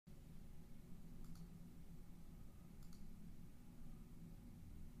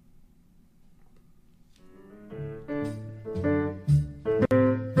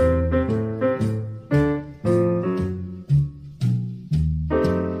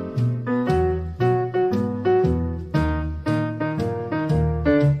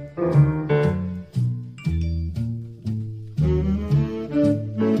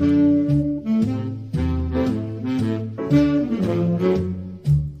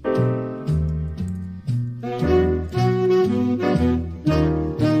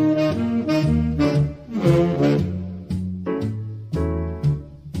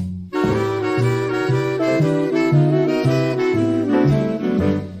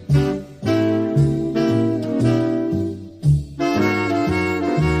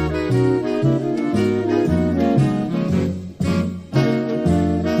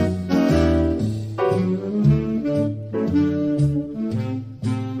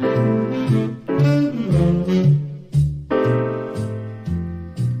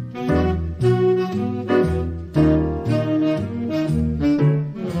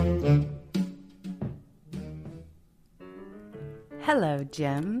Hello,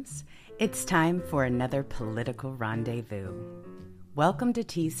 gems. It's time for another political rendezvous. Welcome to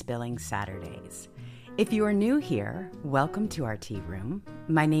Tea Spilling Saturdays. If you are new here, welcome to our tea room.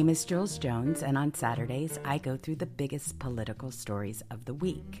 My name is Jules Jones, and on Saturdays, I go through the biggest political stories of the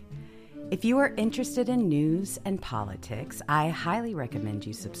week. If you are interested in news and politics, I highly recommend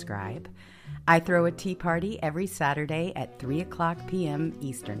you subscribe. I throw a tea party every Saturday at 3 o'clock p.m.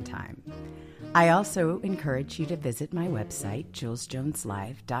 Eastern Time. I also encourage you to visit my website,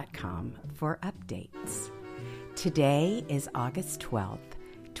 julesjoneslive.com, for updates. Today is August 12th,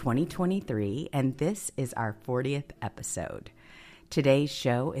 2023, and this is our 40th episode. Today's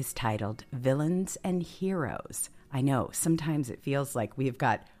show is titled Villains and Heroes. I know, sometimes it feels like we've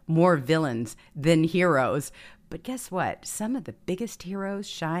got more villains than heroes, but guess what? Some of the biggest heroes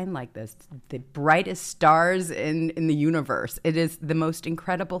shine like the brightest stars in the universe. It is the most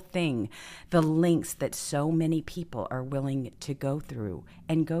incredible thing, the lengths that so many people are willing to go through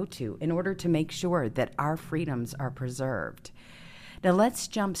and go to in order to make sure that our freedoms are preserved. Now let's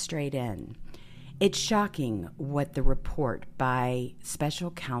jump straight in. It's shocking what the report by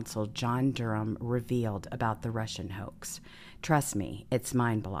Special Counsel John Durham revealed about the Russian hoax. Trust me, it's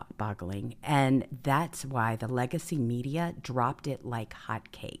mind-boggling, and that's why the legacy media dropped it like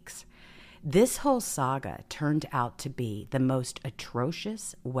hotcakes. This whole saga turned out to be the most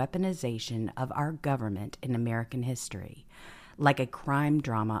atrocious weaponization of our government in American history, like a crime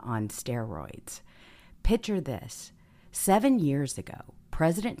drama on steroids. Picture this. 7 years ago,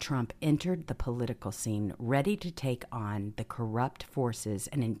 President Trump entered the political scene ready to take on the corrupt forces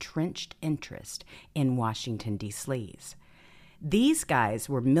and entrenched interest in Washington, D.C. These guys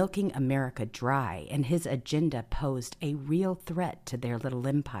were milking America dry, and his agenda posed a real threat to their little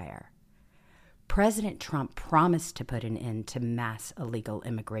empire. President Trump promised to put an end to mass illegal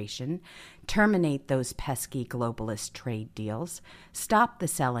immigration, terminate those pesky globalist trade deals, stop the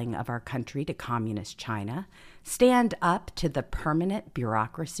selling of our country to communist China, stand up to the permanent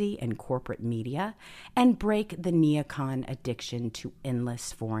bureaucracy and corporate media, and break the neocon addiction to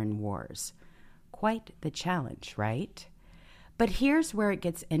endless foreign wars. Quite the challenge, right? But here's where it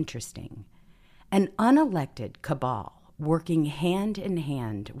gets interesting. An unelected cabal working hand in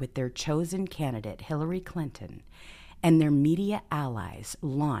hand with their chosen candidate, Hillary Clinton, and their media allies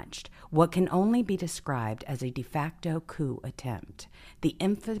launched what can only be described as a de facto coup attempt, the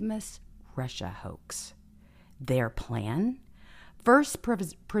infamous Russia hoax. Their plan? First,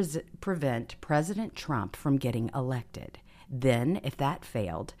 prevent President Trump from getting elected. Then, if that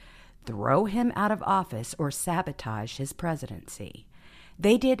failed, throw him out of office or sabotage his presidency.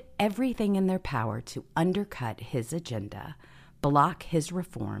 They did everything in their power to undercut his agenda, block his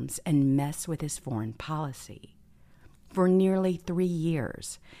reforms, and mess with his foreign policy. For nearly 3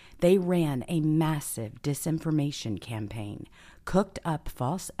 years, they ran a massive disinformation campaign, cooked up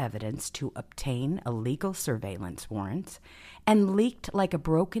false evidence to obtain illegal surveillance warrants, and leaked like a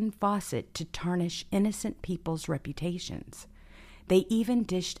broken faucet to tarnish innocent people's reputations. They even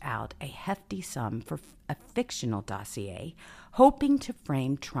dished out a hefty sum for a fictional dossier, hoping to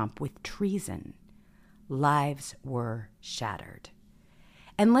frame Trump with treason. Lives were shattered.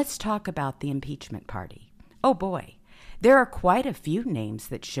 And let's talk about the impeachment party. Oh boy, there are quite a few names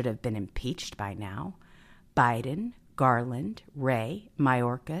that should have been impeached by now. Biden, Garland, Wray,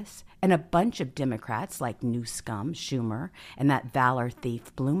 Mayorkas, and a bunch of Democrats like Newsom, Schumer, and that valor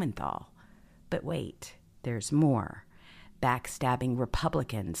thief Blumenthal. But wait, there's more. Backstabbing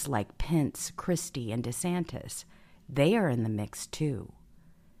Republicans like Pence, Christie, and DeSantis. They are in the mix too.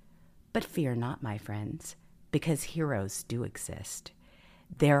 But fear not, my friends, because heroes do exist.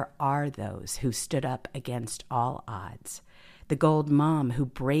 There are those who stood up against all odds. The Gold Mom who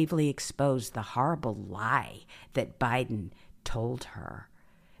bravely exposed the horrible lie that Biden told her.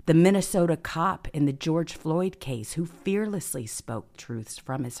 The Minnesota cop in the George Floyd case who fearlessly spoke truths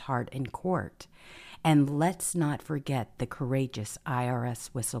from his heart in court. And let's not forget the courageous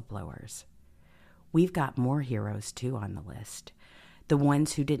IRS whistleblowers. We've got more heroes, too, on the list. The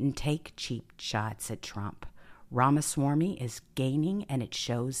ones who didn't take cheap shots at Trump. Ramaswamy is gaining, and it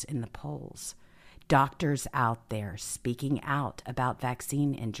shows in the polls. Doctors out there speaking out about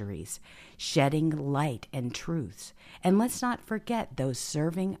vaccine injuries, shedding light and truths. And let's not forget those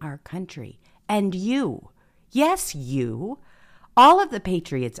serving our country. And you, yes, you, all of the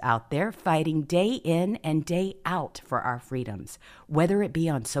patriots out there fighting day in and day out for our freedoms, whether it be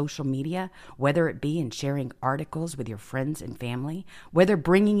on social media, whether it be in sharing articles with your friends and family, whether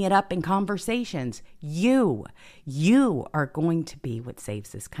bringing it up in conversations, you are going to be what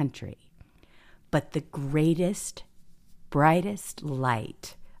saves this country. But the greatest, brightest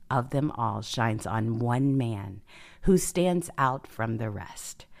light of them all shines on one man who stands out from the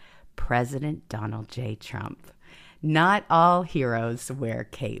rest: President Donald J. Trump. Not all heroes wear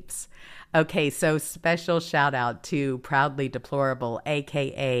capes. Okay, so special shout out to Proudly Deplorable,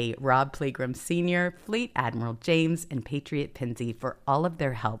 aka Rob Plegrim Sr., Fleet Admiral James, and Patriot Pinsey for all of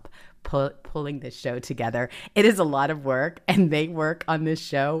their help pulling this show together. It is a lot of work, and they work on this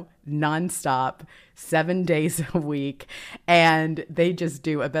show nonstop, 7 days a week, and they just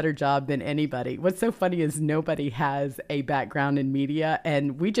do a better job than anybody. What's so funny is nobody has a background in media,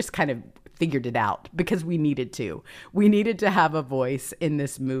 and we just kind of figured it out because we needed to. We needed to have a voice in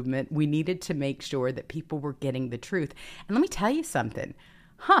this movement. We needed to make sure that people were getting the truth. And let me tell you something.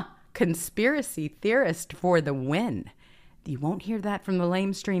 Conspiracy theorist for the win. You won't hear that from the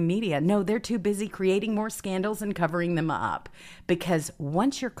lamestream media. No, they're too busy creating more scandals and covering them up. Because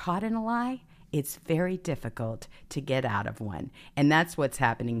once you're caught in a lie, it's very difficult to get out of one. And that's what's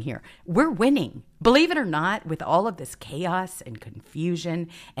happening here. We're winning. Believe it or not, with all of this chaos and confusion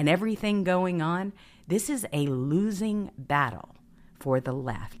and everything going on, this is a losing battle for the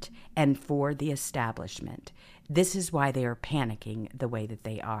left and for the establishment. This is why they are panicking the way that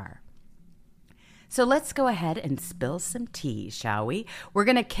they are. So let's go ahead and spill some tea, shall we? We're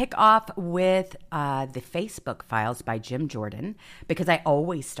going to kick off with the Facebook Files by Jim Jordan, because I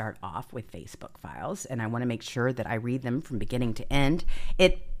always start off with Facebook Files, and I want to make sure that I read them from beginning to end.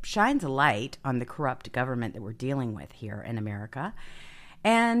 It shines a light on the corrupt government that we're dealing with here in America.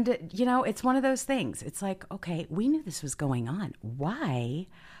 And, you know, it's one of those things. It's like, okay, we knew this was going on. Why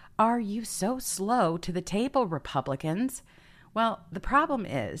are you so slow to the table, Republicans? Well, the problem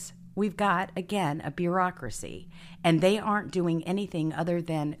is, we've got, again, a bureaucracy, and they aren't doing anything other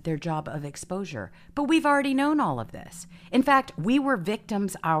than their job of exposure. But we've already known all of this. In fact, we were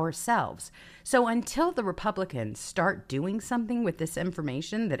victims ourselves. So until the Republicans start doing something with this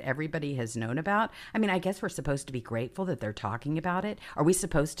information that everybody has known about, I mean, I guess we're supposed to be grateful that they're talking about it. Are we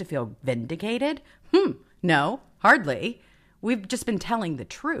supposed to feel vindicated? No, hardly. We've just been telling the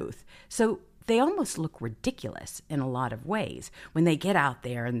truth. So they almost look ridiculous in a lot of ways when they get out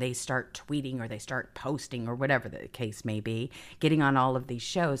there and they start tweeting or they start posting or whatever the case may be, getting on all of these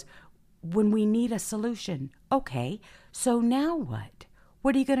shows when we need a solution. Okay, so now what?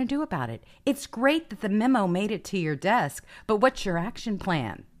 What are you going to do about it? It's great that the memo made it to your desk, but what's your action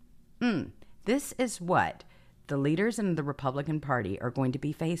plan? This is what the leaders in the Republican Party are going to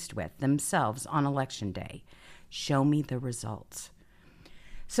be faced with themselves on Election Day. Show me the results.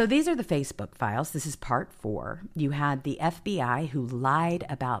 So these are the Facebook files. This is part 4. You had the FBI who lied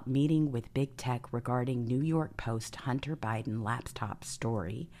about meeting with big tech regarding New York Post Hunter Biden laptop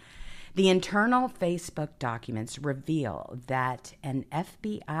story. The internal Facebook documents reveal that an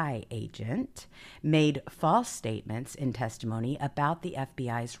FBI agent made false statements in testimony about the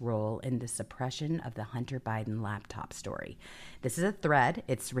FBI's role in the suppression of the Hunter Biden laptop story. This is a thread.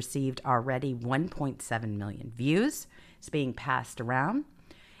 It's received already 1.7 million views. It's being passed around.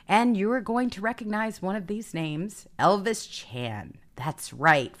 And you are going to recognize one of these names, Elvis Chan. That's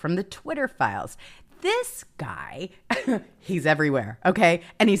right, from the Twitter files. This guy, he's everywhere, okay?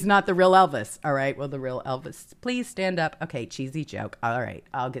 And he's not the real Elvis, all right? Well, the real Elvis, please stand up. Okay, cheesy joke. All right,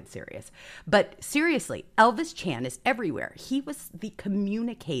 I'll get serious. But seriously, Elvis Chan is everywhere. He was the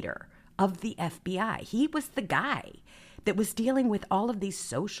communicator of the FBI. He was the guy that was dealing with all of these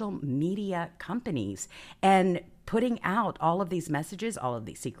social media companies and putting out all of these messages, all of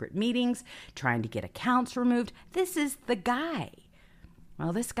these secret meetings, trying to get accounts removed. This is the guy.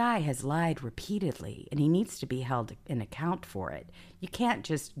 Well, this guy has lied repeatedly, and he needs to be held in account for it. You can't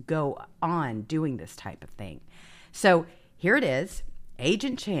just go on doing this type of thing. So here it is,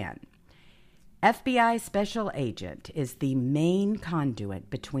 Agent Chan. FBI Special Agent is the main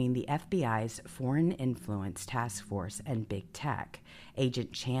conduit between the FBI's Foreign Influence Task Force and Big Tech.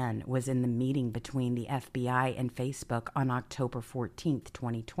 Agent Chan was in the meeting between the FBI and Facebook on October 14th,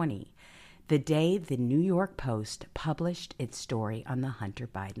 2020, the day the New York Post published its story on the Hunter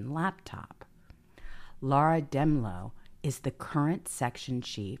Biden laptop. Laura Demlow is the current section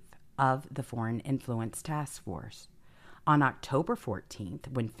chief of the Foreign Influence Task Force. On October 14th,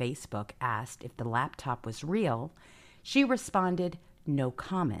 when Facebook asked if the laptop was real, she responded, no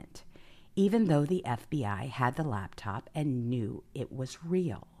comment, even though the FBI had the laptop and knew it was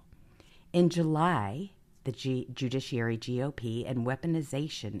real. In July, the Judiciary GOP and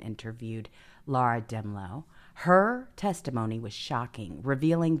Weaponization interviewed Laura Demlow. Her testimony was shocking,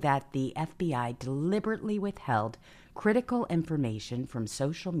 revealing that the FBI deliberately withheld critical information from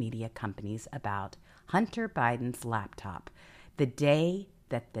social media companies about Hunter Biden's laptop the day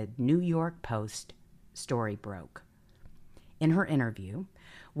that the New York Post story broke. In her interview,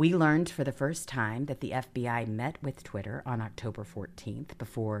 we learned for the first time that the FBI met with Twitter on October 14th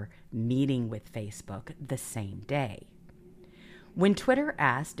before meeting with Facebook the same day. When Twitter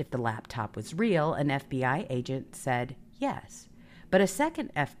asked if the laptop was real, an FBI agent said yes. But a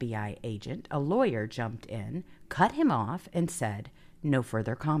second FBI agent, a lawyer, jumped in, cut him off, and said, no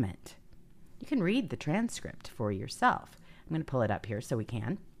further comment. You can read the transcript for yourself. I'm going to pull it up here so we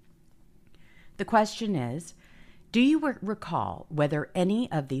can. The question is, do you recall whether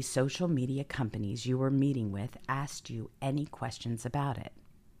any of these social media companies you were meeting with asked you any questions about it?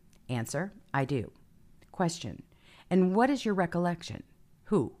 Answer, I do. Question, and what is your recollection?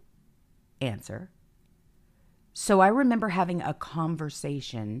 Who? Answer, so I remember having a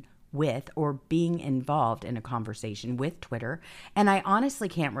conversation with or being involved in a conversation with Twitter, and I honestly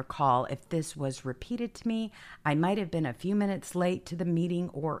can't recall if this was repeated to me. I might have been a few minutes late to the meeting,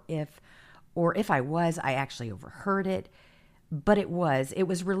 or if I was, I actually overheard it. But it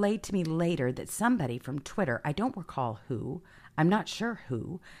was relayed to me later that somebody from Twitter, I don't recall who, I'm not sure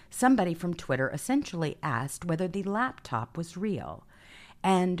who, somebody from Twitter essentially asked whether the laptop was real.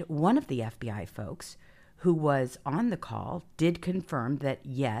 And one of the FBI folks who was on the call did confirm that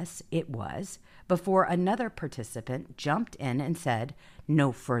yes, it was, before another participant jumped in and said,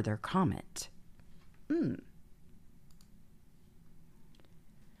 no further comment.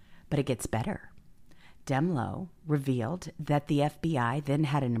 But it gets better. Demlow revealed that the FBI then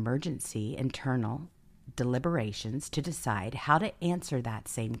had an emergency internal deliberations to decide how to answer that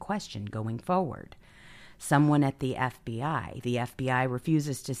same question going forward. Someone at the FBI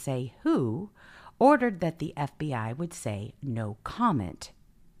refuses to say who, ordered that the FBI would say no comment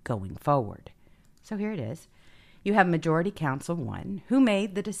going forward. So here it is. You have Majority Counsel 1, who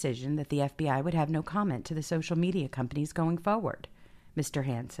made the decision that the FBI would have no comment to the social media companies going forward. Mr.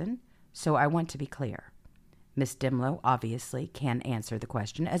 Hansen, so I want to be clear. Ms. Demlow obviously can answer the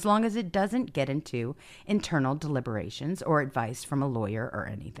question as long as it doesn't get into internal deliberations or advice from a lawyer or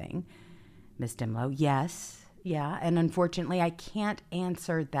anything. Ms. Demlow, yes. Yeah, and unfortunately, I can't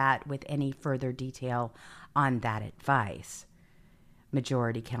answer that with any further detail on that advice.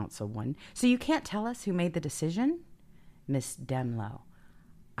 Majority Counsel 1. So you can't tell us who made the decision? Ms. Demlow,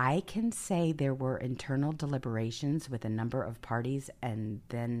 I can say there were internal deliberations with a number of parties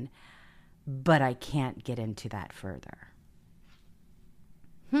but I can't get into that further.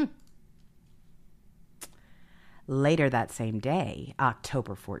 Later that same day,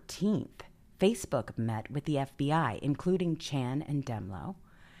 October 14th, Facebook met with the FBI, including Chan and Demlow.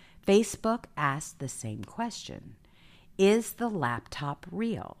 Facebook asked the same question. Is the laptop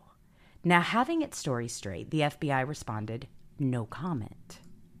real? Now, having its story straight, the FBI responded, no comment.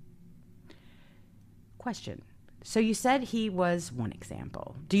 Question. So you said he was one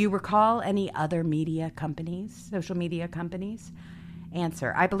example. Do you recall any other media companies, social media companies?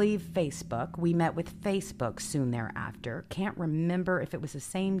 Answer, I believe Facebook. We met with Facebook soon thereafter. Can't remember if it was the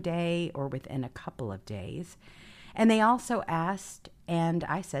same day or within a couple of days. And they also asked, and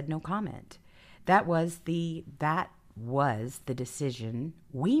I said no comment. That was the decision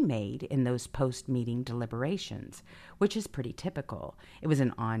we made in those post-meeting deliberations, which is pretty typical. It was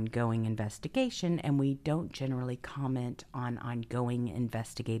an ongoing investigation, and we don't generally comment on ongoing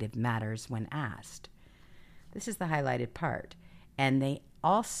investigative matters when asked. This is the highlighted part. And they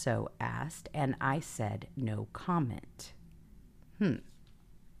also asked, and I said no comment.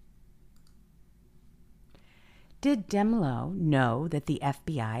 Did Demlow know that the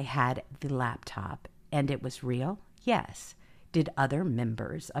FBI had the laptop and it was real? Yes. Did other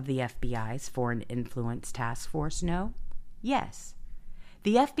members of the FBI's Foreign Influence Task Force know? Yes.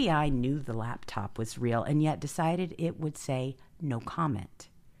 The FBI knew the laptop was real and yet decided it would say no comment.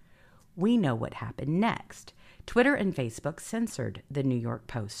 We know what happened next. Twitter and Facebook censored the New York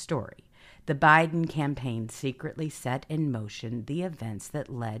Post story. The Biden campaign secretly set in motion the events that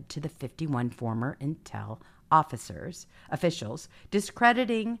led to the 51 former intel officials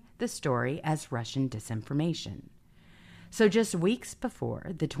discrediting the story as Russian disinformation. So just weeks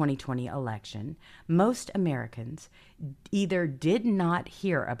before the 2020 election, most Americans either did not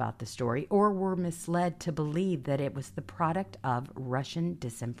hear about the story or were misled to believe that it was the product of Russian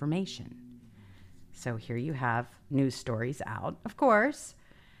disinformation. So here you have news stories out, of course,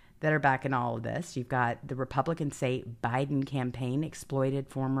 that are backing all of this. You've got the Republicans say Biden campaign exploited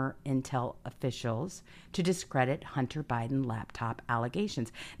former intel officials to discredit Hunter Biden laptop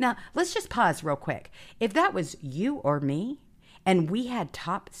allegations. Now, let's just pause real quick. If that was you or me, and we had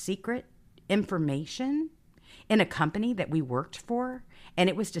top secret information in a company that we worked for, and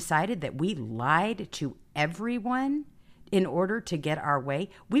it was decided that we lied to everyone in order to get our way,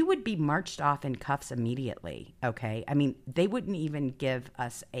 we would be marched off in cuffs immediately, okay? I mean, they wouldn't even give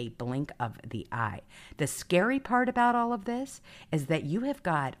us a blink of the eye. The scary part about all of this is that you have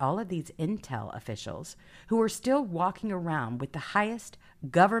got all of these intel officials who are still walking around with the highest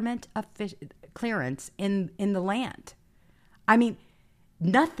government clearance in the land. I mean,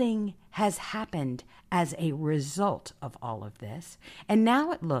 nothing has happened as a result of all of this. And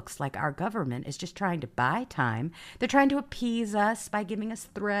now it looks like our government is just trying to buy time. They're trying to appease us by giving us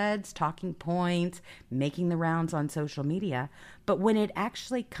threads, talking points, making the rounds on social media. But when it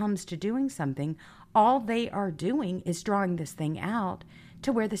actually comes to doing something, all they are doing is drawing this thing out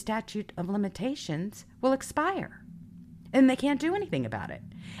to where the statute of limitations will expire. And they can't do anything about it.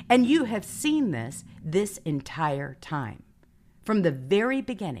 And you have seen this entire time. From the very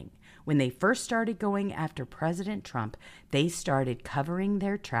beginning, when they first started going after President Trump, they started covering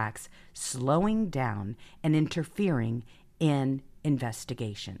their tracks, slowing down, and interfering in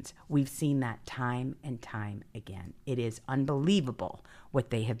investigations. We've seen that time and time again. It is unbelievable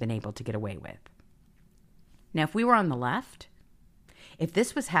what they have been able to get away with. Now, if we were on the left, if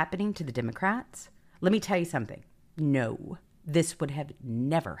this was happening to the Democrats, let me tell you something. No, this would have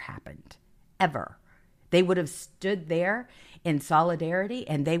never happened, ever. They would have stood there in solidarity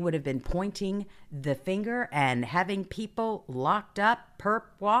and they would have been pointing the finger and having people locked up, perp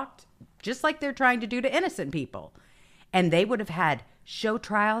walked, just like they're trying to do to innocent people. And they would have had show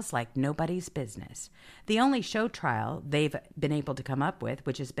trials like nobody's business. The only show trial they've been able to come up with,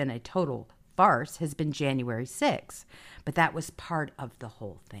 which has been a total farce, has been January 6th. But that was part of the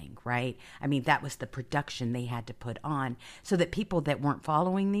whole thing, right? I mean, that was the production they had to put on so that people that weren't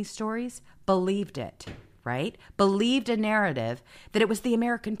following these stories believed it, right? Believed a narrative that it was the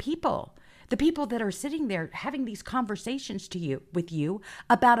American people, the people that are sitting there having these conversations with you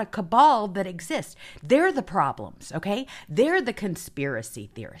about a cabal that exists. They're the problems, okay? They're the conspiracy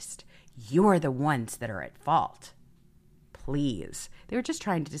theorists. You're the ones that are at fault. Please. They were just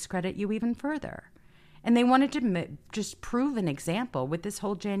trying to discredit you even further. And they wanted to just prove an example with this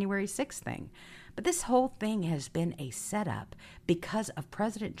whole January 6th thing. But this whole thing has been a setup because of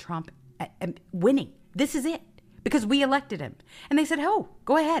President Trump winning. This is it. Because we elected him. And they said, oh,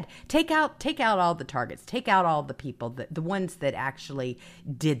 go ahead. Take out all the targets. Take out all the people, the ones that actually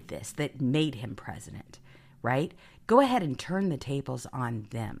did this, that made him president, right? Go ahead and turn the tables on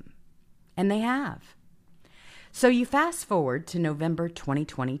them. And they have. So you fast forward to November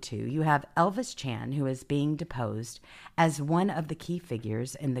 2022, you have Elvis Chan, who is being deposed as one of the key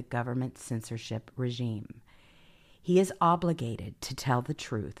figures in the government censorship regime. He is obligated to tell the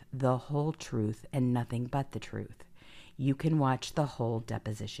truth, the whole truth, and nothing but the truth. You can watch the whole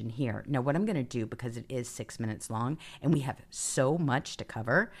deposition here. Now, what I'm going to do, because it is 6 minutes long and we have so much to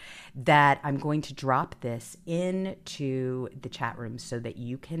cover, that I'm going to drop this into the chat room so that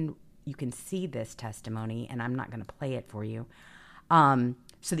you can see this testimony, and I'm not going to play it for you,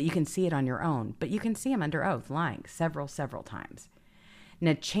 so that you can see it on your own. But you can see him under oath lying several times.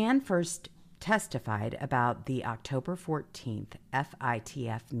 Now, Chan first testified about the October 14th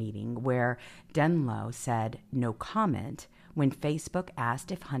FITF meeting where Denlow said no comment when Facebook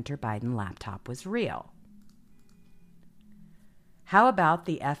asked if Hunter Biden laptop was real. How about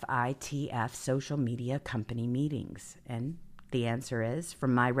the FITF social media company meetings? And the answer is,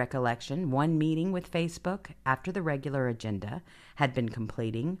 from my recollection, one meeting with Facebook after the regular agenda had been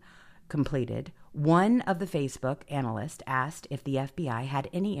completed, one of the Facebook analysts asked if the FBI had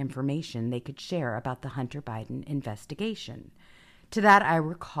any information they could share about the Hunter Biden investigation. To that, I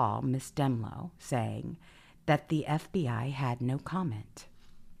recall Ms. Denlow saying that the FBI had no comment.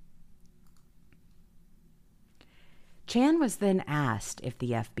 Chan was then asked if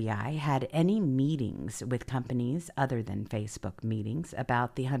the FBI had any meetings with companies other than Facebook meetings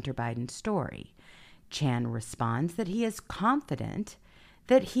about the Hunter Biden story. Chan responds that he is confident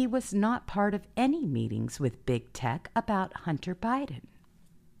that he was not part of any meetings with big tech about Hunter Biden.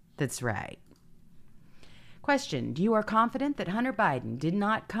 That's right. Question: you are confident that Hunter Biden did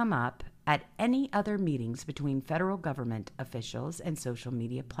not come up at any other meetings between federal government officials and social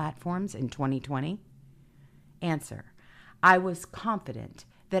media platforms in 2020? Answer: I was confident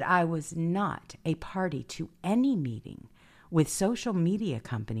that I was not a party to any meeting with social media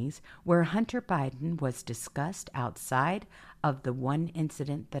companies where Hunter Biden was discussed outside of the one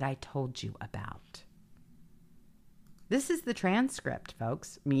incident that I told you about. This is the transcript,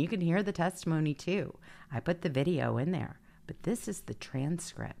 folks. I mean, you can hear the testimony too. I put the video in there, but this is the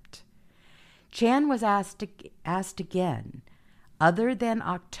transcript. Chan was asked again, other than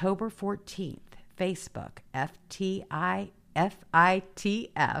October 14th, Facebook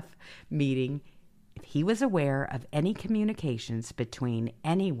FITF meeting, if he was aware of any communications between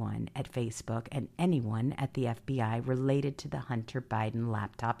anyone at Facebook and anyone at the FBI related to the Hunter Biden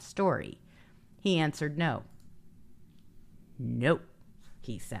laptop story. He answered no. Nope,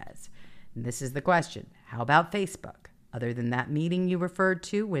 he says. And this is the question. How about Facebook? Other than that meeting you referred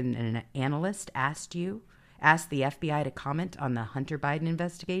to when an analyst asked the FBI to comment on the Hunter Biden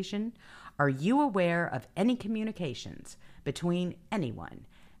investigation, are you aware of any communications between anyone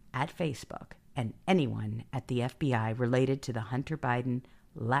at Facebook and anyone at the FBI related to the Hunter Biden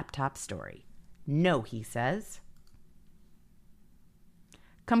laptop story? No, he says.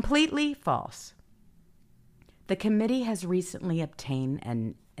 Completely false. The committee has recently obtained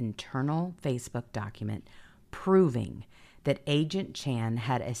an internal Facebook document proving that Agent Chan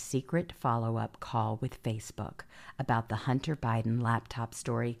had a secret follow-up call with Facebook about the Hunter Biden laptop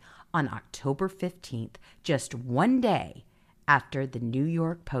story on October 15th, just one day after the New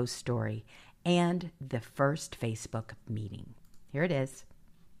York Post story and the first Facebook meeting. Here it is.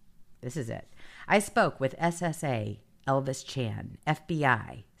 This is it. I spoke with SSA Elvis Chan,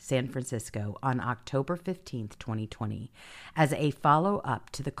 FBI, San Francisco, on October 15th, 2020, as a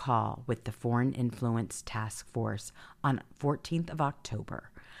follow-up to the call with the Foreign Influence Task Force on 14th of October.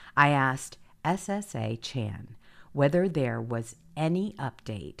 I asked SSA Chan whether there was any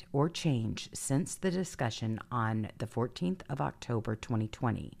update or change since the discussion on the 14th of October,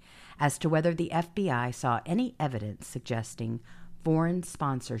 2020, as to whether the FBI saw any evidence suggesting foreign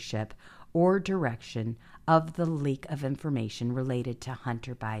sponsorship or direction of the leak of information related to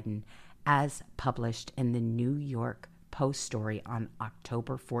Hunter Biden as published in the New York Post story on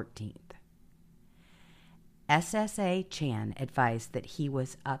October 14th. SSA Chan advised that he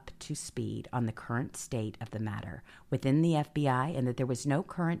was up to speed on the current state of the matter within the FBI and that there was no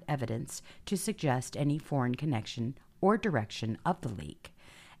current evidence to suggest any foreign connection or direction of the leak.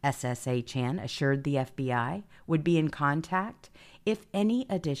 SSA Chan assured the FBI would be in contact if any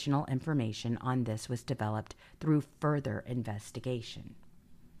additional information on this was developed through further investigation.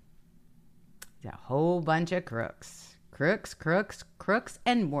 A whole bunch of crooks,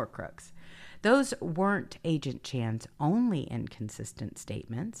 and more crooks. Those weren't Agent Chan's only inconsistent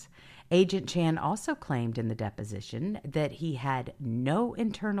statements. Agent Chan also claimed in the deposition that he had no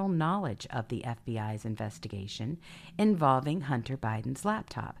internal knowledge of the FBI's investigation involving Hunter Biden's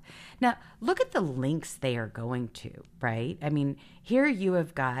laptop. Now, look at the links they are going to, right? I mean, here you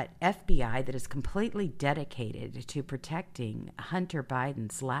have got FBI that is completely dedicated to protecting Hunter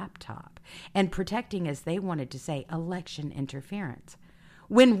Biden's laptop and protecting, as they wanted to say, election interference.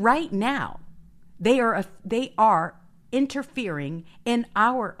 When right now, they are interfering in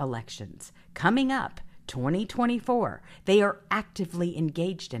our elections coming up 2024. They are actively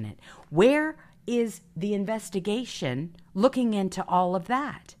engaged in it. Where is the investigation looking into all of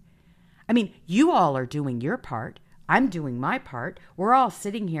that? I mean, you all are doing your part. I'm doing my part. We're all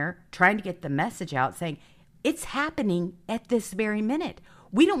sitting here trying to get the message out saying it's happening at this very minute.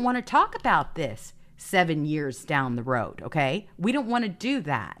 We don't want to talk about this 7 years down the road, okay? We don't want to do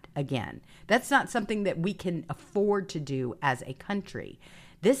that again. That's not something that we can afford to do as a country.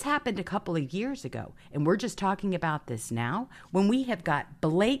 This happened a couple of years ago, and we're just talking about this now when we have got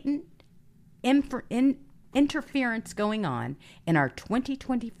blatant interference going on in our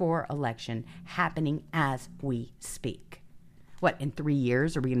 2024 election happening as we speak. What, in 3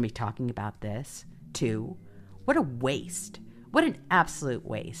 years are we going to be talking about this too? What a waste. What an absolute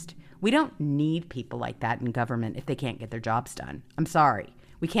waste. We don't need people like that in government if they can't get their jobs done. I'm sorry.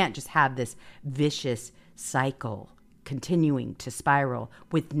 We can't just have this vicious cycle continuing to spiral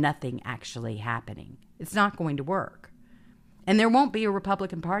with nothing actually happening. It's not going to work. And there won't be a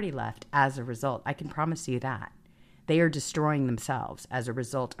Republican Party left as a result. I can promise you that. They are destroying themselves as a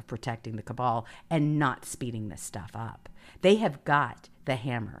result of protecting the cabal and not speeding this stuff up. They have got the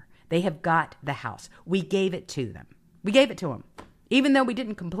hammer. They have got the House. We gave it to them. We gave it to them. Even though we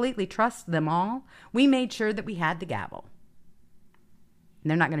didn't completely trust them all, we made sure that we had the gavel. And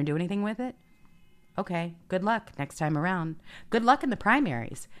they're not going to do anything with it? Okay, good luck next time around. Good luck in the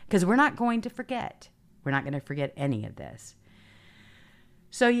primaries, because we're not going to forget. We're not going to forget any of this.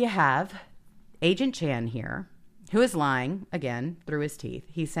 So you have Agent Chan here, who is lying, again, through his teeth.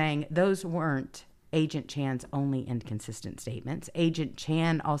 He's saying those weren't Agent Chan's only inconsistent statements. Agent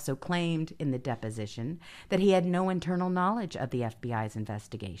Chan also claimed in the deposition that he had no internal knowledge of the FBI's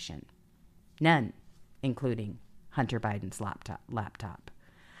investigation. None, including Hunter Biden's laptop.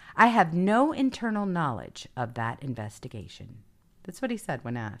 I have no internal knowledge of that investigation. That's what he said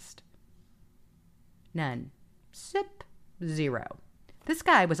when asked. None. Zip. Zero. This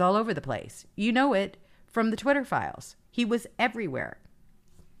guy was all over the place. You know it from the Twitter files. He was everywhere.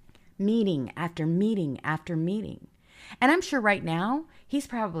 meeting after meeting after meeting. And I'm sure right now he's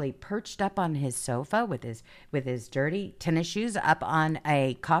probably perched up on his sofa with his dirty tennis shoes up on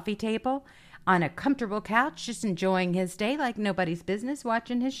a coffee table on a comfortable couch, just enjoying his day like nobody's business,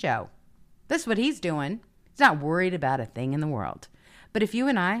 watching his show. That's what he's doing. He's not worried about a thing in the world. But if you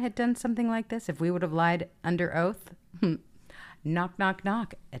and I had done something like this, if we would have lied under oath, knock, knock,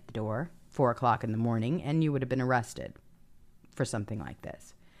 knock at the door, 4 o'clock in the morning, and you would have been arrested for something like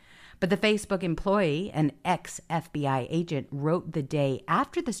this. But the Facebook employee, an ex-FBI agent, wrote the day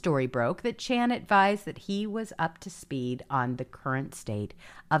after the story broke that Chan advised that he was up to speed on the current state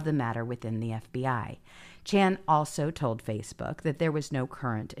of the matter within the FBI. Chan also told Facebook that there was no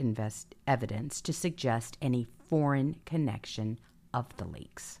current evidence to suggest any foreign connection of the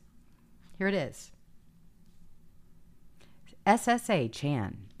leaks. Here it is. SSA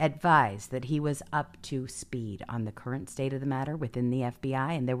Chan advised that he was up to speed on the current state of the matter within the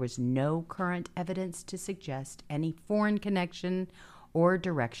FBI, and there was no current evidence to suggest any foreign connection or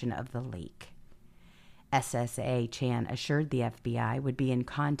direction of the leak. SSA Chan assured the FBI would be in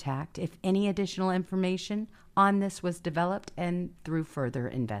contact if any additional information on this was developed and through further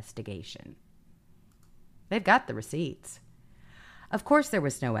investigation. They've got the receipts. Of course, there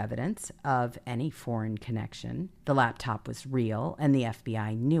was no evidence of any foreign connection. The laptop was real, and the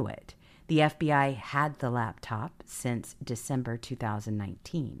FBI knew it. The FBI had the laptop since December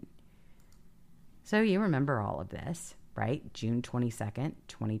 2019. So you remember all of this, right? June 22nd,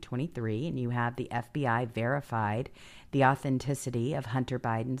 2023, and you have the FBI verified the authenticity of Hunter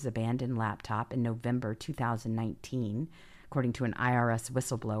Biden's abandoned laptop in November 2019, according to an IRS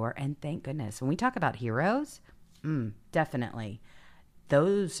whistleblower. And thank goodness, when we talk about heroes, definitely.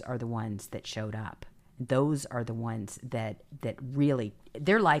 Those are the ones that showed up. Those are the ones that really,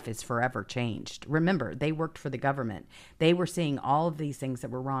 their life is forever changed. Remember, they worked for the government. They were seeing all of these things that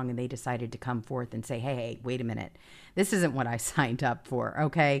were wrong, and they decided to come forth and say, hey, wait a minute. This isn't what I signed up for,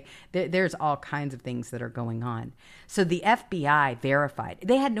 okay? There's all kinds of things that are going on. So the FBI verified.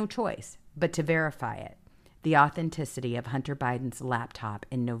 They had no choice but to verify it. The authenticity of Hunter Biden's laptop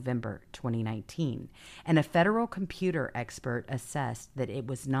in November 2019. And a federal computer expert assessed that it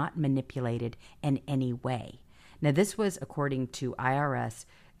was not manipulated in any way. Now, this was according to IRS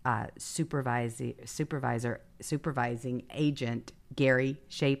supervising agent Gary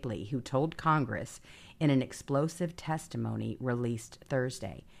Shapley, who told Congress in an explosive testimony released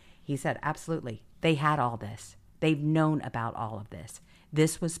Thursday. He said, absolutely, they had all this. They've known about all of this.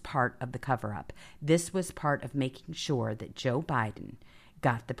 This was part of the cover-up. This was part of making sure that Joe Biden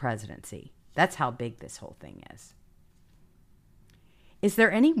got the presidency. That's how big this whole thing is. Is there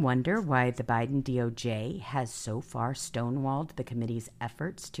any wonder why the Biden DOJ has so far stonewalled the committee's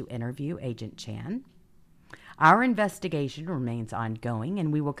efforts to interview Agent Chan? Our investigation remains ongoing,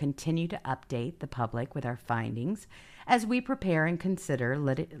 and we will continue to update the public with our findings as we prepare and consider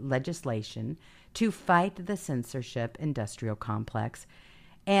legislation to fight the censorship industrial complex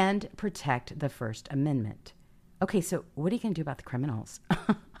and protect the First Amendment. Okay, so what are you going to do about the criminals?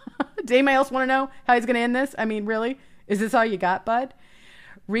 Does anybody else want to know how he's going to end this? I mean, really? Is this all you got, bud?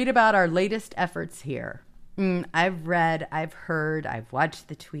 Read about our latest efforts here. I've read, I've heard, I've watched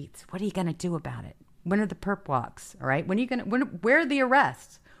the tweets. What are you going to do about it? When are the perp walks? All right. Where are the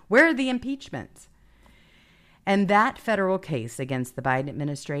arrests? Where are the impeachments? And that federal case against the Biden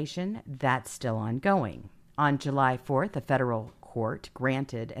administration, that's still ongoing. On July 4th, a federal court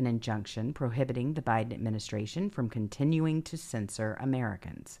granted an injunction prohibiting the Biden administration from continuing to censor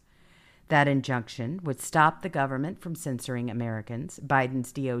Americans. That injunction would stop the government from censoring Americans.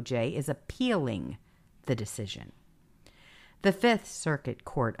 Biden's DOJ is appealing the decision. The Fifth Circuit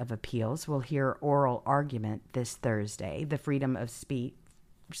Court of Appeals will hear oral argument this Thursday. The freedom of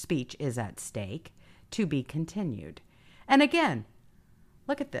speech is at stake, to be continued. And again,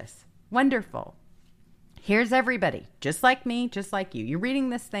 look at this. Wonderful. Here's everybody, just like me, just like you. You're reading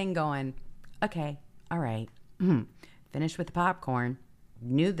this thing going, okay, all right, finished with the popcorn,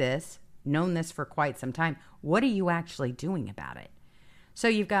 knew this, known this for quite some time. What are you actually doing about it? So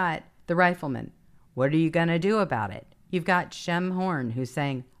you've got the rifleman. What are you going to do about it? You've got Shem Horn, who's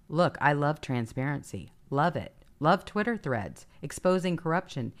saying, look, I love transparency. Love it. Love Twitter threads, exposing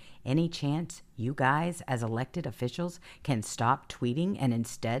corruption. Any chance you guys as elected officials can stop tweeting and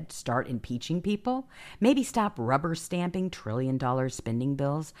instead start impeaching people? Maybe stop rubber stamping trillion-dollar spending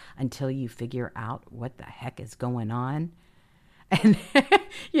bills until you figure out what the heck is going on? And,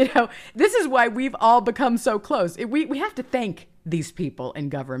 this is why we've all become so close. We have to thank these people in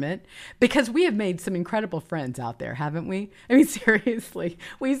government, because we have made some incredible friends out there, haven't we? I mean, seriously,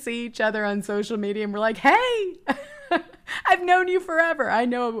 we see each other on social media and we're like, hey, I've known you forever. I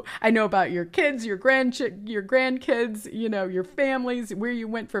know about your kids, your grandkids, your families, where you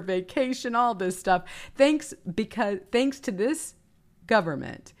went for vacation, all this stuff. Thanks to this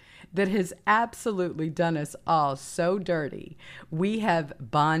government that has absolutely done us all so dirty. We have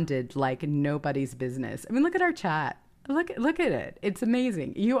bonded like nobody's business. I mean, look at our chat. Look at it. It's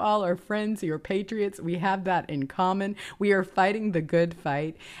amazing. You all are friends. You're patriots. We have that in common. We are fighting the good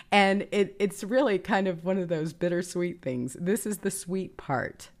fight. And it's really kind of one of those bittersweet things. This is the sweet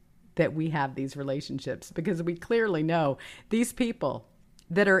part, that we have these relationships, because we clearly know these people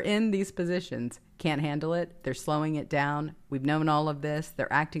that are in these positions can't handle it. They're slowing it down. We've known all of this.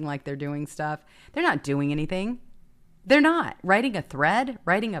 They're acting like they're doing stuff. They're not doing anything. They're not writing a thread,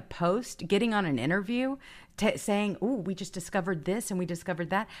 writing a post, getting on an interview, saying, oh, we just discovered this and we discovered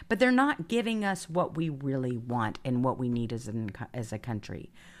that. But they're not giving us what we really want and what we need as a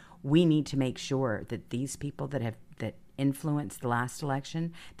country. We need to make sure that these people that influenced the last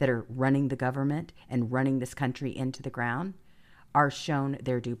election, that are running the government and running this country into the ground, are shown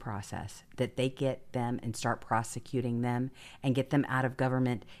their due process, that they get them and start prosecuting them and get them out of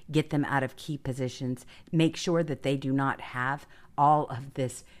government, get them out of key positions, make sure that they do not have all of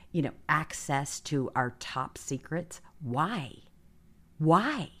this, access to our top secrets. Why?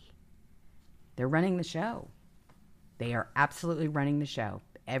 They're running the show. They are absolutely running the show.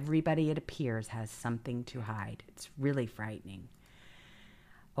 Everybody, it appears, has something to hide. It's really frightening.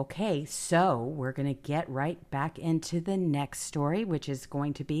 Okay, so we're going to get right back into the next story, which is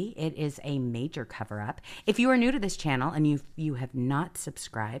going to be, it is a major cover-up. If you are new to this channel and you have not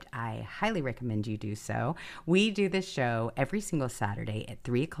subscribed, I highly recommend you do so. We do this show every single Saturday at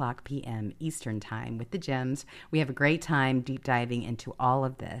 3:00 p.m. Eastern Time with the Gems. We have a great time deep diving into all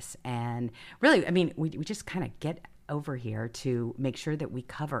of this. And really, I mean, we just kind of get over here to make sure that we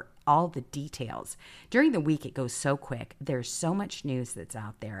cover all the details. During the week, it goes so quick. There's so much news that's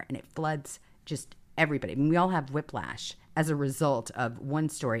out there, and it floods just everybody. I mean, we all have whiplash as a result of one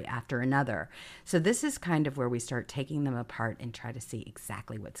story after another. So this is kind of where we start taking them apart and try to see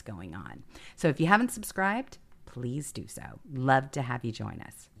exactly what's going on. So if you haven't subscribed, please do so. Love to have you join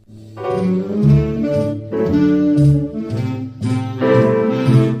us.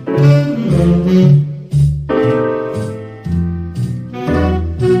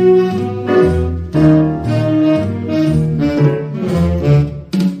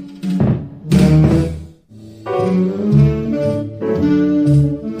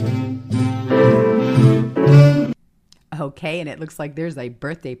 Okay, and it looks like there's a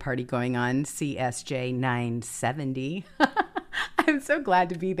birthday party going on, CSJ 970. I'm so glad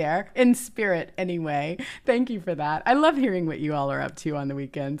to be there, in spirit anyway. Thank you for that. I love hearing what you all are up to on the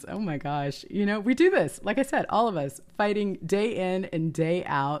weekends. Oh my gosh. We do this, like I said, all of us fighting day in and day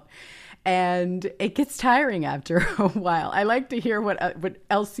out. And it gets tiring after a while. I like to hear what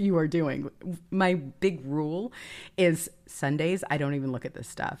else you are doing. My big rule is Sundays, I don't even look at this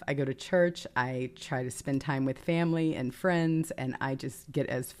stuff. I go to church. I try to spend time with family and friends, and I just get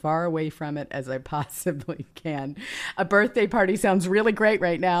as far away from it as I possibly can. A birthday party sounds really great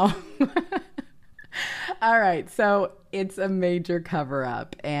right now. All right, so it's a major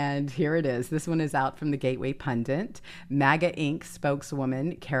cover-up, and here it is. This one is out from the Gateway Pundit. MAGA Inc.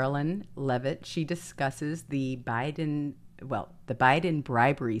 spokeswoman Karoline Leavitt, she discusses the Biden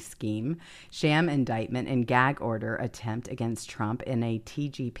bribery scheme, sham indictment, and gag order attempt against Trump in a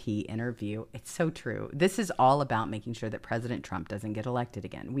TGP interview. It's so true. This is all about making sure that President Trump doesn't get elected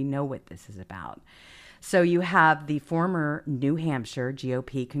again. We know what this is about. So you have the former New Hampshire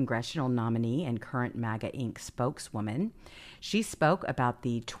GOP congressional nominee and current MAGA Inc. spokeswoman. She spoke about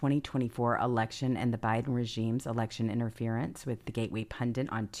the 2024 election and the Biden regime's election interference with the Gateway Pundit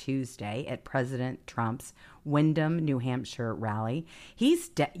on Tuesday at President Trump's Windham, New Hampshire rally.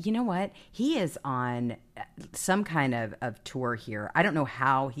 You know what? He is on some kind of tour here. I don't know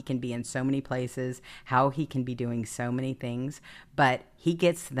how he can be in so many places, how he can be doing so many things, but he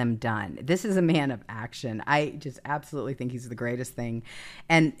gets them done. This is a man of action. I just absolutely think he's the greatest thing.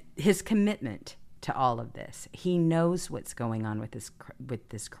 And his commitment to all of this. He knows what's going on with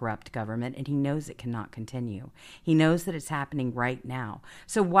this corrupt government, and he knows it cannot continue. He knows that it's happening right now.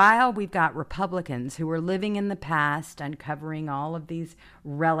 So while we've got Republicans who are living in the past, uncovering all of these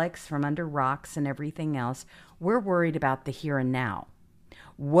relics from under rocks and everything else, we're worried about the here and now.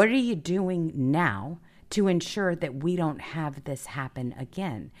 What are you doing now to ensure that we don't have this happen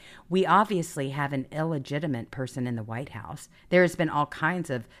again? We obviously have an illegitimate person in the White House. There has been all kinds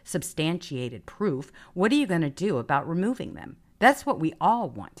of substantiated proof. What are you going to do about removing them? That's what we all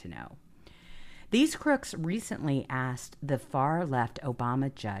want to know. These crooks recently asked the far-left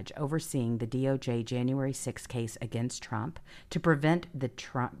Obama judge overseeing the DOJ January 6 case against Trump to prevent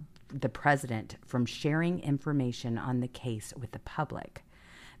the president from sharing information on the case with the public.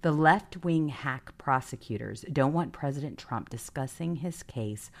 The left-wing hack prosecutors don't want President Trump discussing his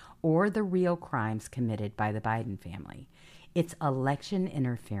case or the real crimes committed by the Biden family. It's election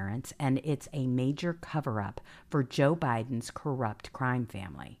interference, and it's a major cover-up for Joe Biden's corrupt crime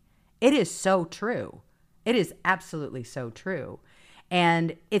family. It is so true. It is absolutely so true.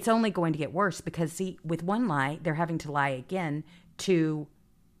 And it's only going to get worse because, see, with one lie, they're having to lie again to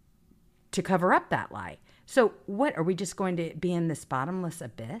cover up that lie. So what, are we just going to be in this bottomless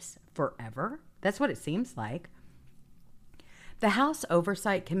abyss forever? That's what it seems like. The House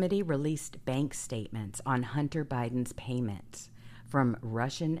Oversight Committee released bank statements on Hunter Biden's payments from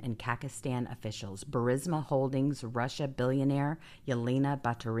Russian and Kazakhstan officials, Burisma Holdings Russia billionaire Yelena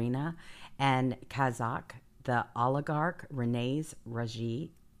Baturina, and Kazakh, the oligarch Renez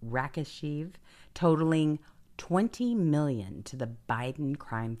Rakishev, totaling $20 million to the Biden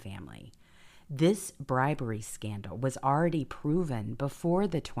crime family. This bribery scandal was already proven before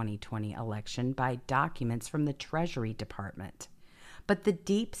the 2020 election by documents from the Treasury Department. But the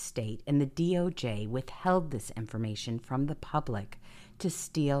deep state and the DOJ withheld this information from the public to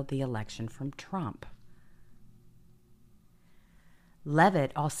steal the election from Trump.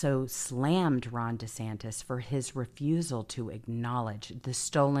 Leavitt also slammed Ron DeSantis for his refusal to acknowledge the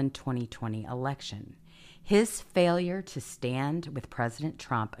stolen 2020 election. His failure to stand with President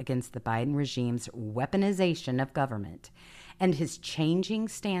Trump against the Biden regime's weaponization of government and his changing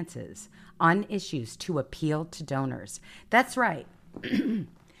stances on issues to appeal to donors. That's right.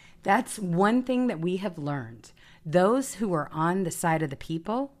 That's one thing that we have learned. Those who are on the side of the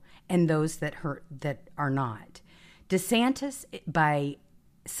people and those that are not. DeSantis, by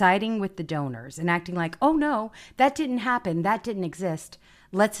siding with the donors and acting like, oh no, that didn't happen, that didn't exist,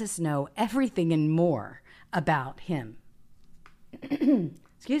 lets us know everything and more about him.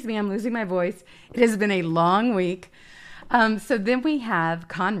 Excuse me, I'm losing my voice. It has been a long week. So then we have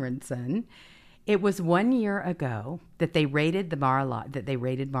Conradson. It was 1 year ago that they raided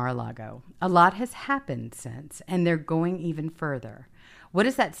Mar-a-Lago. A lot has happened since, and they're going even further. What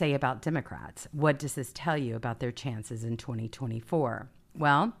does that say about Democrats? What does this tell you about their chances in 2024?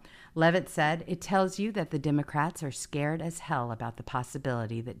 Well, Leavitt said, it tells you that the Democrats are scared as hell about the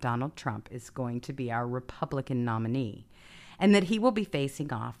possibility that Donald Trump is going to be our Republican nominee, and that he will be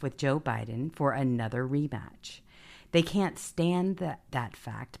facing off with Joe Biden for another rematch. They can't stand that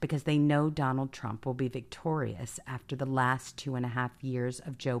fact because they know Donald Trump will be victorious after the last 2.5 years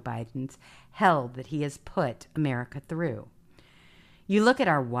of Joe Biden's hell that he has put America through. You look at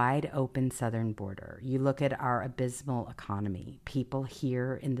our wide open southern border. You look at our abysmal economy. People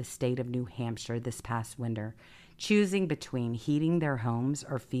here in the state of New Hampshire this past winter choosing between heating their homes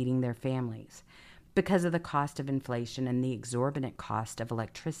or feeding their families because of the cost of inflation and the exorbitant cost of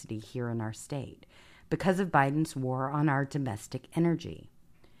electricity here in our state, because of Biden's war on our domestic energy.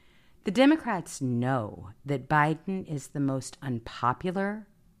 The Democrats know that Biden is the most unpopular,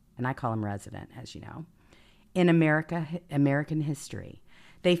 and I call him resident, as you know, in American history.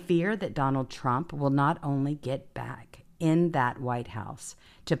 They fear that Donald Trump will not only get back in that White House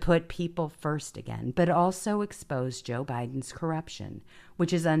to put people first again, but also expose Joe Biden's corruption,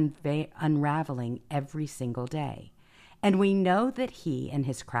 which is unraveling every single day. And we know that he and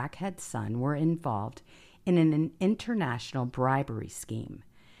his crackhead son were involved in an international bribery scheme,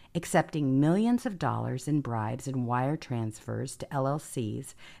 accepting millions of dollars in bribes and wire transfers to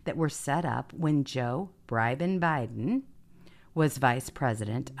LLCs that were set up when Joe Bribin' Biden was vice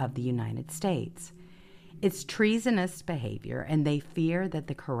president of the United States. It's treasonous behavior, and they fear that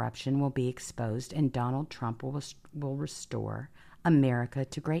the corruption will be exposed and Donald Trump will restore America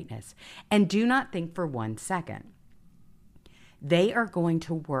to greatness. And do not think for 1 second. They are going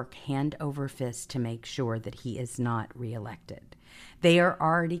to work hand over fist to make sure that he is not reelected. They are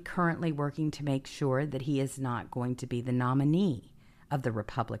already currently working to make sure that he is not going to be the nominee of the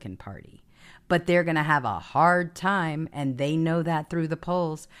Republican Party. But they're going to have a hard time, and they know that through the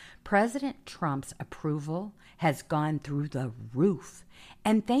polls. President Trump's approval has gone through the roof.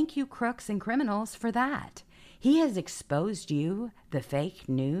 And thank you, crooks and criminals, for that. He has exposed you, the fake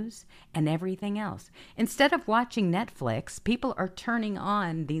news, and everything else. Instead of watching Netflix, people are turning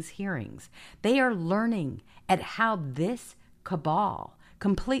on these hearings. They are learning at how this cabal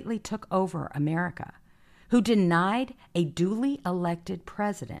completely took over America, who denied a duly elected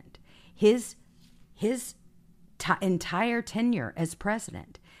president his entire tenure as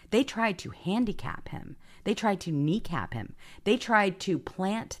president. They tried to handicap him. They tried to kneecap him. They tried to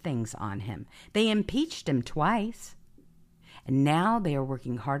plant things on him. They impeached him twice. And now they are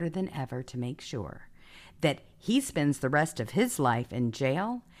working harder than ever to make sure that he spends the rest of his life in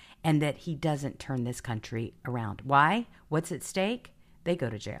jail and that he doesn't turn this country around. Why? What's at stake? They go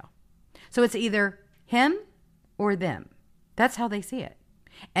to jail. So it's either him or them. That's how they see it.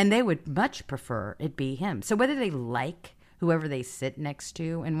 And they would much prefer it be him. So whether they like whoever they sit next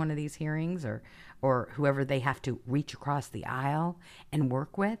to in one of these hearings or whoever they have to reach across the aisle and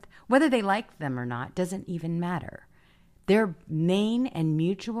work with, whether they like them or not doesn't even matter. Their main and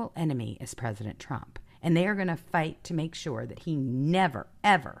mutual enemy is President Trump. And they are going to fight to make sure that he never,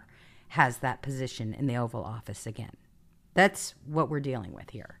 ever has that position in the Oval Office again. That's what we're dealing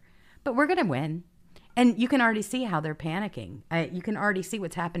with here. But we're going to win. And you can already see how they're panicking. You can already see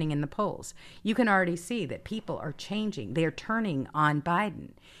what's happening in the polls. You can already see that people are changing. They're turning on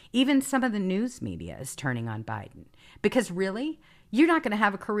Biden. Even some of the news media is turning on Biden. Because really, you're not going to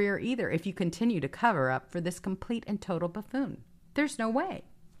have a career either if you continue to cover up for this complete and total buffoon. There's no way.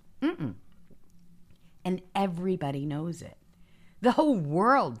 And everybody knows it. The whole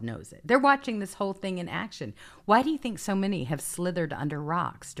world knows it. They're watching this whole thing in action. Why do you think so many have slithered under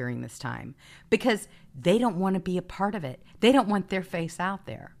rocks during this time? Because they don't want to be a part of it. They don't want their face out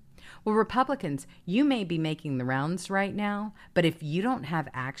there. Well, Republicans, you may be making the rounds right now, but if you don't have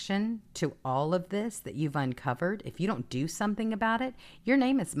action to all of this that you've uncovered, if you don't do something about it, your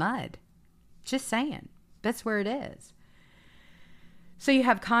name is mud. Just saying. That's where it is. So you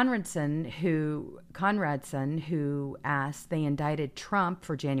have Conradson, who asked, they indicted Trump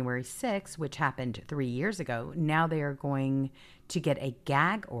for January 6th, which happened 3 years ago. Now they are going to get a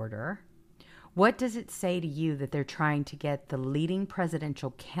gag order. What does it say to you that they're trying to get the leading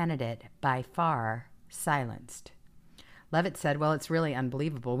presidential candidate by far silenced? Levitt said, well, it's really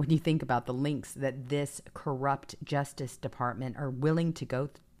unbelievable when you think about the links that this corrupt Justice Department are willing to go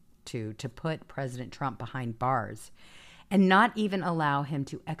to put President Trump behind bars and not even allow him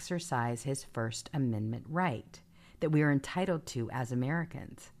to exercise his First Amendment right that we are entitled to as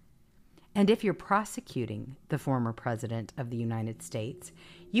Americans. And if you're prosecuting the former president of the United States,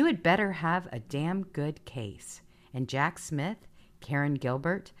 you had better have a damn good case. And Jack Smith, Karen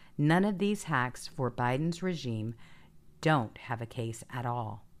Gilbert, none of these hacks for Biden's regime don't have a case at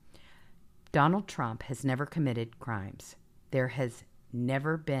all. Donald Trump has never committed crimes. There has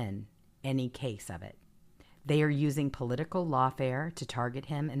never been any case of it. They are using political lawfare to target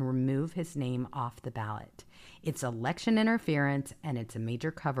him and remove his name off the ballot. It's election interference, and it's a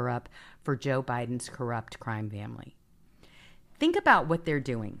major cover-up for Joe Biden's corrupt crime family. Think about what they're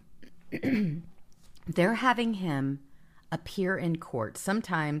doing. They're having him appear in court,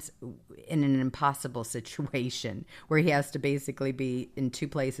 sometimes in an impossible situation where he has to basically be in two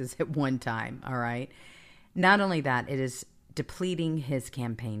places at one time, all right? Not only that, it is depleting his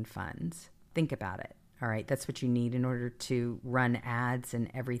campaign funds. Think about it. All right, that's what you need in order to run ads and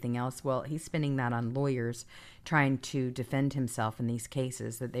everything else. Well, he's spending that on lawyers trying to defend himself in these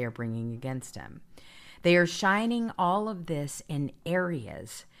cases that they are bringing against him. They are shining all of this in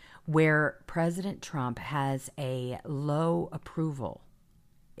areas where President Trump has a low approval,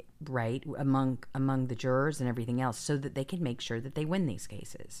 right, among the jurors and everything else, so that they can make sure that they win these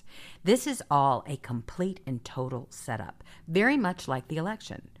cases. This is all a complete and total setup, very much like the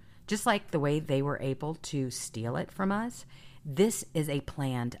election. Just like the way they were able to steal it from us, this is a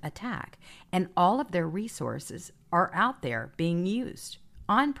planned attack. And all of their resources are out there being used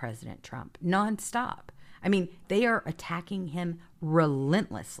on President Trump nonstop. I mean, they are attacking him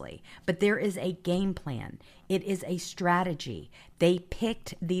relentlessly. But there is a game plan. It is a strategy. They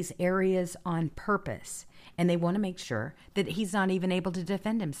picked these areas on purpose, and they want to make sure that he's not even able to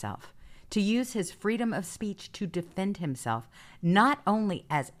defend himself. To use his freedom of speech to defend himself, not only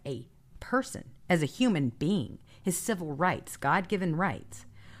as a person, as a human being, his civil rights, God-given rights,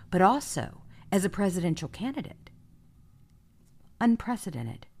 but also as a presidential candidate.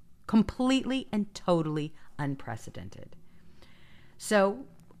 Unprecedented. Completely and totally unprecedented. So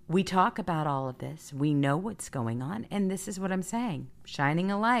we talk about all of this. We know what's going on, and this is what I'm saying.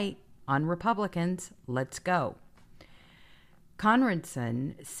 Shining a light on Republicans. Let's go.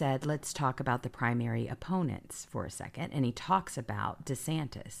 Conradson said, let's talk about the primary opponents for a second. And he talks about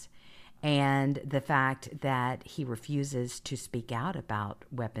DeSantis and the fact that he refuses to speak out about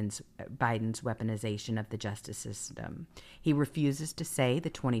Biden's weaponization of the justice system. He refuses to say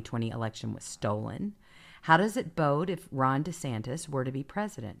the 2020 election was stolen. How does it bode if Ron DeSantis were to be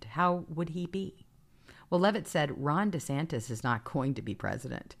president? How would he be? Well, Levitt said Ron DeSantis is not going to be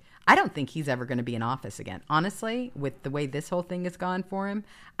president. I don't think he's ever going to be in office again. Honestly, with the way this whole thing has gone for him,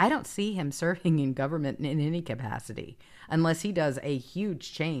 I don't see him serving in government in any capacity unless he does a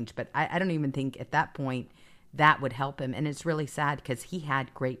huge change. But I don't even think at that point that would help him. And it's really sad because he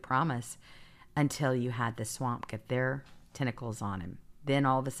had great promise until you had the swamp get their tentacles on him. Then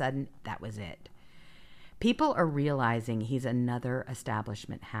all of a sudden, that was it. People are realizing he's another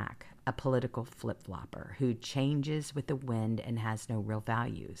establishment hack, a political flip-flopper who changes with the wind and has no real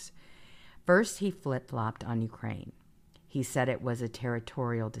values. First, he flip-flopped on Ukraine. He said it was a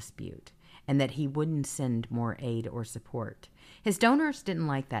territorial dispute and that he wouldn't send more aid or support. His donors didn't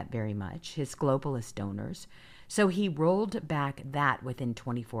like that very much, his globalist donors, so he rolled back that within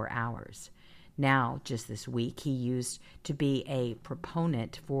 24 hours. Now, just this week, he used to be a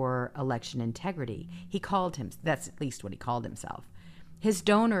proponent for election integrity. That's at least what he called himself. His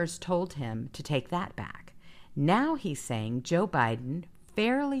donors told him to take that back. Now he's saying Joe Biden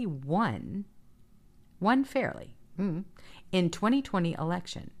fairly won fairly, in 2020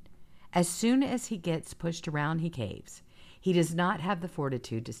 election. As soon as he gets pushed around, he caves. He does not have the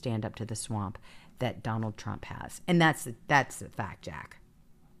fortitude to stand up to the swamp that Donald Trump has. And that's the fact, Jack.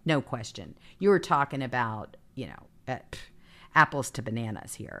 No question. You were talking about, apples to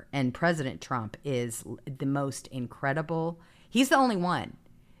bananas here. And President Trump is the most incredible. He's the only one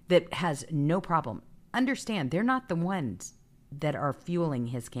that has no problem. Understand, they're not the ones that are fueling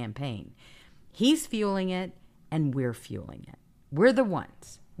his campaign. He's fueling it, and we're fueling it. We're the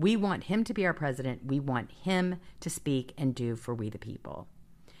ones. We want him to be our president. We want him to speak and do for we the people.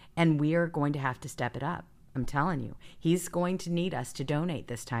 And we are going to have to step it up. I'm telling you, he's going to need us to donate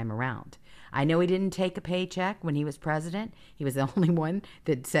this time around. I know he didn't take a paycheck when he was president. He was the only one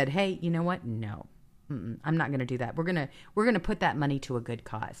that said, hey, you know what? No, I'm not going to do that. We're going to put that money to a good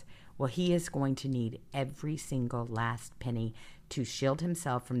cause. Well, he is going to need every single last penny to shield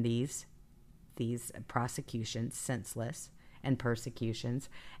himself from these prosecutions, senseless and persecutions,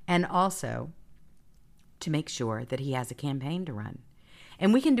 and also to make sure that he has a campaign to run.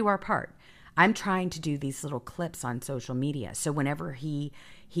 And we can do our part. I'm trying to do these little clips on social media. So whenever he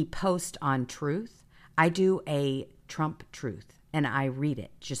posts on truth, I do a Trump truth and I read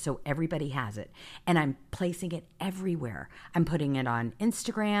it just so everybody has it. And I'm placing it everywhere. I'm putting it on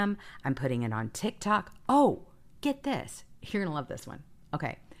Instagram. I'm putting it on TikTok. Oh, get this. You're going to love this one.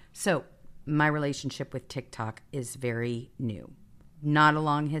 Okay. So my relationship with TikTok is very new. Not a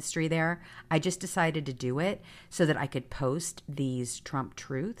long history there. I just decided to do it so that I could post these Trump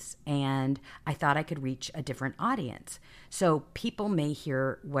truths, and I thought I could reach a different audience. So people may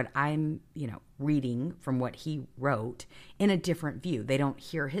hear what I'm, reading from what he wrote in a different view. They don't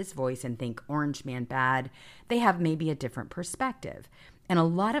hear his voice and think Orange Man bad. They have maybe a different perspective. And a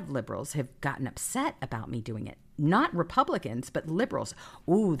lot of liberals have gotten upset about me doing it. Not Republicans, but liberals.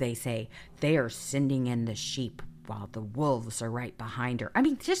 Ooh, they say they are sending in the sheep while the wolves are right behind her. I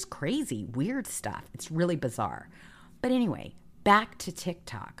mean, just crazy, weird stuff. It's really bizarre. But anyway, back to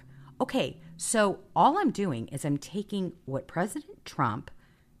TikTok. Okay, so all I'm doing is I'm taking what President Trump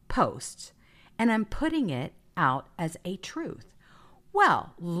posts and I'm putting it out as a truth.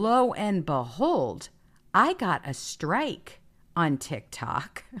 Well, lo and behold, I got a strike on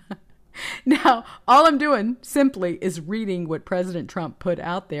TikTok. Now, all I'm doing simply is reading what President Trump put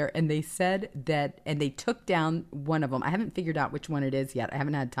out there, and they said that, and they took down one of them. I haven't figured out which one it is yet. I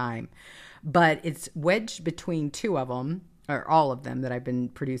haven't had time, but it's wedged between two of them, or all of them that I've been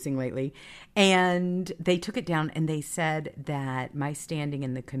producing lately, and they took it down, and they said that my standing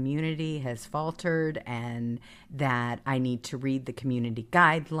in the community has faltered, and that I need to read the community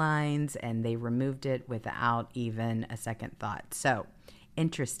guidelines, and they removed it without even a second thought. So,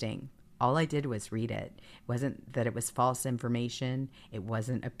 interesting. All I did was read it. It wasn't that it was false information. It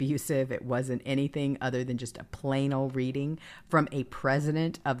wasn't abusive. It wasn't anything other than just a plain old reading from a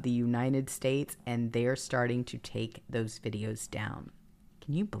president of the United States, and they're starting to take those videos down.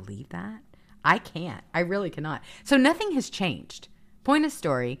 Can you believe that? I can't. I really cannot. So nothing has changed. Point of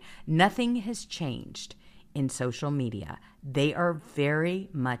story, nothing has changed in social media. They are very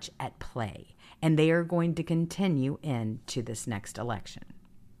much at play, and they are going to continue into this next election.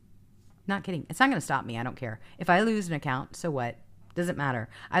 Not kidding. It's not going to stop me. I don't care. If I lose an account, so what? Doesn't matter.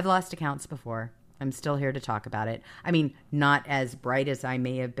 I've lost accounts before. I'm still here to talk about it. I mean, not as bright as I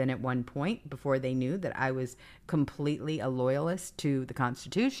may have been at one point before they knew that I was completely a loyalist to the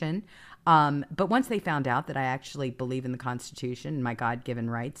Constitution. But once they found out that I actually believe in the Constitution and my God-given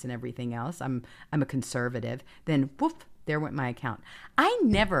rights and everything else, I'm a conservative, then woof, there went my account. I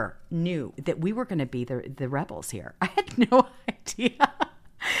never knew that we were going to be the rebels here. I had no idea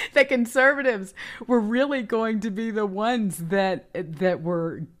that conservatives were really going to be the ones that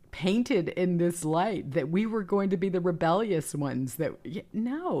were painted in this light that we were going to be the rebellious ones.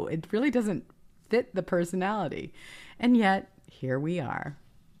 No, it really doesn't fit the personality. And yet, here we are.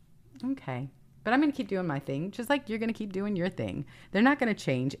 Okay. But I'm going to keep doing my thing, just like you're going to keep doing your thing. They're not going to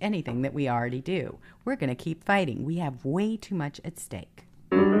change anything that we already do. We're going to keep fighting. We have way too much at stake.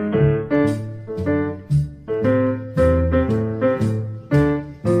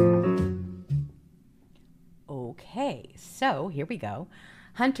 Okay, so here we go.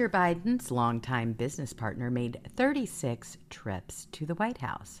 Hunter Biden's longtime business partner made 36 trips to the White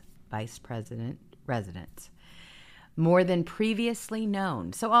House, vice president residence, more than previously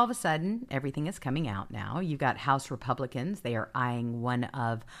known. So all of a sudden, everything is coming out now. You've got House Republicans. They are eyeing one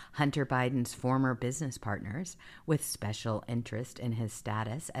of Hunter Biden's former business partners with special interest in his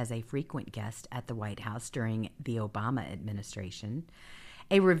status as a frequent guest at the White House during the Obama administration.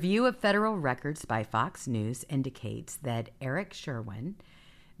 A review of federal records by Fox News indicates that Eric Sherwin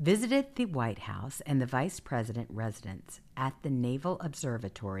visited the White House and the vice president residence at the Naval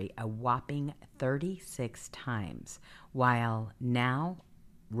Observatory a whopping 36 times, while now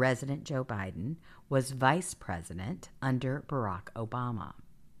President Joe Biden was vice president under Barack Obama.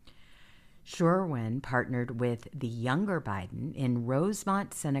 Sherwin partnered with the younger Biden in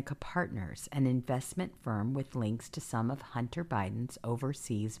Rosemont Seneca Partners, an investment firm with links to some of Hunter Biden's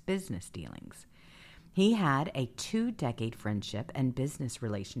overseas business dealings. He had a 2-decade friendship and business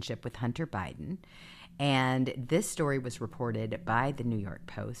relationship with Hunter Biden, and this story was reported by the New York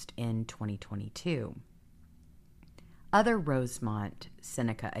Post in 2022. Other Rosemont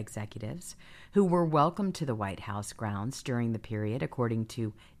Seneca executives who were welcomed to the White House grounds during the period, according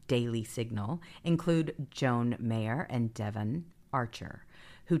to Daily Signal, include Joan Mayer and Devon Archer,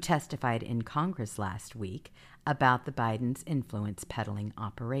 who testified in Congress last week about the Biden's influence peddling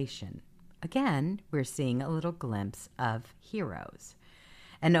operation. Again, we're seeing a little glimpse of heroes.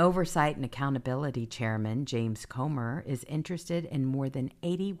 An Oversight and Accountability Chairman, James Comer, is interested in more than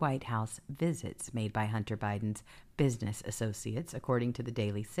 80 White House visits made by Hunter Biden's business associates, according to the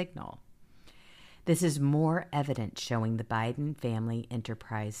Daily Signal. This is more evidence showing the Biden family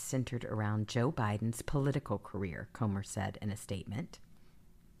enterprise centered around Joe Biden's political career, Comer said in a statement.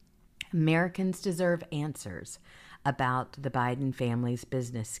 Americans deserve answers about the Biden family's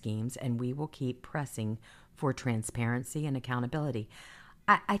business schemes, and we will keep pressing for transparency and accountability.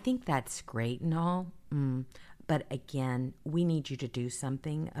 I think that's great and all, but again, we need you to do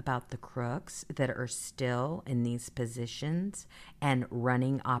something about the crooks that are still in these positions and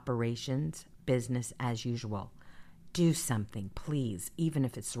running operations business as usual. Do something, please, even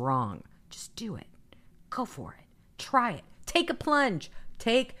if it's wrong. Just do it. Go for it. Try it. Take a plunge.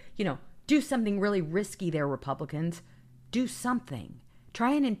 Do something really risky there, Republicans. Do something.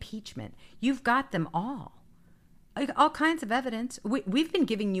 Try an impeachment. You've got them all. All kinds of evidence. We've been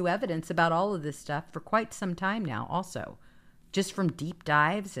giving you evidence about all of this stuff for quite some time now also, just from deep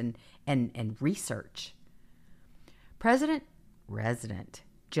dives and research. President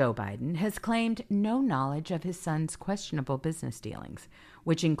Joe Biden has claimed no knowledge of his son's questionable business dealings,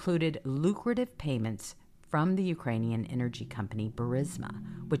 which included lucrative payments from the Ukrainian energy company Burisma,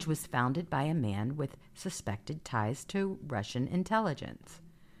 which was founded by a man with suspected ties to Russian intelligence.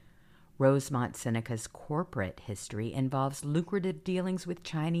 Rosemont Seneca's corporate history involves lucrative dealings with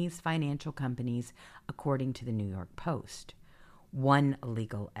Chinese financial companies, according to the New York Post. One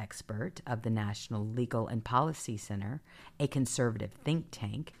legal expert of the National Legal and Policy Center, a conservative think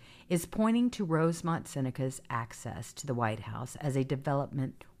tank, is pointing to Rosemont Seneca's access to the White House as a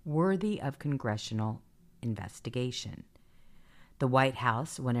development worthy of congressional investigation. The White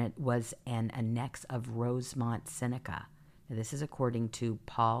House, when it was an annex of Rosemont Seneca, this is according to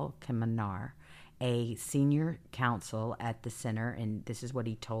Paul Kamenar, a senior counsel at the center, and this is what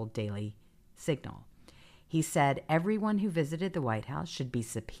he told Daily Signal. He said everyone who visited the White House should be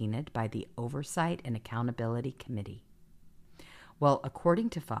subpoenaed by the Oversight and Accountability Committee. Well, according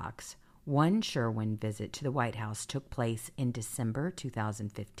to Fox, one Sherwin visit to the White House took place in December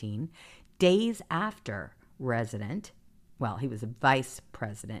 2015, days after he was Vice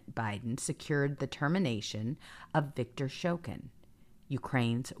President Biden secured the termination of Viktor Shokin,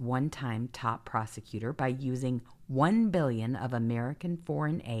 Ukraine's one-time top prosecutor, by using $1 billion of American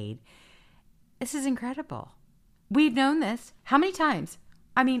foreign aid. This is incredible. We've known this. How many times?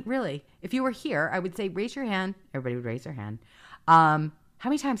 I mean, really, if you were here, I would say raise your hand. Everybody would raise their hand. How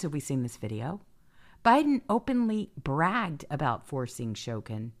many times have we seen this video? Biden openly bragged about forcing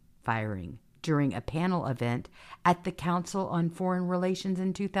Shokin firing during a panel event at the Council on Foreign Relations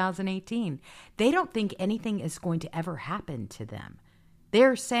in 2018. They don't think anything is going to ever happen to them.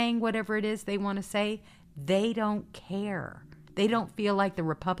 They're saying whatever it is they want to say. They don't care. They don't feel like the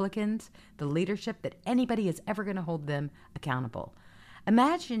Republicans, the leadership, that anybody is ever going to hold them accountable.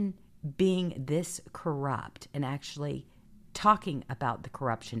 Imagine being this corrupt and actually talking about the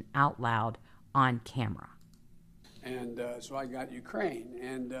corruption out loud on camera. And so I got Ukraine.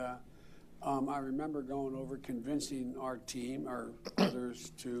 And I remember going over convincing our team, or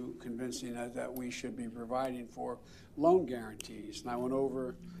others too, convincing us that we should be providing for loan guarantees. And I went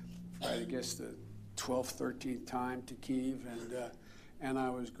over, I guess, the 12th, 13th time to Kyiv, and I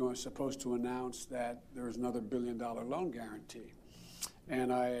was supposed to announce that there was another $1 billion loan guarantee.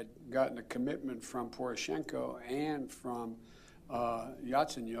 And I had gotten a commitment from Poroshenko and from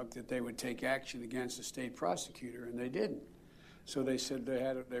Yatsenyuk that they would take action against the state prosecutor, and they didn't. So they said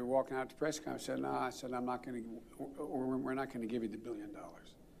they were walking out to press conference. I said, no, I said, we're not going to give you the $1 billion.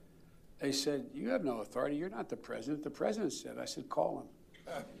 They said, you have no authority. You're not the president. The president said. I said, call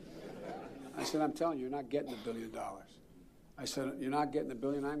him. I said, I'm telling you, you're not getting the $1 billion. I said, you're not getting the $1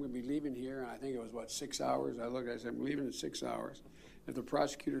 billion. I'm going to be leaving here. And I think it was, 6 hours? I said, I'm leaving in 6 hours. If the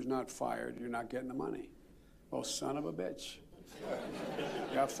prosecutor's not fired, you're not getting the money. Well, son of a bitch.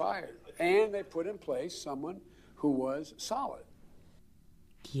 Got fired. And they put in place someone who was solid.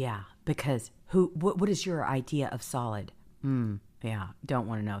 Yeah, because what is your idea of solid? Yeah, don't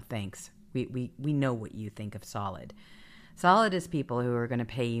want to know, thanks. We know what you think of solid. Solid is people who are going to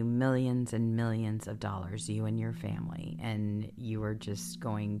pay you millions and millions of dollars, you and your family, and you are just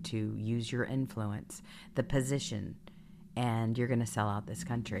going to use your influence, the position, and you're going to sell out this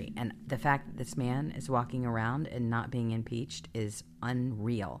country. And the fact that this man is walking around and not being impeached is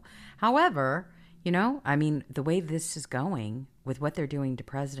unreal. However, the way this is going with what they're doing to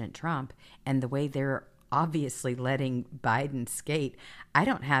President Trump and the way they're obviously letting Biden skate, I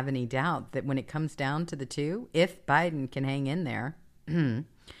don't have any doubt that when it comes down to the two, if Biden can hang in there,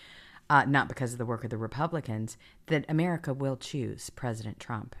 not because of the work of the Republicans, that America will choose President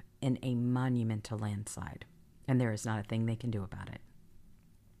Trump in a monumental landslide. And there is not a thing they can do about it.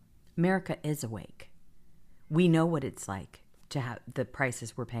 America is awake. We know what it's like to have the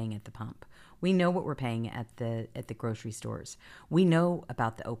prices we're paying at the pump. We know what we're paying at the grocery stores. We know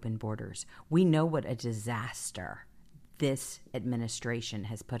about the open borders. We know what a disaster this administration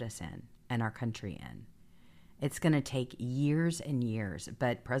has put us in and our country in. It's going to take years and years,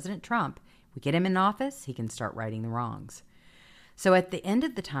 but President Trump, we get him in office, he can start righting the wrongs. So at the end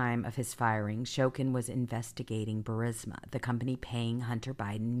of the time of his firing, Shokin was investigating Burisma, the company paying Hunter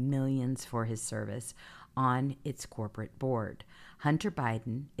Biden millions for his service on its corporate board. Hunter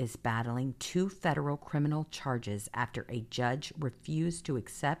Biden is battling 2 federal criminal charges after a judge refused to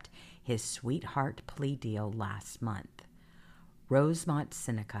accept his sweetheart plea deal last month. Rosemont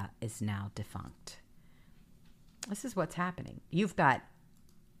Seneca is now defunct. This is what's happening. You've got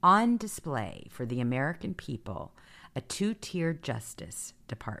on display for the American people a 2-tier justice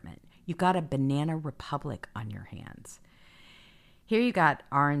department. You've got a banana republic on your hands. Here you got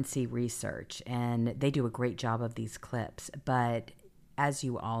RNC Research, and they do a great job of these clips. But as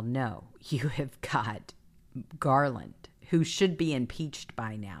you all know, you have got Garland, who should be impeached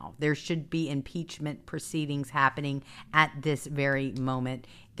by now. There should be impeachment proceedings happening at this very moment.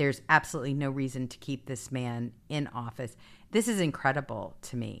 There's absolutely no reason to keep this man in office. This is incredible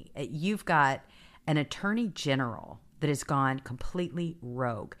to me. You've got an attorney general that has gone completely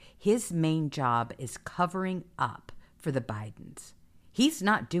rogue. His main job is covering up for the Bidens. He's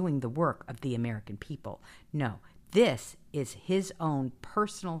not doing the work of the American people. No, this is his own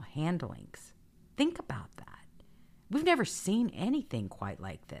personal handlings. Think about that. We've never seen anything quite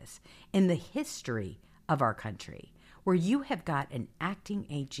like this in the history of our country, where you have got an acting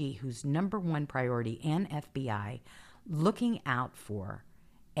AG whose number one priority and FBI looking out for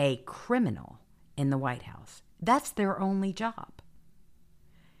a criminal in the White House. That's their only job.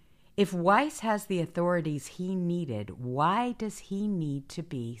 If Weiss has the authorities he needed, why does he need to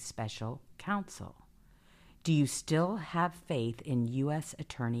be special counsel? Do you still have faith in U.S.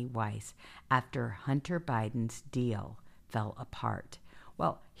 Attorney Weiss after Hunter Biden's deal fell apart?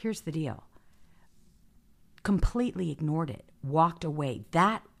 Well, here's the deal. Completely ignored it, walked away.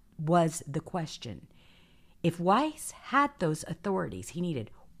 That was the question. If Weiss had those authorities he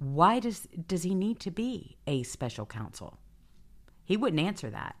needed, why does he need to be a special counsel? He wouldn't answer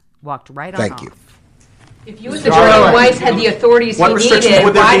that. Walked right on off. Thank you. If U.S. Attorney Weiss had the authorities he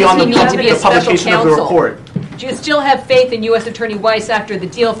needed, why does he need to be a special counsel? Do you still have faith in U.S. Attorney Weiss after the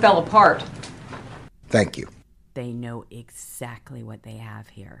deal fell apart? Thank you. They know exactly what they have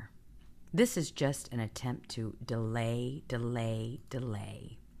here. This is just an attempt to delay.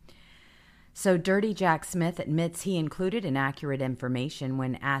 So Dirty Jack Smith admits he included inaccurate information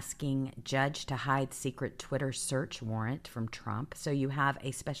when asking judge to hide secret Twitter search warrant from Trump. So you have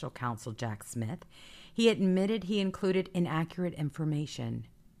a special counsel, Jack Smith. He admitted he included inaccurate information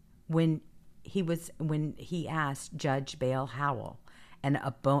when he asked Judge Bail Howell, an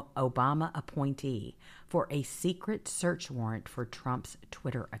Obama appointee, for a secret search warrant for Trump's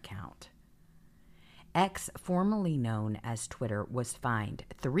Twitter account. X, formerly known as Twitter, was fined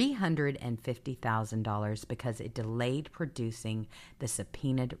 $350,000 because it delayed producing the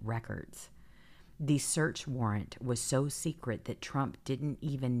subpoenaed records. The search warrant was so secret that Trump didn't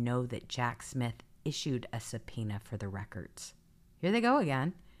even know that Jack Smith issued a subpoena for the records. Here they go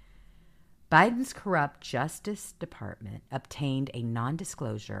again. Biden's corrupt Justice Department obtained a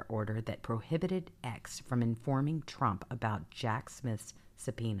non-disclosure order that prohibited X from informing Trump about Jack Smith's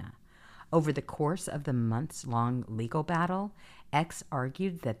subpoena. Over the course of the months-long legal battle, X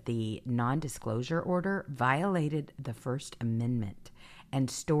argued that the non-disclosure order violated the First Amendment and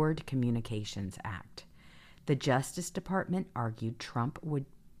Stored Communications Act. The Justice Department argued Trump would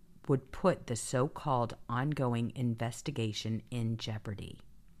put the so-called ongoing investigation in jeopardy.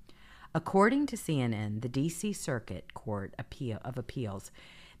 According to CNN, the D.C. Circuit Court of Appeals,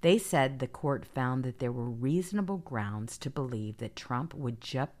 they said the court found that there were reasonable grounds to believe that Trump would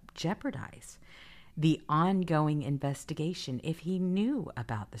jeopardize the ongoing investigation if he knew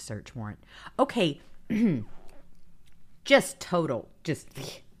about the search warrant. Okay,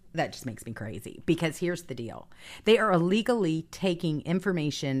 that just makes me crazy, because here's the deal. They are illegally taking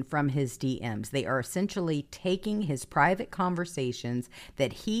information from his DMs. They are essentially taking his private conversations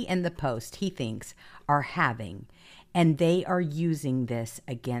that he and the Post, he thinks, are having, and they are using this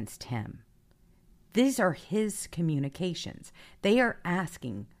against him. These are his communications. They are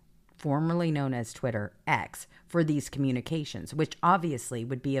asking, formerly known as Twitter, X, for these communications, which obviously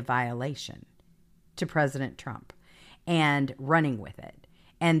would be a violation to President Trump, and running with it.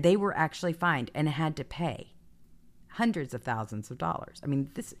 And they were actually fined and had to pay hundreds of thousands of dollars. I mean,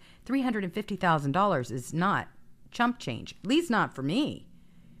 this $350,000 is not chump change, at least not for me.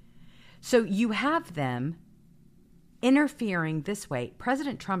 So you have them interfering this way.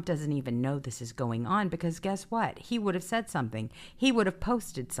 President Trump doesn't even know this is going on, because guess what? He would have said something. He would have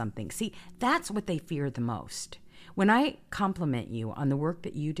posted something. See, that's what they fear the most. When I compliment you on the work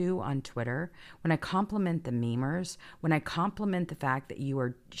that you do on Twitter, when I compliment the memers, when I compliment the fact that you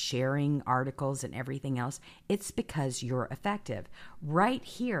are sharing articles and everything else, it's because you're effective. Right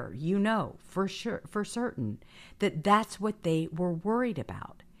here, you know for sure, for certain, that that's what they were worried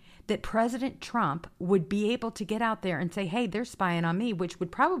about. That President Trump would be able to get out there and say, hey, they're spying on me, which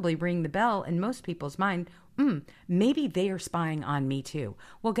would probably ring the bell in most people's mind. Maybe they are spying on me too.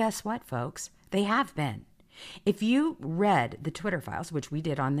 Well, guess what, folks? They have been. If you read the Twitter files, which we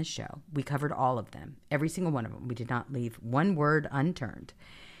did on this show, we covered all of them, every single one of them. We did not leave one word unturned.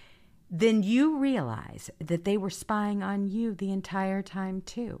 Then you realize that they were spying on you the entire time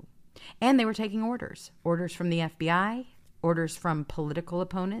too. And they were taking orders from the FBI, orders from political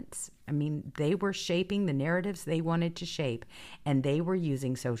opponents. I mean, they were shaping the narratives they wanted to shape, and they were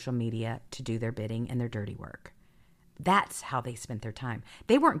using social media to do their bidding and their dirty work. That's how they spent their time.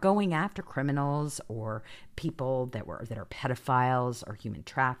 They weren't going after criminals or people that are pedophiles or human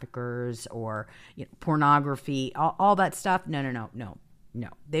traffickers or pornography, all that stuff. No.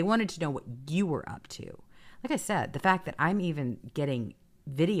 They wanted to know what you were up to. Like I said, the fact that I'm even getting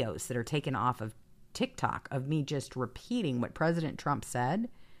videos that are taken off of TikTok of me just repeating what President Trump said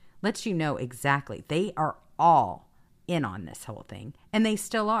lets you know exactly. They are all in on this whole thing, and they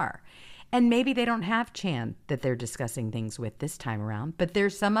still are. And maybe they don't have Chan that they're discussing things with this time around, but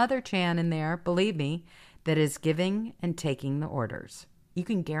there's some other Chan in there, believe me, that is giving and taking the orders. You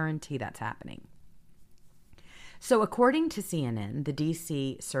can guarantee that's happening. So according to CNN, the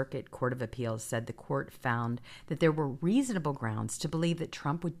D.C. Circuit Court of Appeals said the court found that there were reasonable grounds to believe that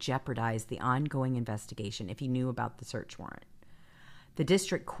Trump would jeopardize the ongoing investigation if he knew about the search warrant. The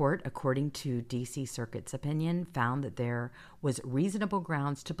district court, according to D.C. Circuit's opinion, found that there was reasonable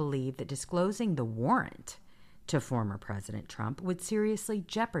grounds to believe that disclosing the warrant to former President Trump would seriously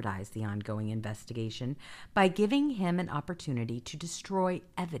jeopardize the ongoing investigation by giving him an opportunity to destroy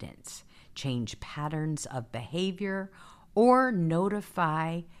evidence, change patterns of behavior, or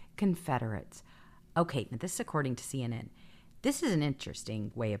notify Confederates. Okay, now this is according to CNN. This is an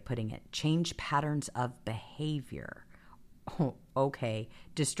interesting way of putting it. Change patterns of behavior. Oh, okay.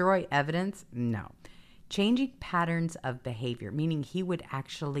 Destroy evidence? No. Changing patterns of behavior, meaning he would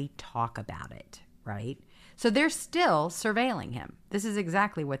actually talk about it, right? So they're still surveilling him. This is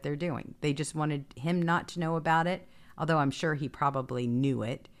exactly what they're doing. They just wanted him not to know about it, although I'm sure he probably knew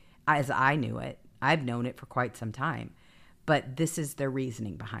it. as I knew it. I've known it for quite some time. But this is their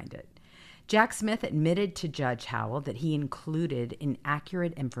reasoning behind it. Jack Smith admitted to Judge Howell that he included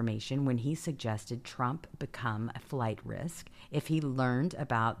inaccurate information when he suggested Trump become a flight risk if he learned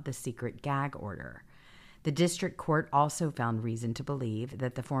about the secret gag order. The district court also found reason to believe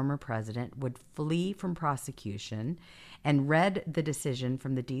that the former president would flee from prosecution and read the decision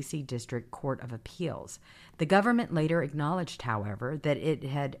from the D.C. District Court of Appeals. The government later acknowledged, however, that it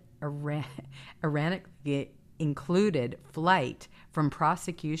had erratically included flight from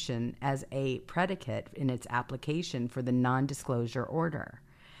prosecution as a predicate in its application for the non-disclosure order.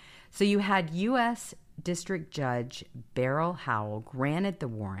 So you had U.S. District Judge Beryl Howell granted the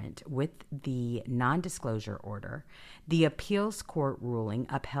warrant with the non-disclosure order. The appeals court ruling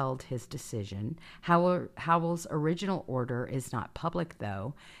upheld his decision. Howell's original order is not public,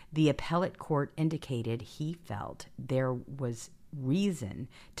 though. The appellate court indicated he felt there was reason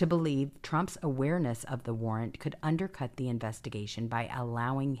to believe Trump's awareness of the warrant could undercut the investigation by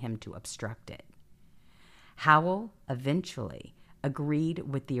allowing him to obstruct it. Howell eventually agreed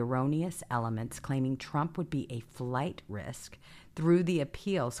with the erroneous elements, claiming Trump would be a flight risk. Through the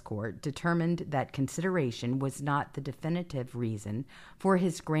appeals court, determined that consideration was not the definitive reason for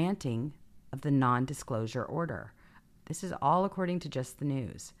his granting of the non-disclosure order. This is all according to Just the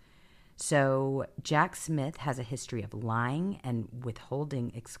News. So Jack Smith has a history of lying and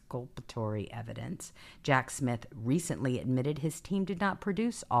withholding exculpatory evidence. Jack Smith recently admitted his team did not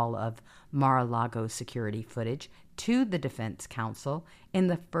produce all of Mar-a-Lago security footage to the defense counsel in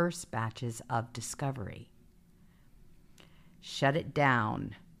the first batches of discovery. Shut it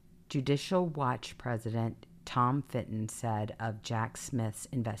down. Judicial Watch President Tom Fitton said of Jack Smith's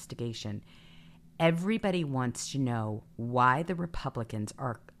investigation, everybody wants to know why the Republicans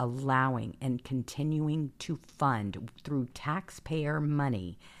are allowing and continuing to fund through taxpayer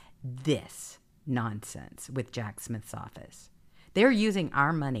money this nonsense with Jack Smith's office. They're using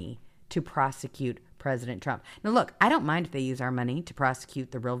our money to prosecute President Trump. Now, look, I don't mind if they use our money to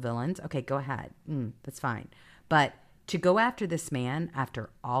prosecute the real villains. Okay, go ahead. That's fine. But to go after this man after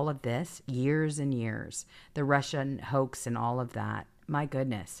all of this, years and years, the Russian hoax and all of that, my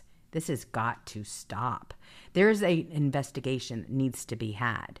goodness. This has got to stop. There's an investigation that needs to be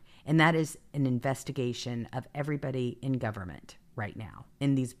had, and that is an investigation of everybody in government right now,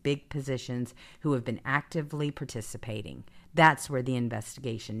 in these big positions who have been actively participating. That's where the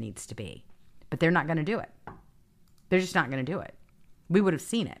investigation needs to be. But they're not going to do it. They're just not going to do it. We would have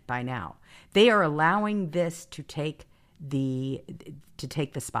seen it by now. They are allowing this to take the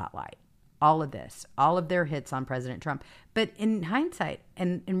spotlight. All of this, all of their hits on President Trump. But in hindsight,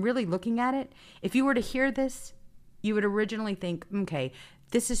 and really looking at it, if you were to hear this, you would originally think, okay,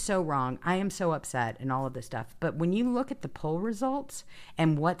 this is so wrong. I am so upset and all of this stuff. But when you look at the poll results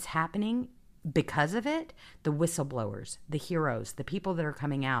and what's happening because of it, the whistleblowers, the heroes, the people that are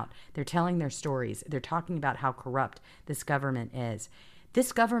coming out, they're telling their stories. They're talking about how corrupt this government is.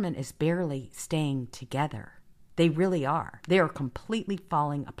 This government is barely staying together. They really are. They are completely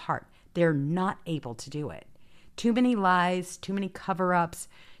falling apart. They're not able to do it. Too many lies, too many cover-ups,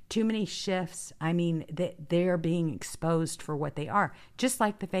 too many shifts. I mean, they are being exposed for what they are, just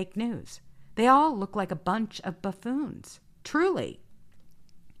like the fake news. They all look like a bunch of buffoons, truly.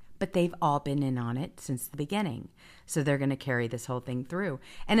 But they've all been in on it since the beginning. So they're going to carry this whole thing through.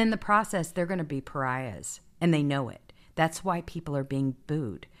 And in the process, they're going to be pariahs, and they know it. That's why people are being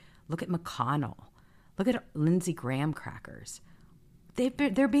booed. Look at McConnell. Look at Lindsey Graham crackers.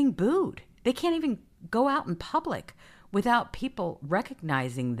 They're being booed. They can't even go out in public without people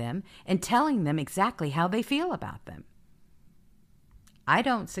recognizing them and telling them exactly how they feel about them. I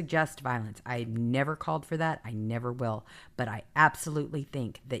don't suggest violence. I never called for that. I never will. But I absolutely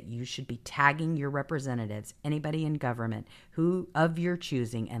think that you should be tagging your representatives, anybody in government who of your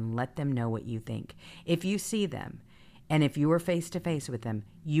choosing, and let them know what you think. If you see them and if you are face to face with them,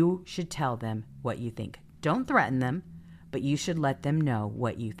 you should tell them what you think. Don't threaten them. But you should let them know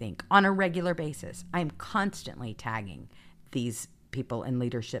what you think on a regular basis. I'm constantly tagging these people in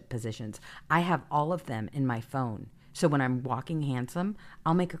leadership positions. I have all of them in my phone. So when I'm walking handsome,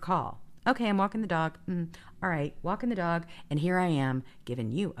 I'll make a call. Okay, I'm walking the dog. All right, walking the dog. And here I am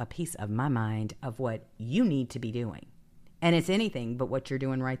giving you a piece of my mind of what you need to be doing. And it's anything but what you're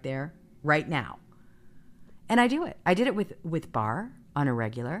doing right there, right now. And I do it. I did it with Barr on a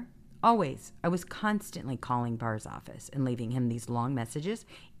regular. Always. I was constantly calling Barr's office and leaving him these long messages,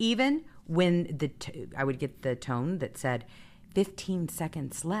 even when I would get the tone that said 15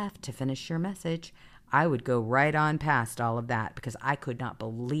 seconds left to finish your message. I would go right on past all of that because I could not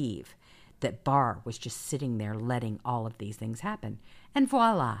believe that Barr was just sitting there letting all of these things happen. And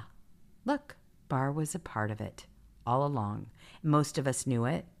voila, Look, Barr was a part of it all along. Most of us knew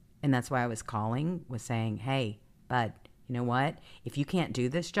it, and that's why I was calling, was saying, hey, bud, you know what? If you can't do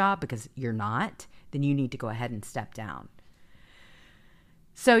this job because you're not, then you need to go ahead and step down.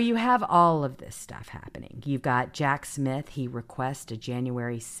 So you have all of this stuff happening. You've got Jack Smith. He requests a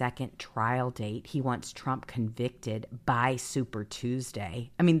January 2nd trial date. He wants Trump convicted by Super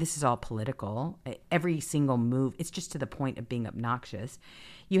Tuesday. I mean, this is all political. Every single move, it's just to the point of being obnoxious.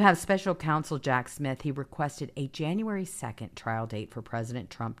 You have special counsel Jack Smith. He requested a January 2nd trial date for President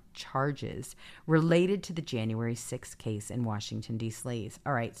Trump charges related to the January 6th case in Washington, D.C.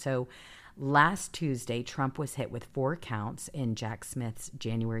 All right, so last Tuesday, Trump was hit with 4 counts in Jack Smith's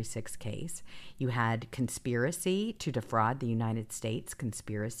January 6th case. You had conspiracy to defraud the United States,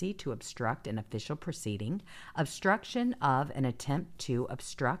 conspiracy to obstruct an official proceeding, obstruction of an attempt to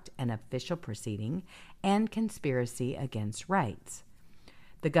obstruct an official proceeding, and conspiracy against rights.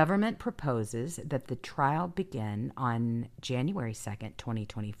 The government proposes that the trial begin on January 2nd,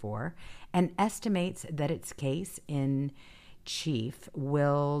 2024, and estimates that its case in chief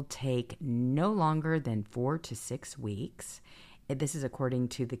will take no longer than 4 to 6 weeks. This is according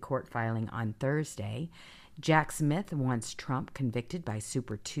to the court filing on Thursday. Jack Smith wants Trump convicted by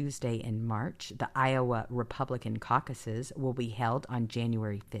Super Tuesday in March. The Iowa Republican caucuses will be held on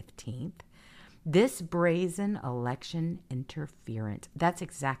January 15th. This brazen election interference, that's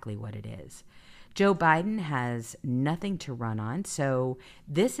exactly what it is. Joe Biden has nothing to run on, so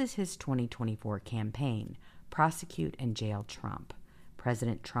this is his 2024 campaign. Prosecute and jail Trump.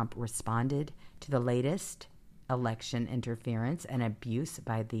 President Trump responded to the latest election interference and abuse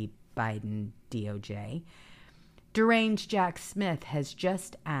by the Biden DOJ. Deranged Jack Smith has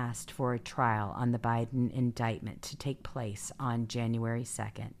just asked for a trial on the Biden indictment to take place on January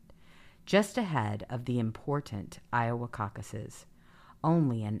 2nd, just ahead of the important Iowa caucuses.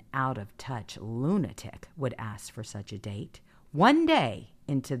 Only an out-of-touch lunatic would ask for such a date, one day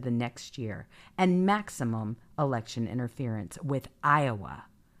into the next year, and maximum election interference with Iowa.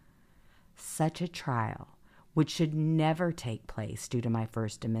 Such a trial, which should never take place due to my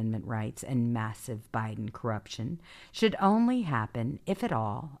First Amendment rights and massive Biden corruption, should only happen, if at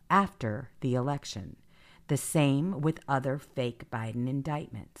all, after the election. The same with other fake Biden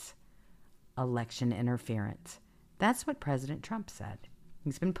indictments. Election interference. That's what President Trump said.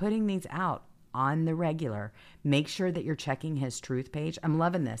 He's been putting these out on the regular. Make sure that you're checking his truth page. I'm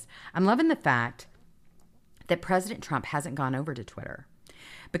loving this. I'm loving the fact that President Trump hasn't gone over to Twitter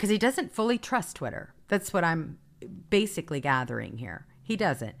because he doesn't fully trust Twitter. That's what I'm basically gathering here. He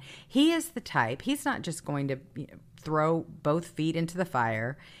doesn't. He is the type, he's not just going to throw both feet into the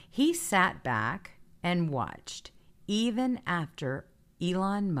fire. He sat back and watched, even after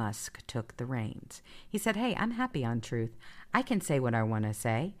Elon Musk took the reins. He said, hey, I'm happy on Truth. I can say what I want to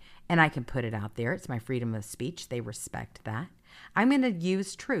say, and I can put it out there. It's my freedom of speech. They respect that. I'm going to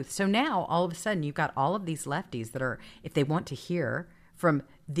use Truth. So now, all of a sudden, you've got all of these lefties that are, if they want to hear from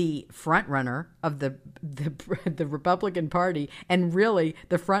the front runner of the Republican Party and really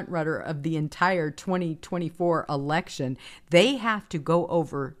the front runner of the entire 2024 election, they have to go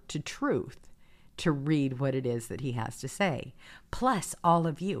over to Truth to read what it is that he has to say. Plus, all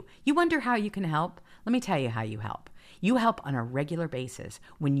of you. You wonder how you can help? Let me tell you how you help. You help on a regular basis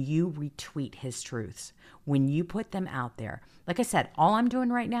when you retweet his truths, when you put them out there. Like I said, all I'm doing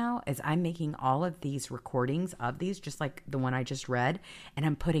right now is I'm making all of these recordings of these, just like the one I just read, and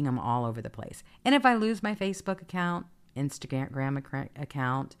I'm putting them all over the place. And if I lose my Facebook account, Instagram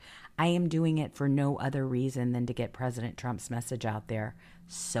account, I am doing it for no other reason than to get President Trump's message out there.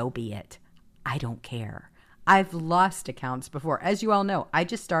 So be it. I don't care. I've lost accounts before. As you all know, I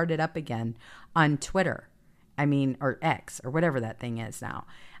just started up again on Twitter. Or X, or whatever that thing is now.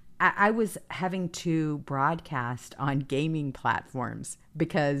 I was having to broadcast on gaming platforms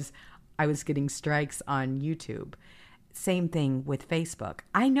because I was getting strikes on YouTube. Same thing with Facebook.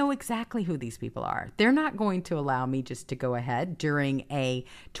 I know exactly who these people are. They're not going to allow me just to go ahead during a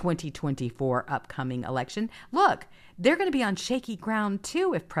 2024 upcoming election. Look, they're going to be on shaky ground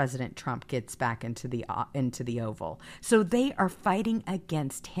too if President Trump gets back into the Oval. So they are fighting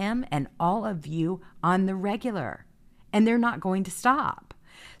against him and all of you on the regular, and they're not going to stop.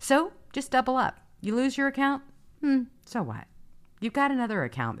 So just double up. You lose your account? So what? You've got another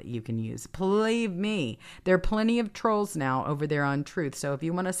account that you can use. Believe me, there are plenty of trolls now over there on Truth. So if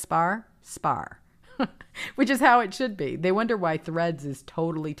you want to spar, which is how it should be. They wonder why Threads is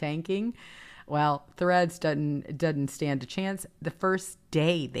totally tanking. Well, Threads doesn't stand a chance. The first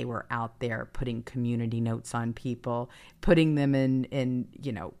day they were out there putting community notes on people, putting them in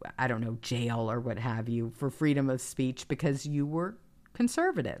jail or what have you for freedom of speech because you were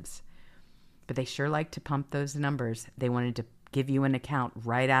conservatives. but they sure like to pump those numbers. They wanted to give you an account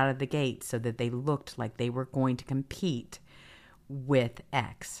right out of the gate so that they looked like they were going to compete with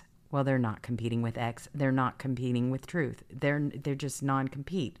X. Well, they're not competing with X. They're not competing with Truth. They're just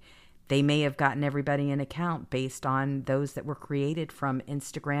non-compete. They may have gotten everybody an account based on those that were created from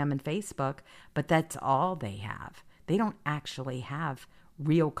Instagram and Facebook, but that's all they have. They don't actually have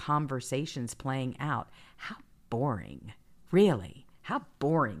real conversations playing out. How boring. Really, how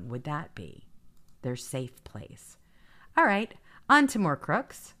boring would that be? Their safe place. All right, on to more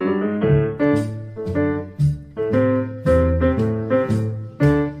crooks.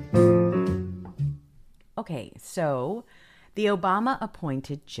 Okay, so the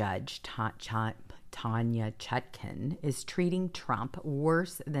Obama-appointed judge, Tanya Chutkan, is treating Trump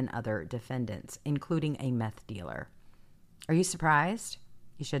worse than other defendants, including a meth dealer. Are you surprised?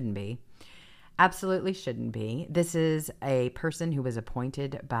 You shouldn't be. Absolutely shouldn't be. This is a person who was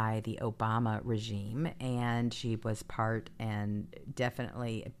appointed by the Obama regime, and she was part and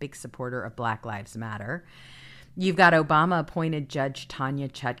definitely a big supporter of Black Lives Matter. You've got Obama-appointed Judge Tanya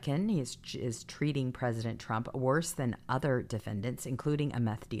Chutkan. He is treating President Trump worse than other defendants, including a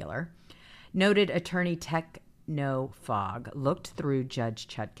meth dealer. Noted attorney Techno Fog looked through Judge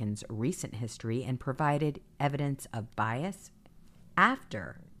Chutkan's recent history and provided evidence of bias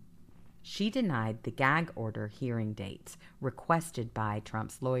after she denied the gag order hearing dates requested by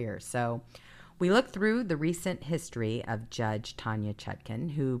Trump's lawyers. So we looked through the recent history of Judge Tanya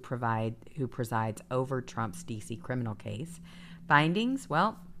Chutkan, who presides over Trump's D.C. criminal case. Findings,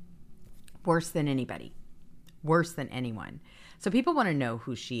 well, worse than anybody, worse than anyone. So people want to know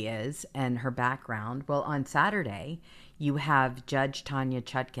who she is and her background. Well, on Saturday, you have Judge Tanya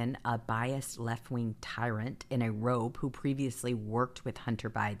Chutkan, a biased left-wing tyrant in a robe who previously worked with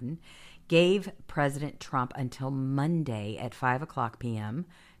Hunter Biden, gave President Trump until Monday at 5 o'clock p.m.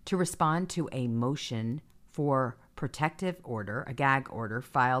 to respond to a motion for protective order, a gag order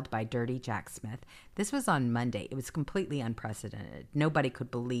filed by Dirty Jack Smith. This was on Monday. It was completely unprecedented. Nobody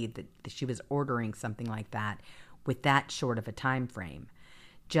could believe that she was ordering something like that with that short of a time frame.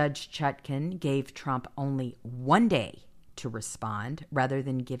 Judge Chutkan gave Trump only 1 day to respond rather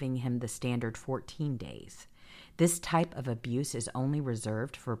than giving him the standard 14 days. This type of abuse is only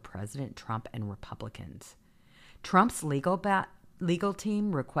reserved for President Trump and Republicans. Trump's legal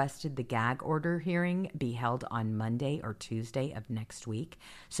team requested the gag order hearing be held on Monday or Tuesday of next week,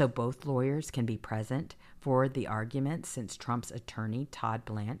 so both lawyers can be present for the argument, since Trump's attorney, Todd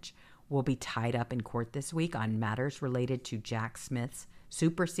Blanche, will be tied up in court this week on matters related to Jack Smith's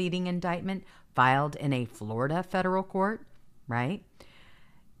superseding indictment filed in a Florida federal court, right?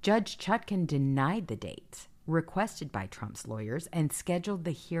 Judge Chutkan denied the dates requested by Trump's lawyers and scheduled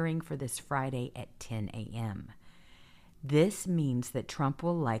the hearing for this Friday at 10 a.m. This means that Trump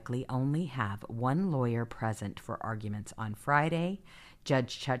will likely only have one lawyer present for arguments on Friday.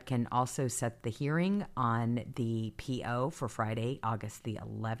 Judge Chutkan also set the hearing on the PO for Friday, August the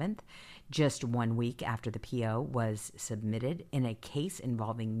 11th, just 1 week after the PO was submitted in a case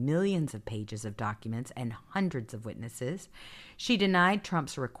involving millions of pages of documents and hundreds of witnesses. She denied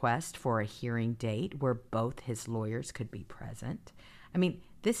Trump's request for a hearing date where both his lawyers could be present. I mean,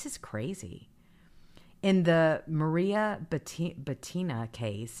 this is crazy. In the Maria Butina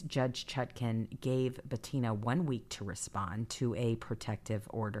case, Judge Chutkan gave Butina 1 week to respond to a protective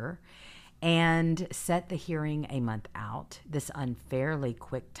order and set the hearing a month out. This unfairly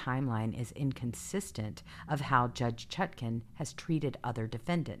quick timeline is inconsistent of how Judge Chutkan has treated other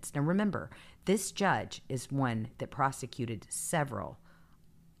defendants. Now remember, this judge is one that prosecuted several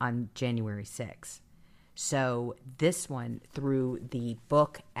on January 6th. So this one, through the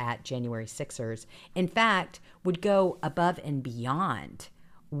book at January 6ers, in fact, would go above and beyond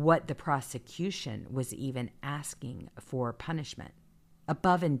what the prosecution was even asking for punishment.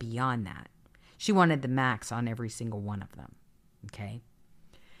 Above and beyond that. She wanted the max on every single one of them. Okay?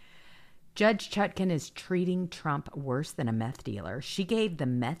 Judge Chutkan is treating Trump worse than a meth dealer. She gave the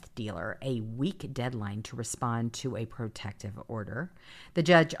meth dealer a week deadline to respond to a protective order. The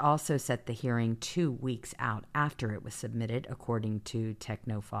judge also set the hearing 2 weeks out after it was submitted, according to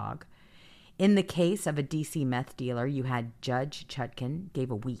Technofog. In the case of a D.C. meth dealer, you had Judge Chutkan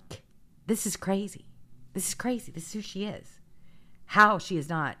gave a week. This is crazy. This is crazy. This is who she is. How she is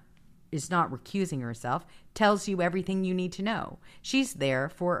not recusing herself tells you everything you need to know. She's there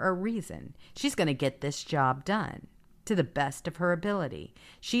for a reason. She's going to get this job done to the best of her ability.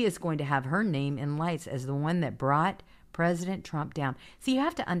 She is going to have her name in lights as the one that brought President Trump down. See, you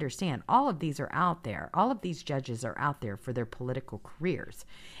have to understand, all of these are out there. All of these judges are out there for their political careers.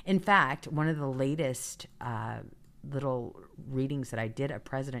 In fact, one of the latest little readings that I did of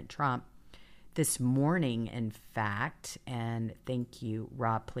President Trump, this morning, in fact, and thank you,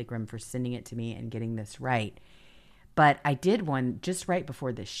 Rob Pligrim, for sending it to me and getting this right. But I did one just right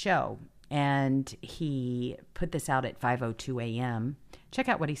before this show, and he put this out at 5:02 a.m. Check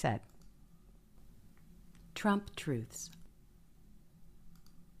out what he said. Trump truths.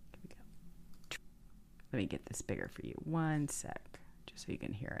 Here we go. Let me get this bigger for you. One sec, just so you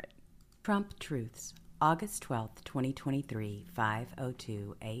can hear it. Trump truths, August 12th, 2023,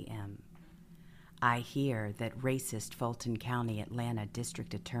 5:02 a.m. I hear that racist Fulton County, Atlanta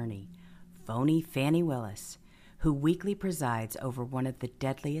District Attorney, phony Fani Willis, who weekly presides over one of the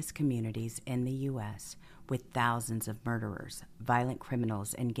deadliest communities in the U.S., with thousands of murderers, violent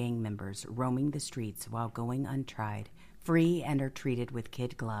criminals, and gang members roaming the streets while going untried, free and are treated with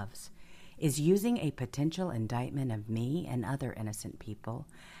kid gloves, is using a potential indictment of me and other innocent people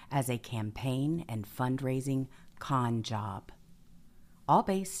as a campaign and fundraising con job, all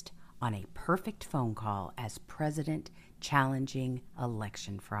based on a perfect phone call as president challenging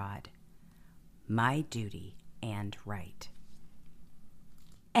election fraud. My duty and right.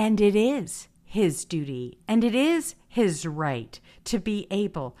 And it is his duty and it is his right to be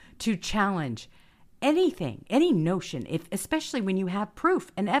able to challenge anything, any notion, especially when you have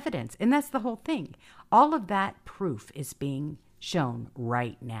proof and evidence. And that's the whole thing. All of that proof is being shown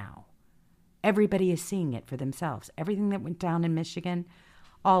right now. Everybody is seeing it for themselves. Everything that went down in Michigan,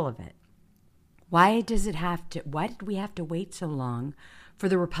 all of it. Why did we have to wait so long for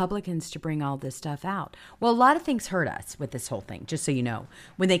the Republicans to bring all this stuff out? Well, a lot of things hurt us with this whole thing, just so you know.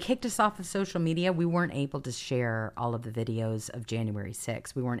 When they kicked us off of social media, we weren't able to share all of the videos of January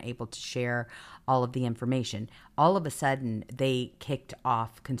 6th. We weren't able to share all of the information. All of a sudden, they kicked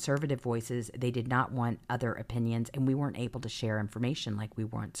off conservative voices. They did not want other opinions, and we weren't able to share information like we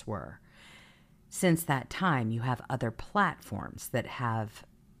once were. Since that time, you have other platforms that have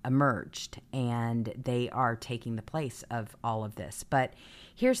emerged, and they are taking the place of all of this. But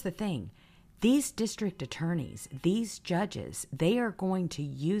here's the thing. These district attorneys, these judges, they are going to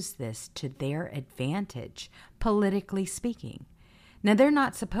use this to their advantage, politically speaking. Now, they're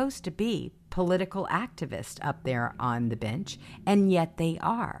not supposed to be political activists up there on the bench, and yet they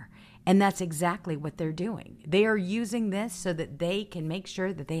are. And that's exactly what they're doing. They are using this so that they can make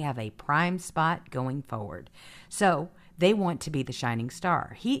sure that they have a prime spot going forward. So they want to be the shining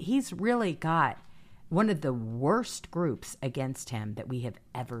star. He's really got one of the worst groups against him that we have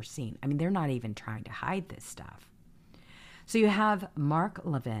ever seen. I mean, they're not even trying to hide this stuff. So you have Mark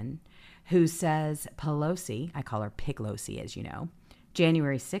Levin, who says Pelosi, I call her Piglosi, as you know,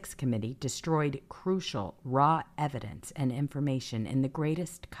 January 6th committee destroyed crucial raw evidence and information in the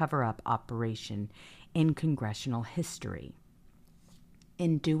greatest cover-up operation in congressional history.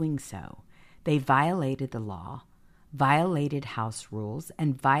 In doing so, they violated the law, violated House rules,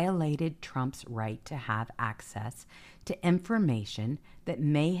 and violated Trump's right to have access to information that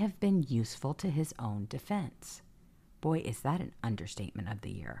may have been useful to his own defense. Boy, is that an understatement of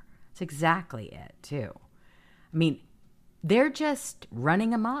the year. It's exactly it, too. I mean, they're just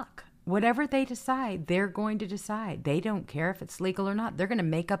running amok. Whatever they decide, they're going to decide. They don't care if it's legal or not. They're going to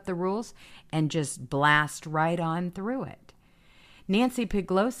make up the rules and just blast right on through it. Nancy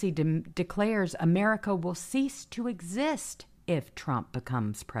Pelosi declares America will cease to exist if Trump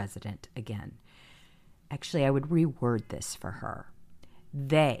becomes president again. Actually, I would reword this for her.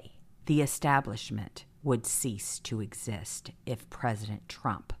 They, the establishment, would cease to exist if President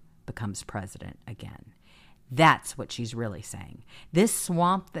Trump becomes president again. That's what she's really saying. This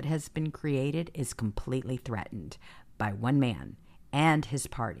swamp that has been created is completely threatened by one man and his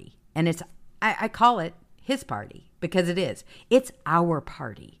party. And I call it his party because it is. It's our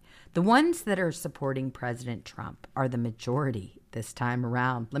party. The ones that are supporting President Trump are the majority this time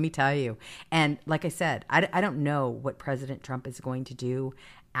around, let me tell you. And like I said, I don't know what President Trump is going to do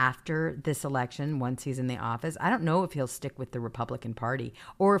after this election, once he's in the office. I don't know if he'll stick with the Republican Party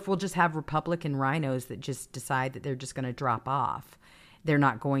or if we'll just have Republican rhinos that just decide that they're just going to drop off. They're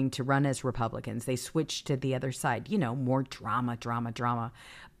not going to run as Republicans. They switch to the other side. You know, more drama.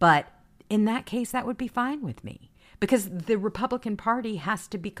 But in that case, that would be fine with me because the Republican Party has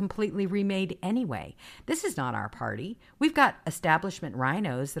to be completely remade anyway. This is not our party. We've got establishment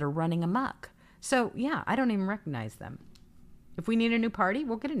rhinos that are running amok. So, yeah, I don't even recognize them. If we need a new party,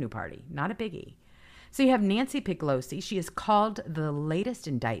 we'll get a new party. Not a biggie. So you have Nancy Pelosi. She has called the latest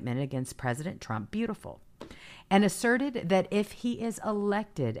indictment against President Trump beautiful and asserted that if he is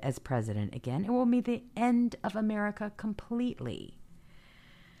elected as president again, it will be the end of America completely.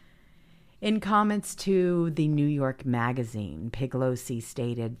 In comments to the New York Magazine, Pelosi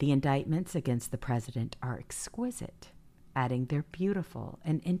stated, "The indictments against the president are exquisite. adding they're beautiful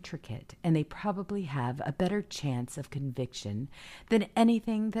and intricate, and they probably have a better chance of conviction than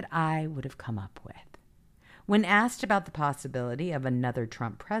anything that I would have come up with. When asked about the possibility of another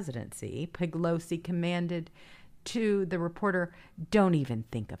Trump presidency, Pelosi commanded to the reporter, "Don't even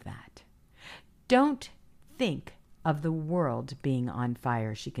think of that. Don't think of the world being on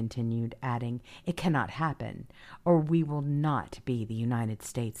fire," she continued, adding, "It cannot happen, or we will not be the United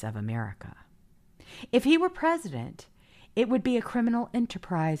States of America." If he were president, it would be a criminal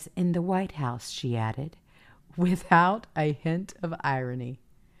enterprise in the White House, she added, without a hint of irony.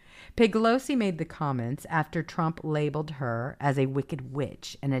 Pelosi made the comments after Trump labeled her as a wicked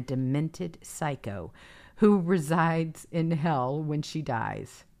witch and a demented psycho who resides in hell when she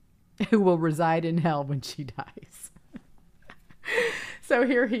dies. Who will reside in hell when she dies. So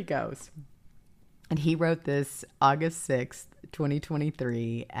here he goes. And he wrote this August 6th,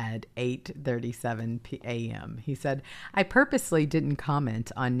 2023 at 8:37 a.m. He said, "I purposely didn't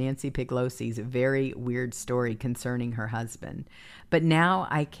comment on Nancy Pelosi's very weird story concerning her husband, but now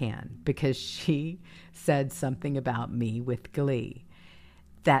I can because she said something about me with glee.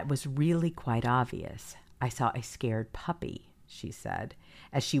 That was really quite obvious. I saw a scared puppy," she said,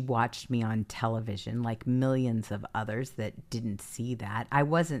 as she watched me on television like millions of others that didn't see that. I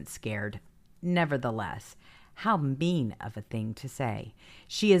wasn't scared. Nevertheless, how mean of a thing to say.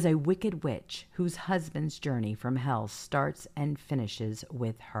 She is a wicked witch whose husband's journey from hell starts and finishes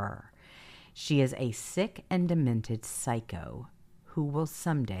with her. She is a sick and demented psycho who will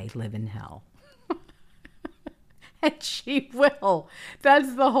someday live in hell. And she will.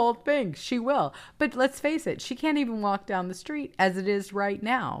 That's the whole thing. She will. But let's face it, she can't even walk down the street as it is right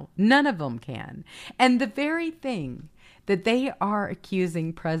now. None of them can. And the very thing that they are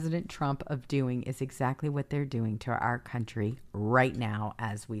accusing President Trump of doing is exactly what they're doing to our country right now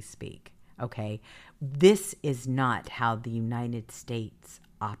as we speak. Okay? This is not how the United States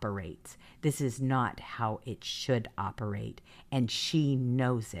operates. This is not how it should operate. And she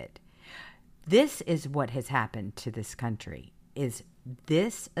knows it. This is what has happened to this country, is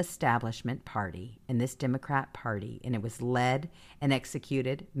this establishment party and this Democrat party, and it was led and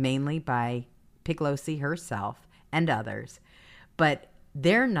executed mainly by Pelosi herself and others, but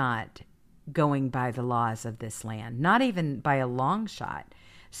they're not going by the laws of this land, not even by a long shot.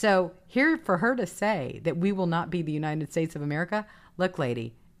 So here for her to say that we will not be the United States of America, look,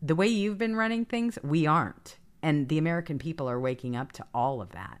 lady, the way you've been running things, we aren't. And the American people are waking up to all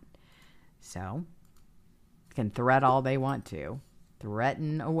of that. So, can threat all they want to,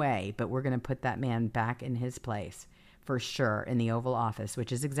 threaten away, but we're going to put that man back in his place for sure in the Oval Office,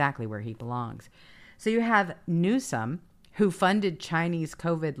 which is exactly where he belongs. So you have Newsom, who funded Chinese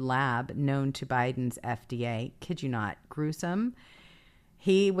COVID lab known to Biden's FDA. Kid you not, gruesome.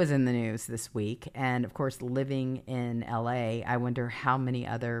 He was in the news this week, and of course, living in LA, I wonder how many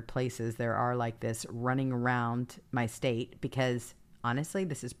other places there are like this running around my state, because honestly,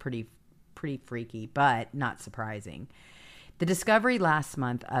 this is pretty freaky, but not surprising. The discovery last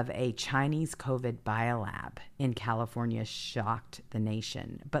month of a Chinese COVID biolab in California shocked the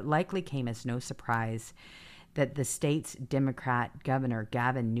nation, but likely came as no surprise that the state's Democrat governor,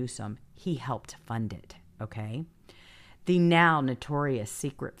 Gavin Newsom, he helped fund it, okay? The now notorious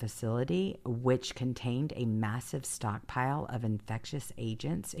secret facility, which contained a massive stockpile of infectious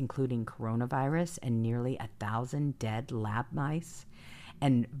agents, including coronavirus and nearly 1,000 dead lab mice,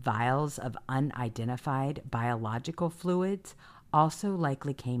 and vials of unidentified biological fluids, also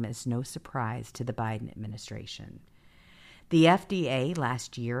likely came as no surprise to the Biden administration. The FDA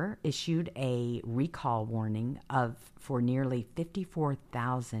last year issued a recall warning for nearly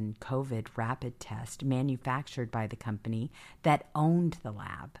 54,000 COVID rapid tests manufactured by the company that owned the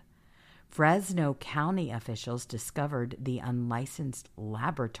lab. Fresno County officials discovered the unlicensed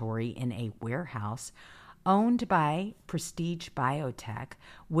laboratory in a warehouse owned by Prestige Biotech,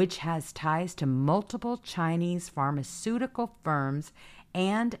 which has ties to multiple Chinese pharmaceutical firms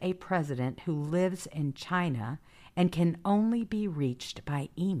and a president who lives in China and can only be reached by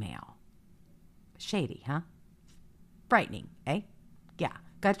email. Shady, huh? Frightening, eh? Yeah.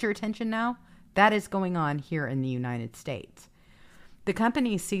 Got your attention now? That is going on here in the United States. The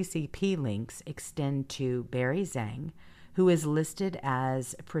company's CCP links extend to Barry Zhang, who is listed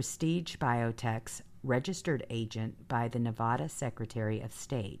as Prestige Biotech's registered agent by the Nevada Secretary of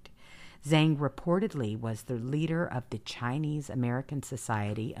State. Zhang reportedly was the leader of the Chinese American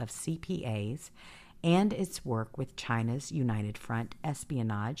Society of CPAs and its work with China's United Front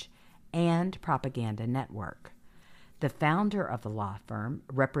espionage and propaganda network. The founder of the law firm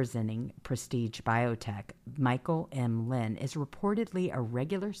representing Prestige Biotech, Michael M. Lin, is reportedly a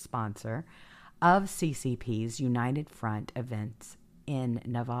regular sponsor of CCP's United Front events in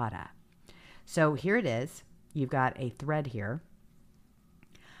Nevada. So here it is. You've got a thread here.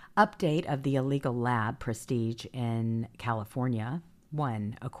 Update of the illegal lab Prestige in California.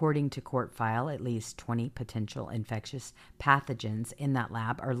 1. According to court file, at least 20 potential infectious pathogens in that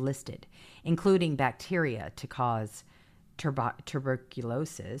lab are listed, including bacteria to cause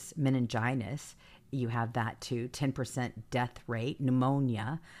tuberculosis, meningitis. You have that too, 10% death rate,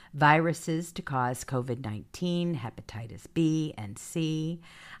 pneumonia, viruses to cause COVID-19, hepatitis B and C.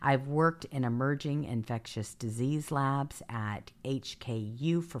 I've worked in emerging infectious disease labs at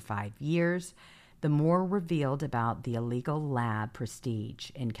HKU for 5 years. The more revealed about the illegal lab Prestige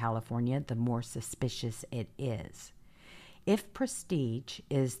in California, the more suspicious it is. If Prestige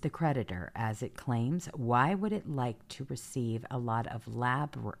is the creditor, as it claims, why would it like to receive a lot of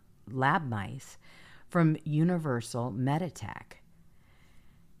lab mice from Universal Meditech?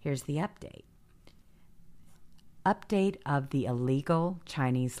 Here's the update. Update of the illegal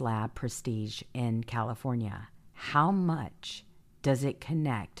Chinese lab Prestige in California. How much does it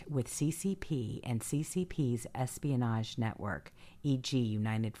connect with CCP and CCP's espionage network, e.g.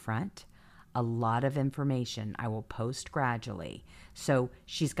 United Front? A lot of information I will post gradually. So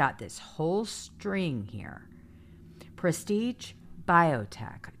she's got this whole string here. Prestige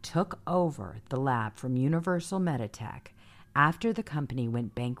Biotech took over the lab from Universal Meditech after the company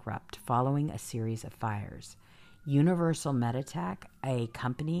went bankrupt following a series of fires. Universal Meditech, a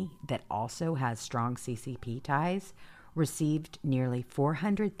company that also has strong CCP ties, received nearly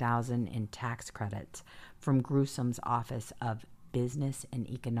 $400,000 in tax credits from Gruesom's Office of Business and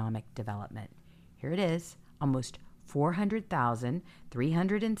Economic Development. Here it is, almost $400,000,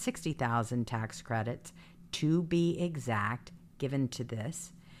 $360,000 tax credits, to be exact, given to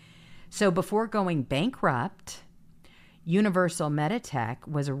this. So before going bankrupt, Universal Meditech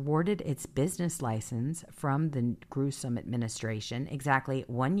was awarded its business license from the Gruesome administration exactly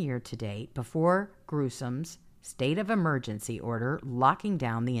 1 year to date before Gruesom's state of emergency order locking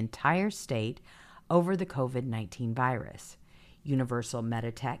down the entire state over the COVID-19 virus. Universal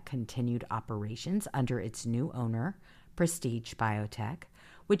Meditech continued operations under its new owner, Prestige Biotech,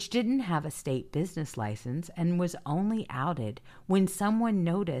 which didn't have a state business license and was only outed when someone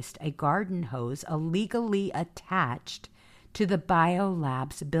noticed a garden hose illegally attached to the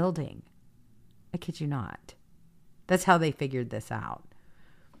biolab's building. I kid you not. That's how they figured this out.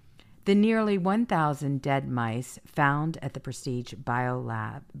 The nearly 1,000 dead mice found at the Prestige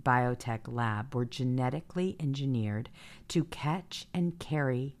Biotech lab were genetically engineered to catch and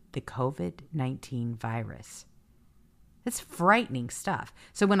carry the COVID-19 virus. That's frightening stuff.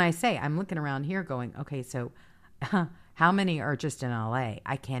 So when I say, I'm looking around here going, okay, so how many are just in LA?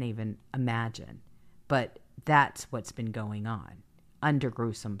 I can't even imagine. But that's what's been going on under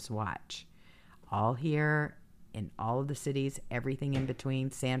Gruesome's watch. All here in all of the cities, everything in between.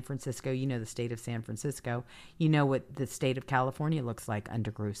 San Francisco, you know the state of San Francisco. You know what the state of California looks like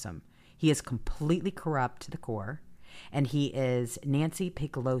under Gruesome. He is completely corrupt to the core, and he is Nancy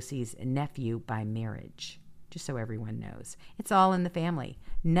Pelosi's nephew by marriage. Just so everyone knows. It's all in the family.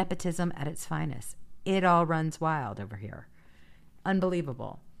 Nepotism at its finest. It all runs wild over here.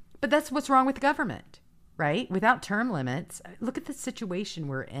 Unbelievable. But that's what's wrong with the government, right? Without term limits, look at the situation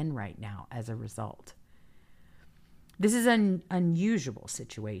we're in right now as a result. This is an unusual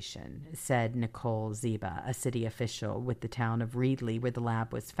situation, said Nicole Ziba, a city official with the town of Reedley where the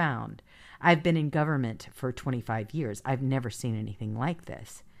lab was found. I've been in government for 25 years. I've never seen anything like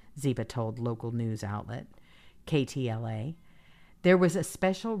this, Ziba told local news outlet KTLA. There was a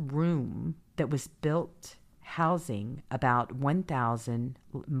special room that was built housing about 1,000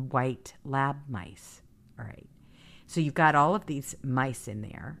 white lab mice. All right. So you've got all of these mice in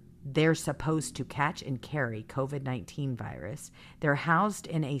there. They're supposed to catch and carry COVID-19 virus. They're housed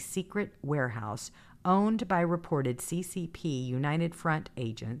in a secret warehouse owned by reported CCP United Front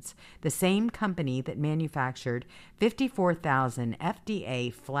agents, the same company that manufactured 54,000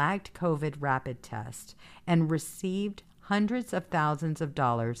 FDA-flagged COVID rapid tests and received hundreds of thousands of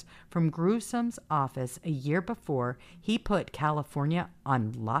dollars from Gruesome's office a year before he put California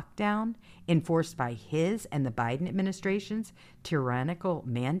on lockdown, enforced by his and the Biden administration's tyrannical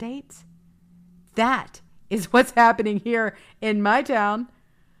mandates. That is what's happening here in my town.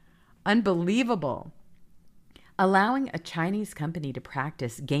 Unbelievable. Allowing a Chinese company to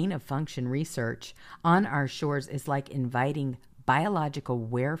practice gain-of-function research on our shores is like inviting biological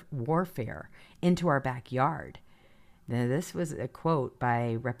warfare into our backyard. Now, this was a quote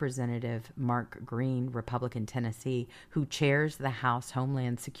by Representative Mark Green, Republican Tennessee, who chairs the House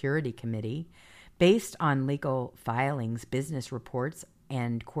Homeland Security Committee. Based on legal filings, business reports,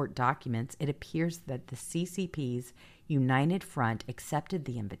 and court documents, it appears that the CCP's United Front accepted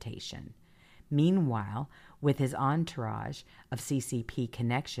the invitation. Meanwhile, with his entourage of CCP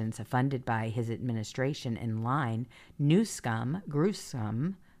connections funded by his administration in line, Newsome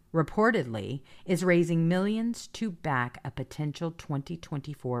reportedly is raising millions to back a potential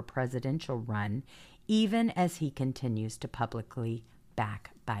 2024 presidential run, even as he continues to publicly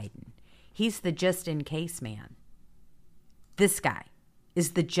back Biden. He's the just-in-case man. This guy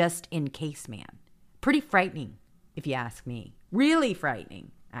is the just-in-case man. Pretty frightening, if you ask me. Really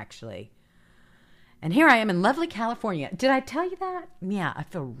frightening, actually. And here I am in lovely California. Did I tell you that? Yeah, I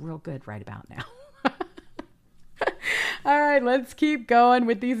feel real good right about now. All right, let's keep going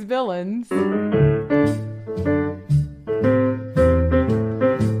with these villains.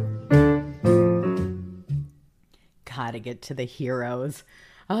 Gotta get to the heroes.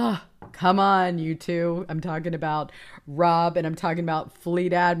 Oh, come on, you two. I'm talking about Rob and I'm talking about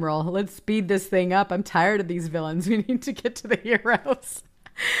Fleet Admiral. Let's speed this thing up. I'm tired of these villains. We need to get to the heroes.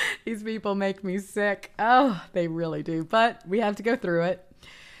 These people make me sick. Oh, they really do. But we have to go through it.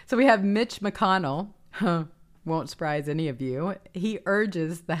 So we have Mitch McConnell. Won't surprise any of you. He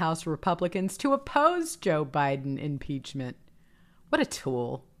urges the House Republicans to oppose Joe Biden impeachment. What a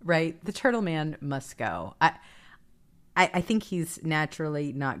tool, right? The Turtle Man must go. I think he's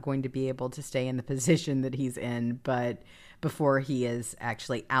naturally not going to be able to stay in the position that he's in, but before he is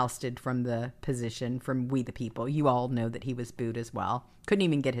actually ousted from the position from We the People, you all know that he was booed as well. Couldn't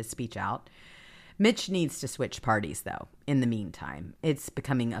even get his speech out. Mitch needs to switch parties, though, in the meantime. It's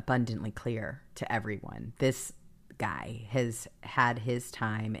becoming abundantly clear to everyone. This guy has had his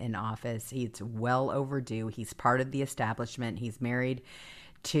time in office. It's well overdue. He's part of the establishment. He's married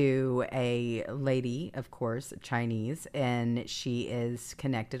to a lady, of course, Chinese, and she is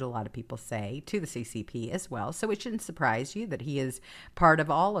connected, a lot of people say, to the CCP as well. So it shouldn't surprise you that he is part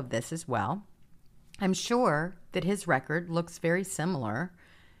of all of this as well. I'm sure that his record looks very similar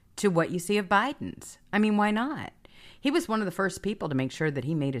to what you see of Biden's. I mean, why not? He was one of the first people to make sure that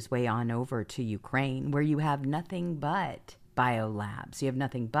he made his way on over to Ukraine, where you have nothing but biolabs. You have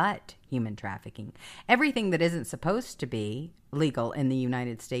nothing but human trafficking. Everything that isn't supposed to be legal in the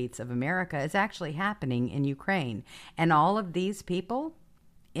United States of America is actually happening in Ukraine. And all of these people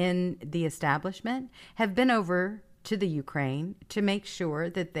in the establishment have been over to the Ukraine to make sure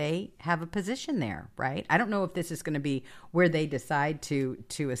that they have a position there, right? I don't know if this is going to be where they decide to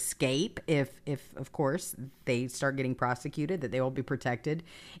escape, if of course they start getting prosecuted, that they will be protected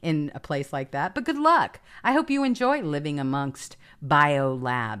in a place like that. But good luck. I hope you enjoy living amongst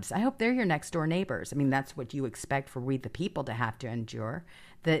biolabs. I hope they're your next door neighbors. I mean, that's what you expect for We the People to have to endure.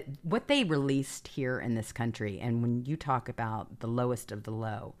 That what they released here in this country, and when you talk about the lowest of the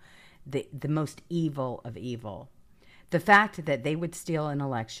low, the most evil of evil, the fact that they would steal an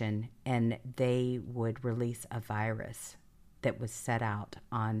election and they would release a virus that was set out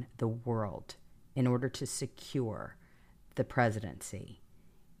on the world in order to secure the presidency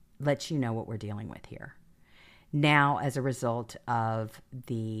lets you know what we're dealing with here. Now, as a result of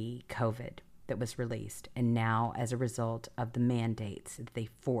the COVID that was released, and now as a result of the mandates that they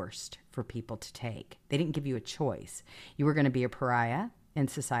forced for people to take, they didn't give you a choice. You were going to be a pariah in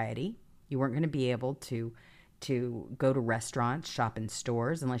society. You weren't going to be able to go to restaurants, shop in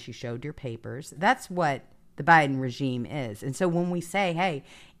stores, unless you showed your papers. That's what the Biden regime is. And so when we say, hey,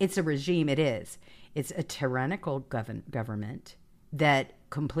 it's a regime, it is. It's a tyrannical government that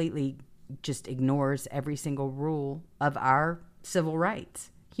completely just ignores every single rule of our civil rights,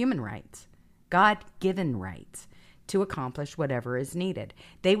 human rights, God-given rights to accomplish whatever is needed.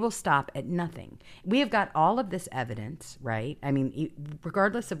 They will stop at nothing. We have got all of this evidence, right? I mean,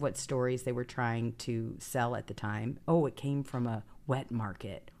 regardless of what stories they were trying to sell at the time, oh, it came from a wet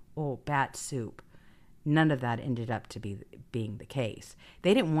market, oh, bat soup. None of that ended up to being the case.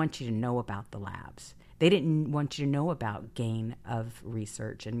 They didn't want you to know about the labs. They didn't want you to know about gain of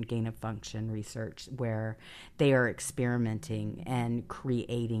research and gain of function research, where they are experimenting and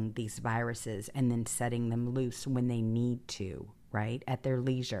creating these viruses and then setting them loose when they need to, right, at their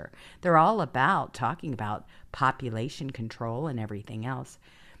leisure. They're all about talking about population control and everything else.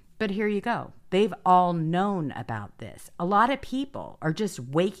 But here you go. They've all known about this. A lot of people are just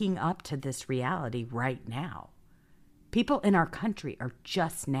waking up to this reality right now. People in our country are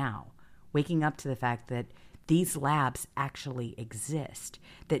just now waking up to the fact that these labs actually exist,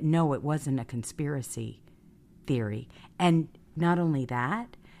 that no, it wasn't a conspiracy theory. And not only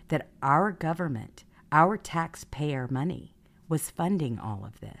that, that our government, our taxpayer money was funding all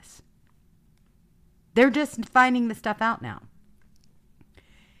of this. They're just finding the stuff out now.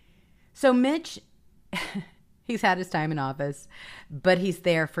 So Mitch, He's had his time in office, but he's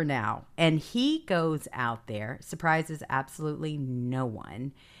there for now. And he goes out there, surprises absolutely no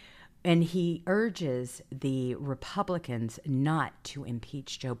one, and he urges the Republicans not to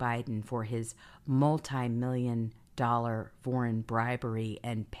impeach Joe Biden for his multi-million-dollar foreign bribery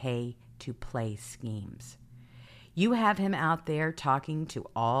and pay-to-play schemes. You have him out there talking to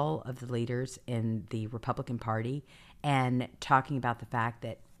all of the leaders in the Republican Party and talking about the fact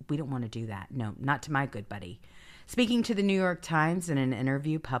that we don't want to do that. No, not to my good buddy. Speaking to the New York Times in an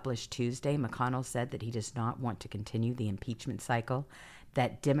interview published Tuesday, McConnell said that he does not want to continue the impeachment cycle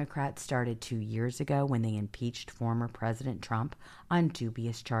that Democrats started 2 years ago when they impeached former President Trump on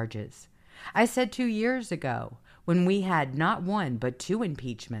dubious charges. I said 2 years ago, when we had not one but 2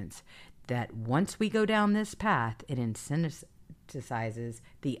 impeachments, that once we go down this path, it incentivizes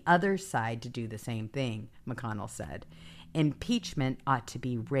the other side to do the same thing, McConnell said. Impeachment ought to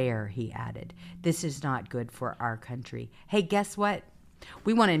be rare, he added. This is not good for our country. Hey, guess what?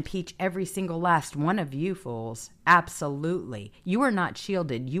 We want to impeach every single last one of you fools. Absolutely. You are not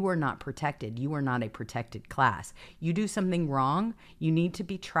shielded. You are not protected. You are not a protected class. You do something wrong, you need to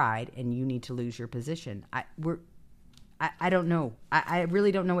be tried, and you need to lose your position. I don't know. I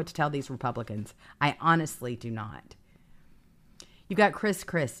really don't know what to tell these Republicans. I honestly do not. You've got Chris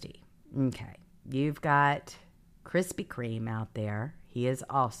Christie. Okay. You've got Krispy Kreme out there. He is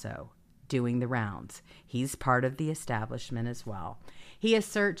also doing the rounds. He's part of the establishment as well. He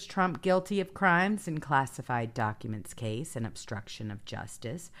asserts Trump guilty of crimes in classified documents case and obstruction of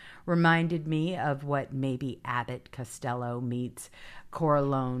justice. Reminded me of what maybe Abbott Costello meets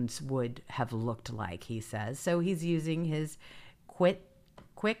Corleone's would have looked like, he says. So he's using his quick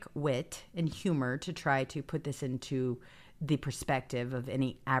wit and humor to try to put this into the perspective of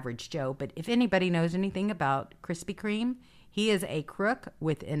any average Joe. But if anybody knows anything about Krispy Kreme, he is a crook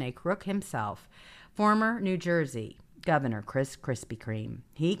within a crook himself. Former New Jersey Governor Chris Krispy Kreme.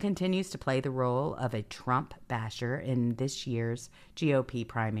 He continues to play the role of a Trump basher in this year's GOP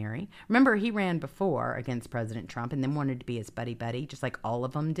primary. Remember, he ran before against President Trump and then wanted to be his buddy, just like all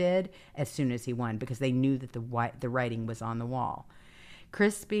of them did, as soon as he won, because they knew that the writing was on the wall.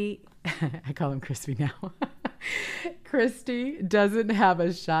 Crispy, I call him Crispy now. Christie doesn't have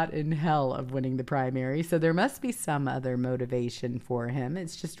a shot in hell of winning the primary, so there must be some other motivation for him.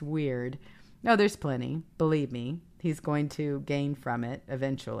 It's just weird. No, there's plenty. Believe me, he's going to gain from it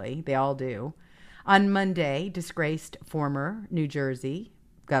eventually. They all do. On Monday, disgraced former New Jersey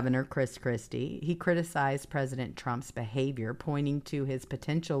Governor Chris Christie, he criticized President Trump's behavior, pointing to his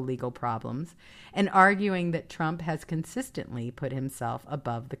potential legal problems and arguing that Trump has consistently put himself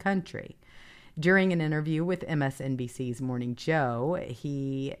above the country. During an interview with MSNBC's Morning Joe,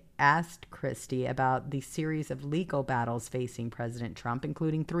 he asked Christie about the series of legal battles facing President Trump,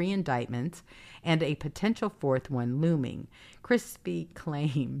 including 3 indictments and a potential 4th one looming. Christie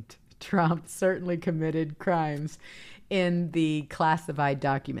claimed Trump certainly committed crimes in the classified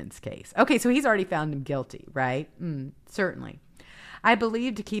documents case. Okay, so he's already found him guilty, right? Certainly. I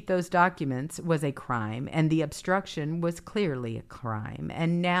believe to keep those documents was a crime, and the obstruction was clearly a crime.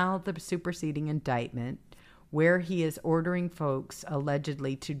 And now the superseding indictment, where he is ordering folks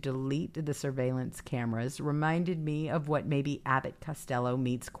allegedly to delete the surveillance cameras, reminded me of what maybe Abbott Costello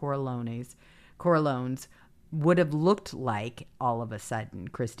meets Corleone's would have looked like all of a sudden,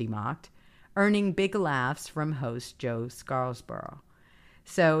 Christie mocked, earning big laughs from host Joe Scarborough.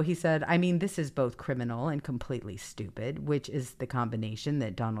 So he said, I mean, this is both criminal and completely stupid, which is the combination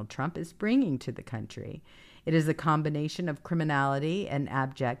that Donald Trump is bringing to the country. It is a combination of criminality and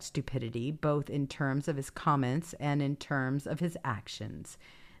abject stupidity, both in terms of his comments and in terms of his actions.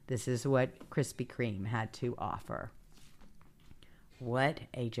 This is what Krispy Kreme had to offer. What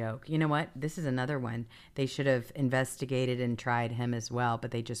a joke. You know what? This is another one. They should have investigated and tried him as well,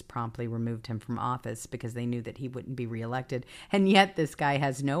 but they just promptly removed him from office because they knew that he wouldn't be reelected. And yet this guy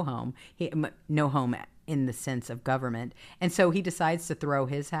has no home. No home in the sense of government. And so he decides to throw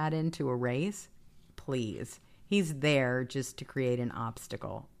his hat into a race. Please. He's there just to create an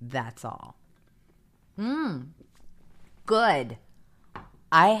obstacle. That's all. Good.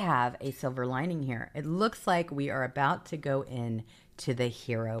 I have a silver lining here. It looks like we are about to go in to the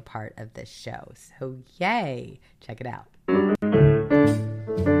hero part of this show. So yay. Check it out.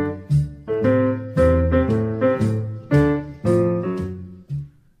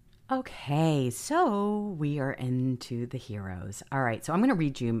 Okay, so we are into the heroes. All right, so I'm going to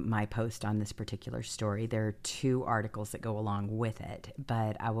read you my post on this particular story. There are 2 articles that go along with it,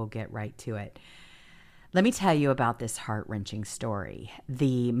 but I will get right to it. Let me tell you about this heart-wrenching story.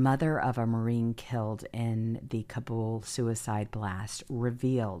 The mother of a Marine killed in the Kabul suicide blast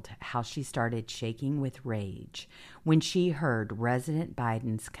revealed how she started shaking with rage when she heard President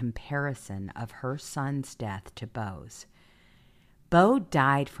Biden's comparison of her son's death to Beau's. Beau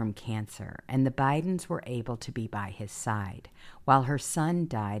died from cancer, and the Bidens were able to be by his side, while her son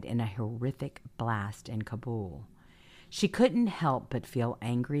died in a horrific blast in Kabul. She couldn't help but feel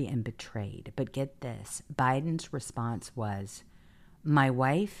angry and betrayed. But get this, Biden's response was, "My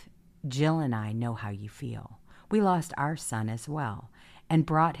wife, Jill, and I know how you feel. We lost our son as well and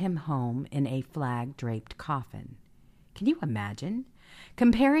brought him home in a flag-draped coffin." Can you imagine?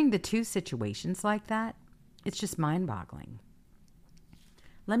 Comparing the two situations like that, it's just mind-boggling.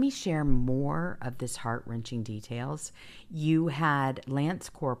 Let me share more of this heart-wrenching details. You had Lance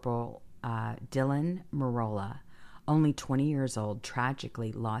Corporal Dylan Merola, only 20 years old,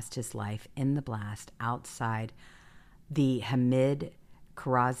 tragically lost his life in the blast outside the Hamid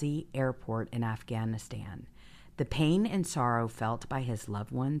Karazi airport in Afghanistan. The pain and sorrow felt by his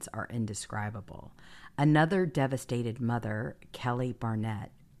loved ones are indescribable. Another devastated mother, Kelly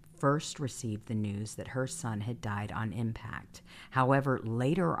Barnett, first received the news that her son had died on impact. However,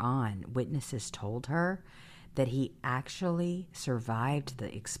 later on, witnesses told her that he actually survived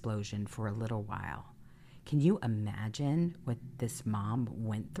the explosion for a little while. Can you imagine what this mom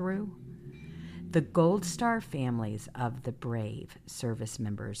went through? The Gold Star families of the brave service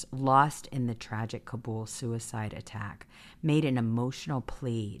members lost in the tragic Kabul suicide attack made an emotional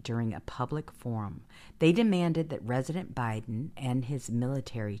plea during a public forum. They demanded that President Biden and his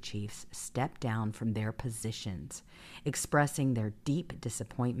military chiefs step down from their positions, expressing their deep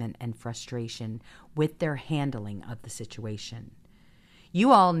disappointment and frustration with their handling of the situation.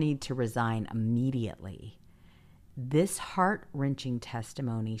 You all need to resign immediately. This heart-wrenching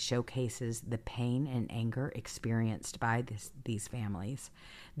testimony showcases the pain and anger experienced by these families.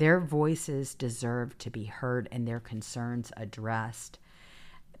 Their voices deserve to be heard and their concerns addressed.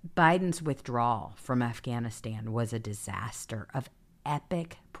 Biden's withdrawal from Afghanistan was a disaster of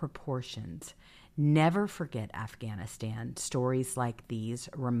epic proportions. Never forget Afghanistan. Stories like these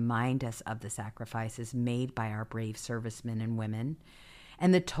remind us of the sacrifices made by our brave servicemen and women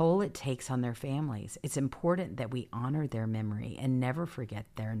and the toll it takes on their families. It's important that we honor their memory and never forget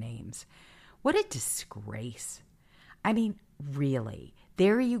their names. What a disgrace. I mean, really,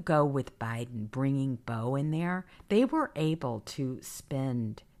 there you go with Biden bringing Beau in there. They were able to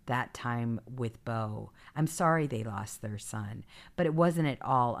spend that time with Beau. I'm sorry they lost their son, but it wasn't at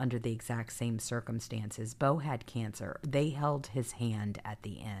all under the exact same circumstances. Beau had cancer. They held his hand at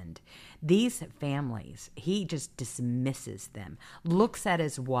the end. These families, he just dismisses them, looks at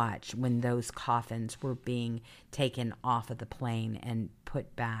his watch when those coffins were being taken off of the plane and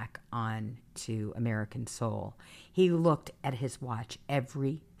put back on to American Soul. He looked at his watch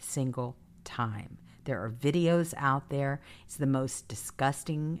every single time. There are videos out there. It's the most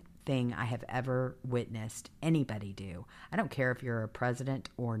disgusting thing I have ever witnessed anybody do. I don't care if you're a president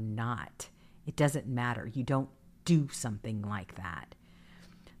or not. It doesn't matter. You don't do something like that.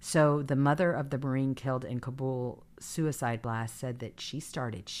 So the mother of the Marine killed in Kabul suicide blast said that she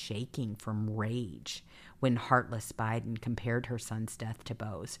started shaking from rage when heartless Biden compared her son's death to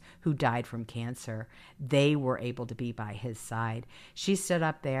Beau's, who died from cancer. They were able to be by his side. She stood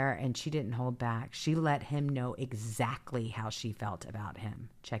up there and she didn't hold back. She let him know exactly how she felt about him.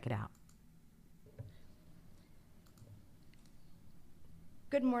 Check it out.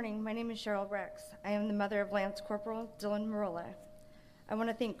 Good morning. My name is Cheryl Rex. I am the mother of Lance Corporal Dylan Merola. I want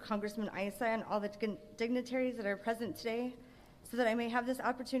to thank Congressman Issa and all the dignitaries that are present today so that I may have this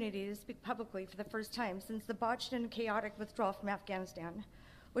opportunity to speak publicly for the first time since the botched and chaotic withdrawal from Afghanistan,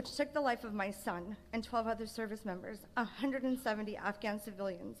 which took the life of my son and 12 other service members, 170 Afghan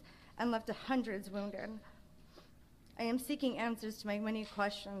civilians, and left hundreds wounded. I am seeking answers to my many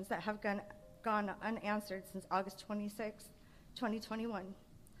questions that have gone unanswered since August 26, 2021.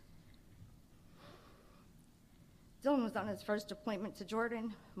 Dylan was on his first deployment to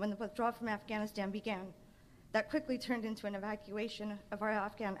Jordan when the withdrawal from Afghanistan began. That quickly turned into an evacuation of our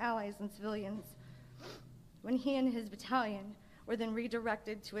Afghan allies and civilians when he and his battalion were then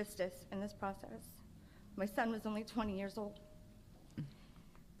redirected to assist in this process. My son was only 20 years old.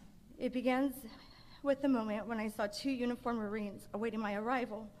 It begins with the moment when I saw 2 uniformed Marines awaiting my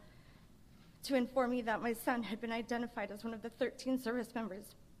arrival to inform me that my son had been identified as one of the 13 service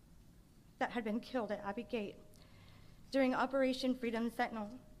members that had been killed at Abbey Gate during Operation Freedom Sentinel,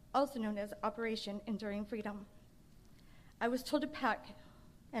 also known as Operation Enduring Freedom. I was told to pack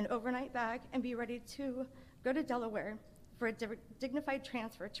an overnight bag and be ready to go to Delaware for a dignified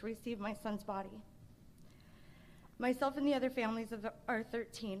transfer to receive my son's body. Myself and the other families of our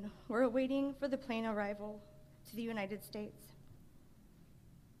 13 were awaiting for the plane arrival to the United States.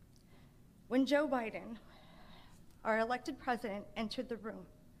 When Joe Biden, our elected president, entered the room,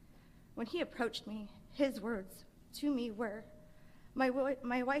 when he approached me, his words to me were, my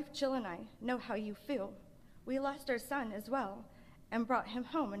wife Jill and I know how you feel. We lost our son as well and brought him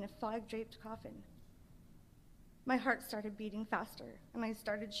home in a flag-draped coffin. My heart started beating faster, and I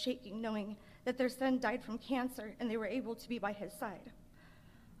started shaking, knowing that their son died from cancer and they were able to be by his side.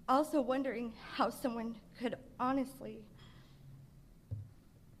 Also wondering how someone could honestly...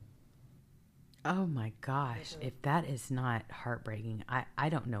 Oh my gosh, if that is not heartbreaking, I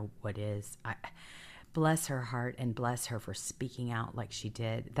don't know what is. Bless her heart and bless her for speaking out like she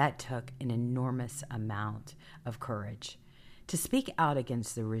did. That took an enormous amount of courage. To speak out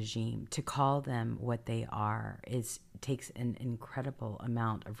against the regime, to call them what they are, takes an incredible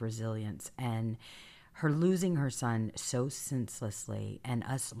amount of resilience. And her losing her son so senselessly and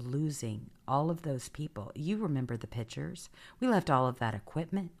us losing all of those people. You remember the pictures. We left all of that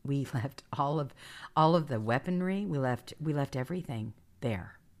equipment. We left all of the weaponry. We left everything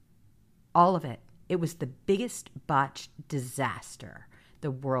there. All of it. It was the biggest botched disaster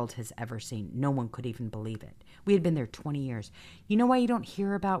the world has ever seen. No one could even believe it. We had been there 20 years. You know why you don't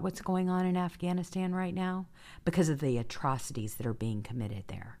hear about what's going on in Afghanistan right now? Because of the atrocities that are being committed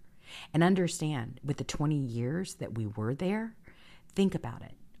there. And understand, with the 20 years that we were there, think about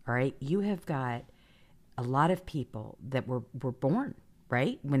it, all right? You have got a lot of people that were born,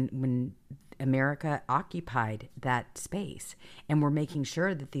 right, when America occupied that space. And we're making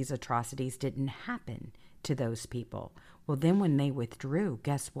sure that these atrocities didn't happen to those people. Well, then when they withdrew,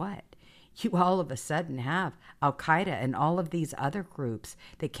 guess what? You all of a sudden have Al-Qaeda and all of these other groups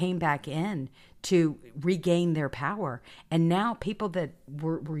that came back in to regain their power. And now people that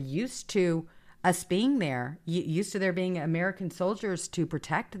were used to us being there, used to there being American soldiers to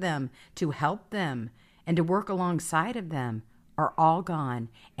protect them, to help them, and to work alongside of them, are all gone,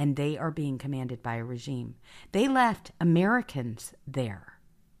 and they are being commanded by a regime. They left Americans there.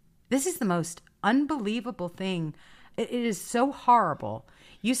 This is the most unbelievable thing. It is so horrible.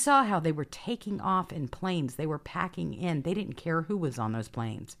 You saw how they were taking off in planes. They were packing in. They didn't care who was on those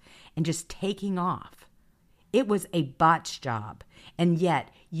planes and just taking off. It was a botched job. And yet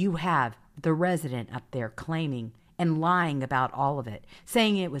you have the resident up there claiming and lying about all of it,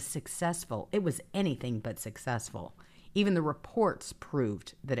 saying it was successful. It was anything but successful. Even the reports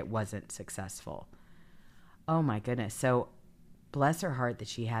proved that it wasn't successful. Oh my goodness. So bless her heart that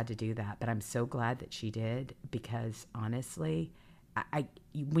she had to do that, but I'm so glad that she did, because honestly,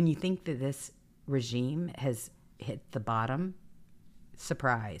 when you think that this regime has hit the bottom,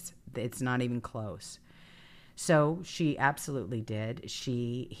 surprise, it's not even close. So she absolutely did.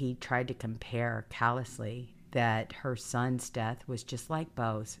 He tried to compare callously that her son's death was just like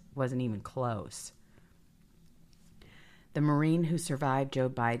Beau's, wasn't even close. The Marine who survived Joe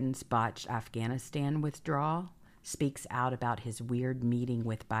Biden's botched Afghanistan withdrawal speaks out about his weird meeting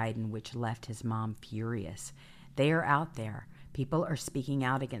with Biden, which left his mom furious. They are out there. People are speaking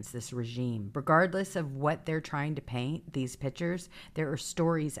out against this regime. Regardless of what they're trying to paint, these pictures, there are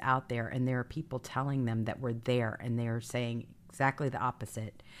stories out there, and there are people telling them that we're there, and they're saying exactly the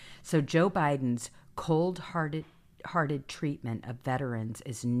opposite. So Joe Biden's cold-hearted treatment of veterans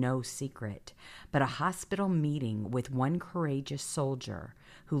is no secret, but a hospital meeting with one courageous soldier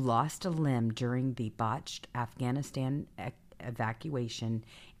who lost a limb during the botched Afghanistan evacuation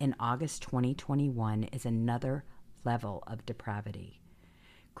in August 2021 is another level of depravity.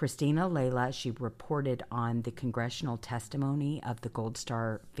 Christina Layla, she reported on the congressional testimony of the Gold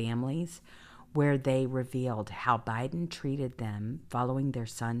Star families, where they revealed how Biden treated them following their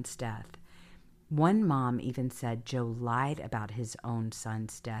son's death. One mom even said Joe lied about his own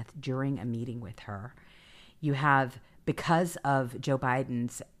son's death during a meeting with her. You have, because of Joe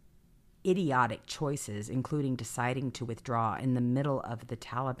Biden's idiotic choices, including deciding to withdraw in the middle of the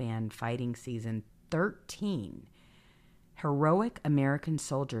Taliban fighting season, 13 heroic American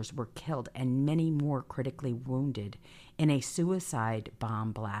soldiers were killed and many more critically wounded in a suicide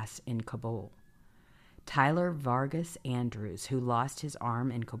bomb blast in Kabul. Tyler Vargas Andrews, who lost his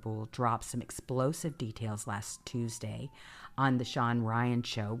arm in Kabul, dropped some explosive details last Tuesday on the Sean Ryan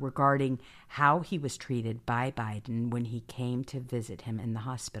show regarding how he was treated by Biden when he came to visit him in the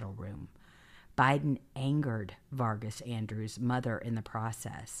hospital room. Biden angered Vargas Andrews' mother in the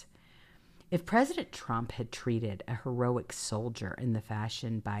process. If President Trump had treated a heroic soldier in the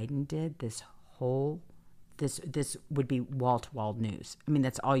fashion Biden did, this would be wall-to-wall news. I mean,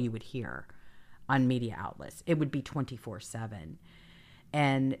 that's all you would hear on media outlets. It would be 24/7.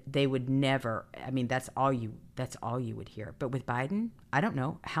 And they would never, I mean, that's all you would hear. But with Biden, I don't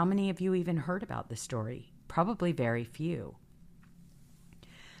know. How many of you even heard about this story? Probably very few.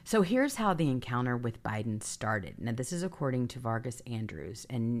 So here's how the encounter with Biden started. Now, this is according to Vargas Andrews,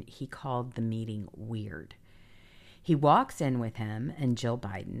 and he called the meeting weird. He walks in with him and Jill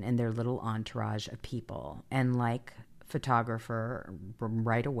Biden and their little entourage of people. And like photographer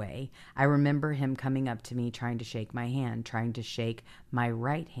right away, I remember him coming up to me, trying to shake my hand, trying to shake my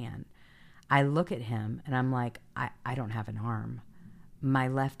right hand. I look at him and I'm like, I don't have an arm. My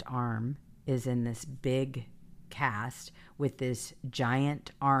left arm is in this big cast with this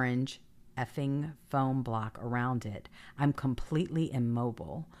giant orange effing foam block around it. I'm completely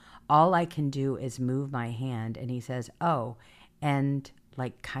immobile. All I can do is move my hand. And he says, oh, and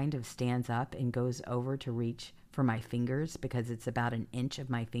like kind of stands up and goes over to reach for my fingers because it's about an inch of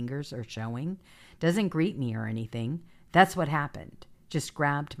my fingers are showing. Doesn't greet me or anything. That's what happened. Just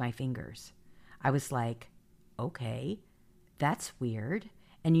grabbed my fingers. I was like, okay, that's weird.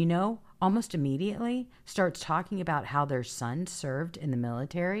 And you know, almost immediately starts talking about how their son served in the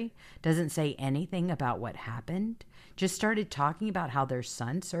military. Doesn't say anything about what happened. Just started talking about how their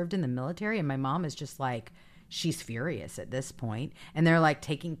son served in the military. And my mom is just like, she's furious at this point. And they're like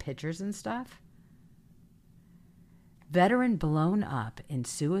taking pictures and stuff. Veteran blown up in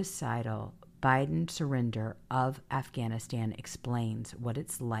suicidal Biden surrender of Afghanistan explains what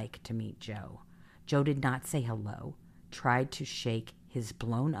it's like to meet Joe. Joe did not say hello, tried to shake his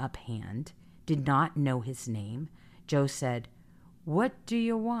blown up hand, did not know his name. Joe said, "What do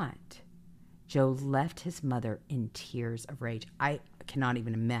you want?" Joe left his mother in tears of rage. I cannot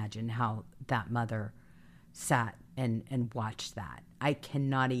even imagine how that mother sat and watched that. I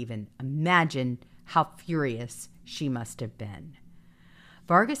cannot even imagine how furious she must have been.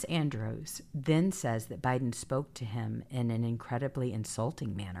 Vargas Andrews then says that Biden spoke to him in an incredibly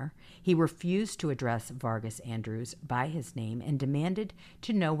insulting manner. He refused to address Vargas Andrews by his name and demanded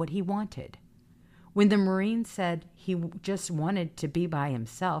to know what he wanted. When the Marine said he just wanted to be by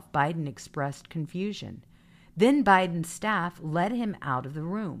himself, Biden expressed confusion. Then Biden's staff led him out of the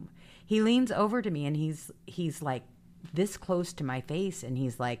room. He leans over to me and he's like this close to my face and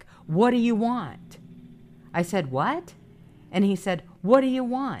he's like, "What do you want?" I said, "What?" And he said, "What do you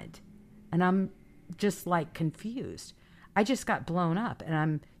want?" And I'm just like confused. I just got blown up and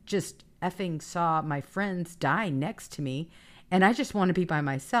I'm just effing saw my friends die next to me and I just want to be by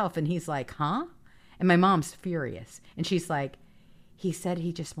myself. And he's like, "Huh?" And my mom's furious. And she's like, "He said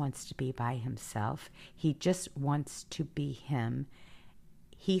he just wants to be by himself. He just wants to be him.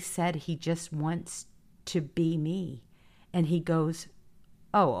 He said he just wants to be me." And he goes,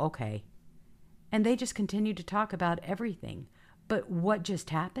 "Oh, okay." And they just continued to talk about everything. But what just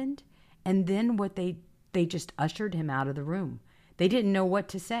happened? And then what they just ushered him out of the room. They didn't know what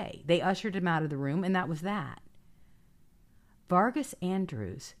to say. They ushered him out of the room, and that was that. Vargas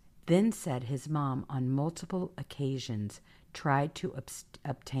Andrews then said his mom on multiple occasions tried to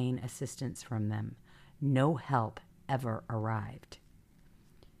obtain assistance from them. No help ever arrived.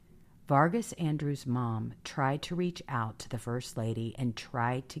 Vargas Andrews' mom tried to reach out to the First Lady and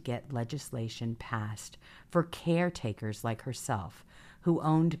tried to get legislation passed for caretakers like herself who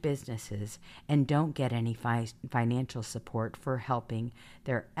owned businesses and don't get any financial support for helping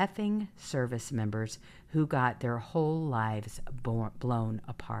their effing service members who got their whole lives blown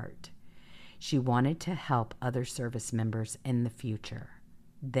apart. She wanted to help other service members in the future.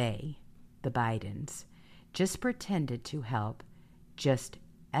 They, the Bidens, just pretended to help, just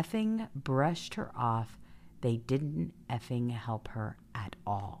effing brushed her off. They didn't effing help her at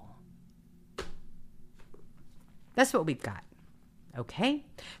all. That's what we've got. Okay?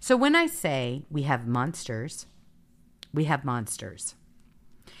 So when I say we have monsters, we have monsters.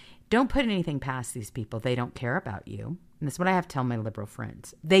 Don't put anything past these people. They don't care about you. And that's what I have to tell my liberal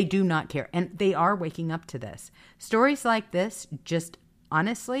friends. They do not care. And they are waking up to this. Stories like this just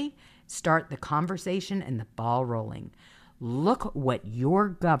honestly start the conversation and the ball rolling. Look what your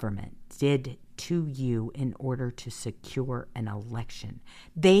government did to you in order to secure an election.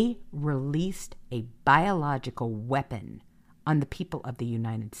 They released a biological weapon on the people of the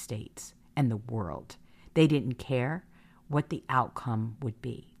United States and the world. They didn't care what the outcome would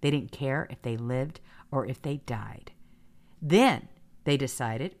be. They didn't care if they lived or if they died. Then they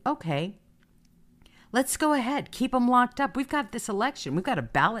decided, okay, let's go ahead, keep them locked up. We've got this election. We've got a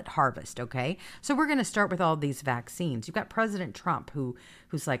ballot harvest, okay? So we're going to start with all these vaccines. You've got President Trump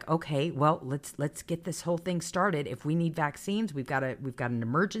who's like, okay, well, let's get this whole thing started. If we need vaccines, we've got an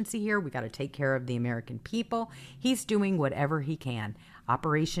emergency here. We've got to take care of the American people. He's doing whatever he can.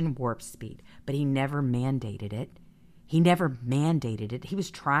 Operation Warp Speed, but he never mandated it. He never mandated it. He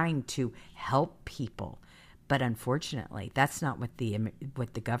was trying to help people. But unfortunately, that's not what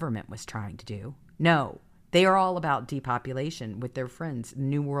the government was trying to do. No, they are all about depopulation with their friends,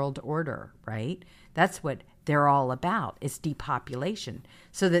 New World Order, right? That's what they're all about, is depopulation,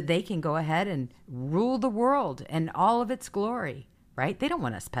 so that they can go ahead and rule the world and all of its glory, right? They don't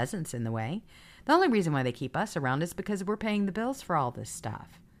want us peasants in the way. The only reason why they keep us around is because we're paying the bills for all this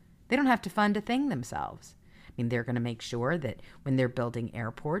stuff. They don't have to fund a thing themselves. I mean, they're going to make sure that when they're building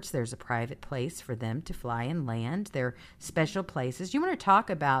airports, there's a private place for them to fly and land. There are special places. You want to talk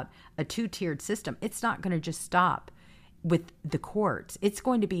about a two-tiered system. It's not going to just stop with the courts. It's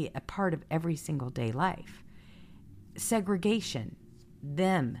going to be a part of every single day life. Segregation,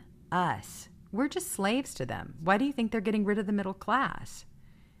 them, us. We're just slaves to them. Why do you think they're getting rid of the middle class?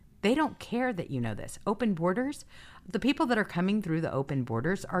 They don't care that you know this. Open borders, the people that are coming through the open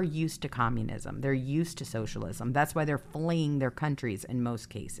borders are used to communism. They're used to socialism. That's why they're fleeing their countries in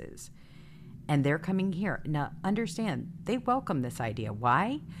most cases. And they're coming here. Now, understand, they welcome this idea.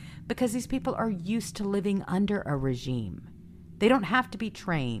 Why? Because these people are used to living under a regime. They don't have to be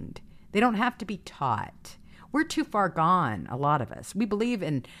trained. They don't have to be taught. We're too far gone, a lot of us. We believe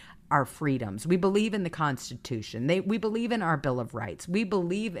in our freedoms. We believe in the Constitution. We believe in our Bill of Rights. We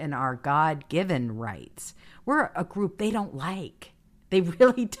believe in our God-given rights. We're a group they don't like. They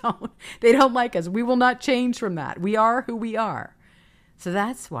really don't. They don't like us. We will not change from that. We are who we are. So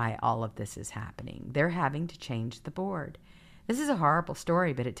that's why all of this is happening. They're having to change the board. This is a horrible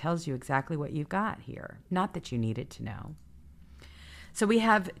story, but it tells you exactly what you've got here. Not that you needed to know. So we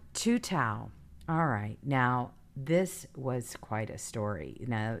have Tou Thao. All right. Now, this was quite a story.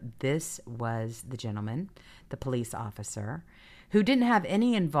 Now, this was the gentleman, the police officer, who didn't have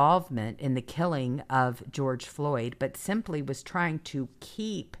any involvement in the killing of George Floyd, but simply was trying to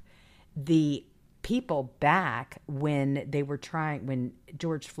keep the people back when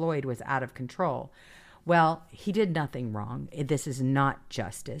George Floyd was out of control. Well, he did nothing wrong. This is not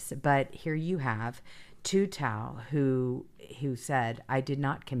justice. But here you have Tou Thao, who said, I did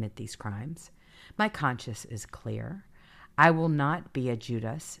not commit these crimes. My conscience is clear. I will not be a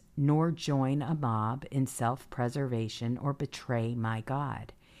Judas, nor join a mob in self-preservation or betray my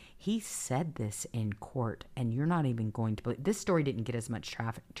God. He said this in court, and you're not even going to believe. This story didn't get as much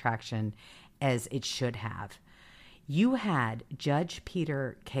traction as it should have. You had Judge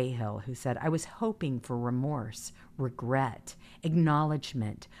Peter Cahill, who said, I was hoping for remorse, regret,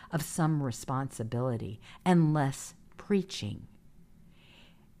 acknowledgement of some responsibility, and less preaching.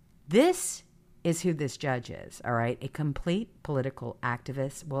 This is who this judge is, all right? A complete political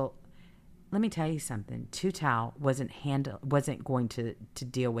activist. Well, let me tell you something. Tou Thao wasn't going to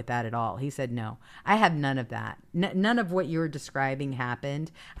deal with that at all. He said, no, I have none of that. None of what you're describing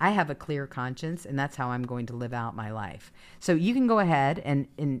happened. I have a clear conscience, and that's how I'm going to live out my life. So you can go ahead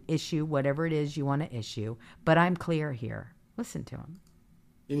and issue whatever it is you want to issue, but I'm clear here. Listen to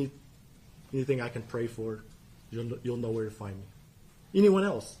him. Anything I can pray for, you'll know where to find me. Anyone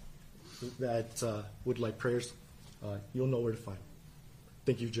else that would like prayers, you'll know where to find me.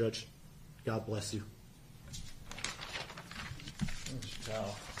 Thank you, Judge. God bless you.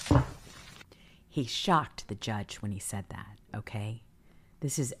 He shocked the judge when he said that, okay?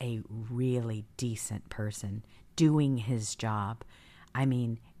 This is a really decent person doing his job. I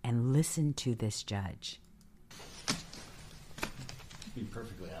mean, and listen to this judge. To be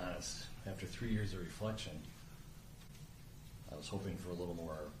perfectly honest, after 3 years of reflection, I was hoping for a little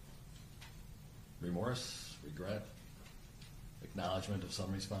more remorse, regret, acknowledgement of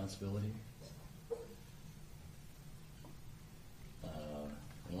some responsibility,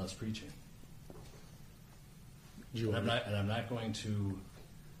 and less preaching. And I'm not going to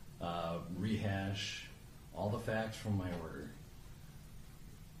rehash all the facts from my order,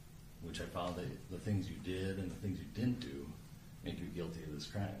 which I found that the things you did and the things you didn't do make you guilty of this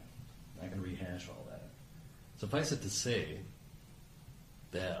crime. I'm not going to rehash all that. Suffice it to say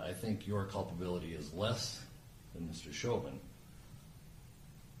that I think your culpability is less than Mr. Chauvin,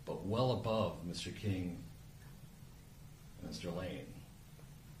 but well above Mr. King and Mr. Lane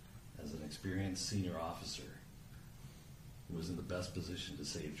as an experienced senior officer who was in the best position to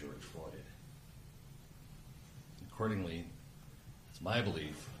save George Floyd. Accordingly, it's my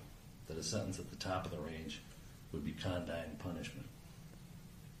belief that a sentence at the top of the range would be condign punishment.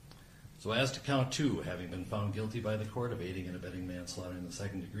 So as to count 2, having been found guilty by the court of aiding and abetting manslaughter in the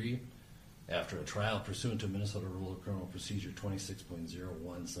second degree, after a trial pursuant to Minnesota Rule of Criminal Procedure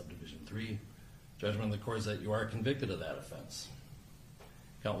 26.01 Subdivision 3, judgment of the court is that you are convicted of that offense.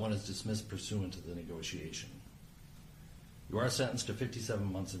 Count 1 is dismissed pursuant to the negotiation. You are sentenced to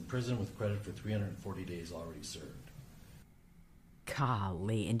 57 months in prison with credit for 340 days already served.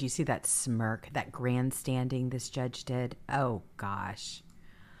 Golly. And do you see that smirk, that grandstanding this judge did? Oh, gosh.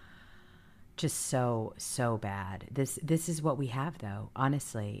 Just so bad. This is what we have, though.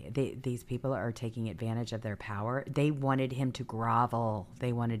 Honestly, these people are taking advantage of their power. They wanted him to grovel.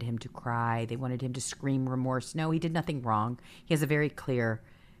 They wanted him to cry. They wanted him to scream remorse. No, he did nothing wrong. He has a very clear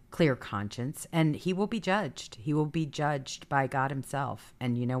conscience, and he will be judged. He will be judged by God himself.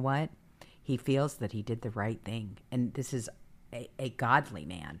 And you know what? He feels that he did the right thing. And this is a godly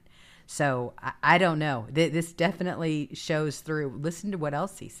man. So I don't know. This definitely shows through. Listen to what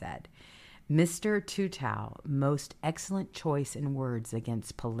else he said. Mr. Tutow, most excellent choice in words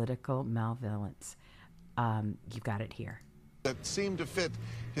against political malevolence. You've got it here. That seemed to fit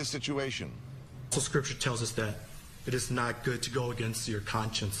his situation. So Scripture tells us that it is not good to go against your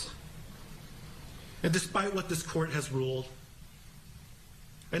conscience. And despite what this court has ruled,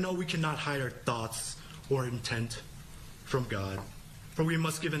 I know we cannot hide our thoughts or intent from God, for we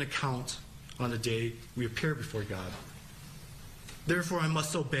must give an account on the day we appear before God. Therefore, I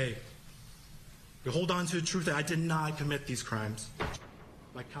must obey. To hold on to the truth that I did not commit these crimes.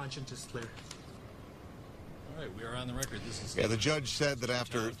 My conscience is clear. All right, we are on the record. The judge said that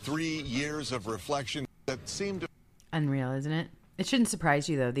after 3 years of reflection, that seemed to... Unreal, isn't it? It shouldn't surprise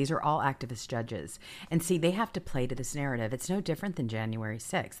you, though. These are all activist judges. And see, they have to play to this narrative. It's no different than January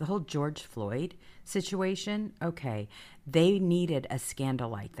 6th. The whole George Floyd situation, okay, they needed a scandal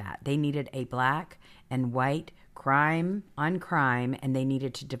like that. They needed a black and white crime on crime, and they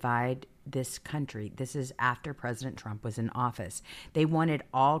needed to divide this country. This is after President Trump was in office. They wanted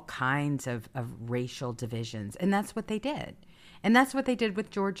all kinds of racial divisions, and that's what they did. And that's what they did with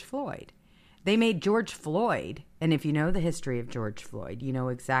George Floyd. They made George Floyd, and if you know the history of George Floyd, you know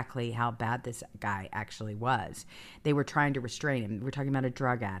exactly how bad this guy actually was. They were trying to restrain him. We're talking about a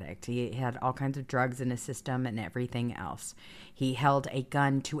drug addict. He had all kinds of drugs in his system and everything else. He held a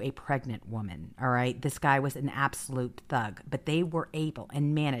gun to a pregnant woman, all right? This guy was an absolute thug, but they were able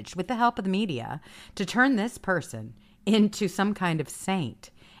and managed, with the help of the media, to turn this person into some kind of saint,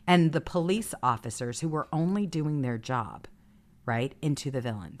 and the police officers who were only doing their job, right, into the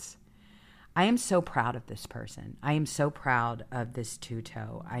villains. I am so proud of this person. I am so proud of this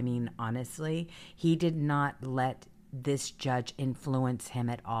Tutow. I mean, honestly, he did not let this judge influence him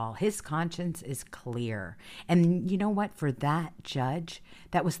at all. His conscience is clear. And you know what? For that judge,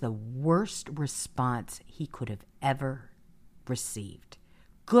 that was the worst response he could have ever received.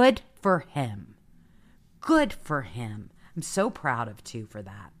 Good for him. Good for him. I'm so proud of Tu for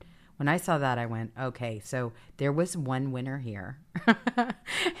that. When I saw that, I went, okay, so there was one winner here,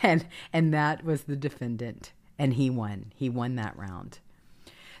 and that was the defendant, and he won. He won that round.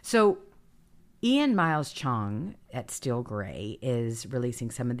 So Ian Miles Chong at Steel Gray is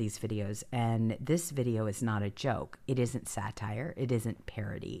releasing some of these videos, and this video is not a joke. It isn't satire. It isn't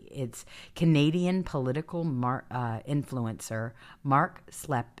parody. It's Canadian political influencer Mark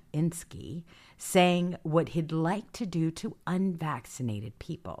Slepinski saying what he'd like to do to unvaccinated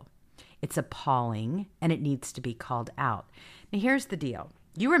people. It's appalling, and it needs to be called out. Now, here's the deal.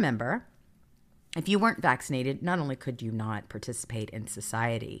 You remember, if you weren't vaccinated, not only could you not participate in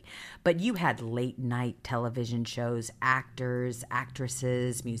society, but you had late-night television shows, actors,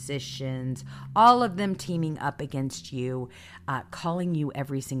 actresses, musicians, all of them teaming up against you, calling you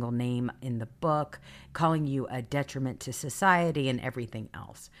every single name in the book, calling you a detriment to society and everything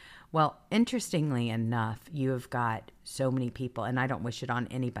else. Well, interestingly enough, you have got so many people, and I don't wish it on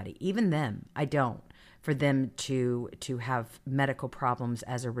anybody, even them, I don't, for them to have medical problems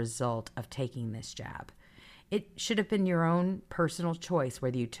as a result of taking this jab. It should have been your own personal choice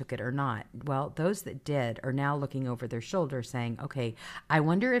whether you took it or not. Well, those that did are now looking over their shoulder saying, okay, I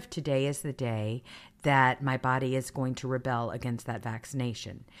wonder if today is the day that my body is going to rebel against that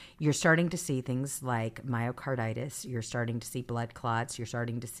vaccination. You're starting to see things like myocarditis. You're starting to see blood clots. You're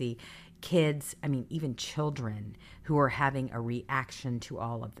starting to see kids, I mean, even children who are having a reaction to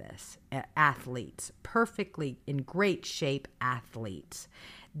all of this. Athletes, perfectly in great shape athletes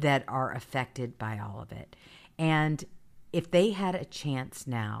that are affected by all of it. And if they had a chance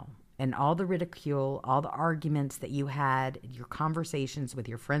now, and all the ridicule, all the arguments that you had, your conversations with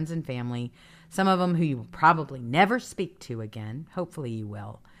your friends and family, some of them who you will probably never speak to again, hopefully you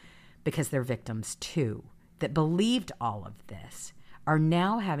will, because they're victims too, that believed all of this, are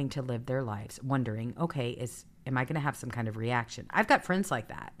now having to live their lives wondering, okay, am I going to have some kind of reaction? I've got friends like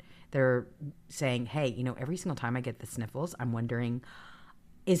that. They're saying, hey, every single time I get the sniffles, I'm wondering,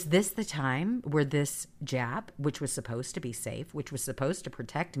 is this the time where this jab, which was supposed to be safe, which was supposed to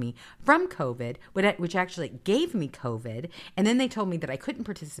protect me from COVID, which actually gave me COVID, and then they told me that I couldn't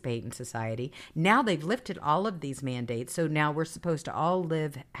participate in society. Now they've lifted all of these mandates, so now we're supposed to all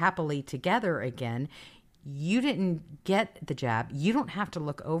live happily together again. You didn't get the jab. You don't have to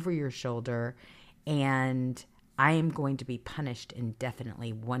look over your shoulder, and I am going to be punished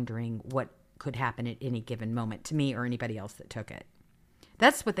indefinitely, wondering what could happen at any given moment to me or anybody else that took it.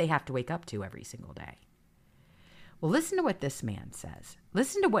 That's what they have to wake up to every single day. Well, listen to what this man says.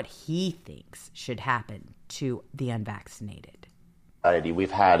 Listen to what he thinks should happen to the unvaccinated. We've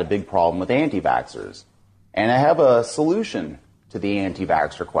had a big problem with anti-vaxxers. And I have a solution to the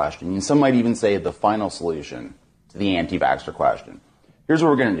anti-vaxxer question. And some might even say the final solution to the anti-vaxxer question. Here's what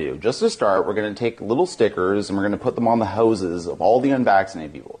we're going to do. Just to start, we're going to take little stickers and we're going to put them on the houses of all the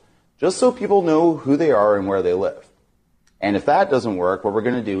unvaccinated people, just so people know who they are and where they live. And if that doesn't work, what we're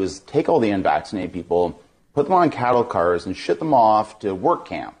going to do is take all the unvaccinated people, put them on cattle cars, and ship them off to work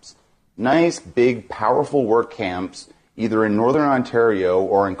camps. Nice, big, powerful work camps, either in Northern Ontario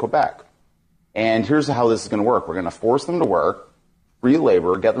or in Quebec. And here's how this is going to work. We're going to force them to work, free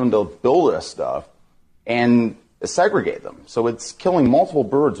labor, get them to build us stuff, and segregate them. So it's killing multiple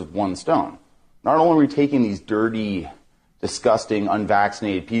birds with one stone. Not only are we taking these dirty, disgusting,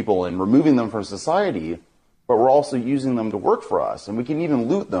 unvaccinated people and removing them from society, but we're also using them to work for us. And we can even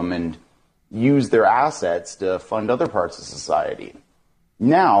loot them and use their assets to fund other parts of society.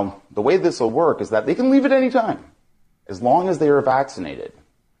 Now, the way this will work is that they can leave at any time, as long as they are vaccinated.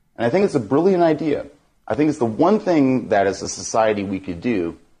 And I think it's a brilliant idea. I think it's the one thing that as a society we could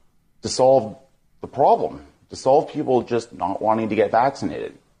do to solve the problem, to solve people just not wanting to get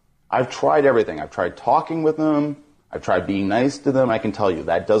vaccinated. I've tried everything. I've tried talking with them. I've tried being nice to them. I can tell you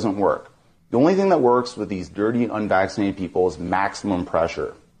that doesn't work. The only thing that works with these dirty, unvaccinated people is maximum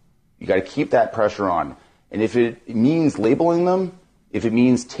pressure. You got to keep that pressure on. And if it means labeling them, if it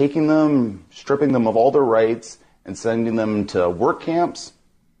means taking them, stripping them of all their rights, and sending them to work camps,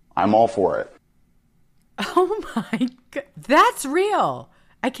 I'm all for it. Oh my God, that's real.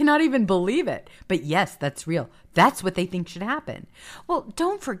 I cannot even believe it. But yes, that's real. That's what they think should happen. Well,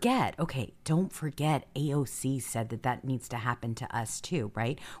 don't forget AOC said that needs to happen to us too,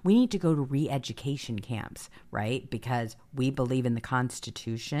 right? We need to go to re-education camps, right? Because we believe in the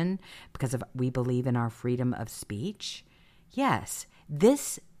Constitution, we believe in our freedom of speech. Yes,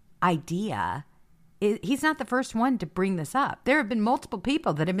 this idea, he's not the first one to bring this up. There have been multiple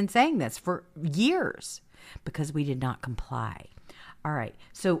people that have been saying this for years because we did not comply. All right.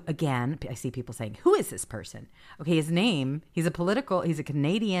 So again, I see people saying, who is this person? Okay. His name, he's a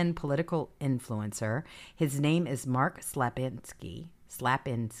Canadian political influencer. His name is Mark Slapinski. That's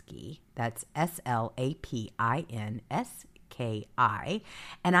Slapinski.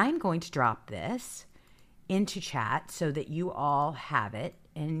 And I'm going to drop this into chat so that you all have it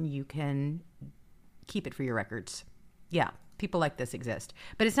and you can keep it for your records. Yeah. People like this exist,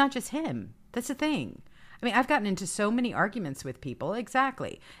 but it's not just him. That's the thing. I mean, I've gotten into so many arguments with people.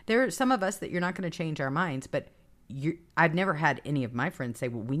 Exactly. There are some of us that you're not going to change our minds, but I've never had any of my friends say,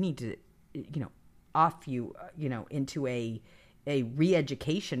 well, we need to, off you, into a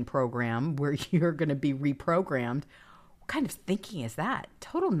re-education program where you're going to be reprogrammed. What kind of thinking is that?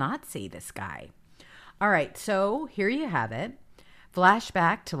 Total Nazi, this guy. All right. So here you have it.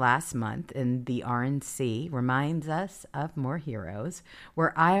 Flashback to last month, and the RNC reminds us of more heroes,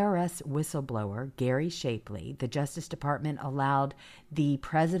 where IRS whistleblower Gary Shapley, the Justice Department allowed the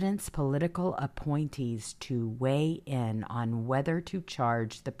president's political appointees to weigh in on whether to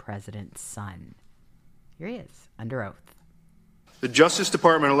charge the president's son. Here he is, under oath. The Justice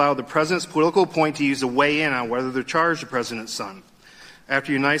Department allowed the president's political appointees to weigh in on whether to charge the president's son.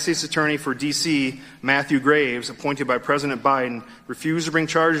 After United States Attorney for D.C., Matthew Graves, appointed by President Biden, refused to bring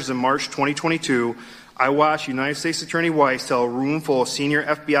charges in March 2022, I watched United States Attorney Weiss tell a room full of senior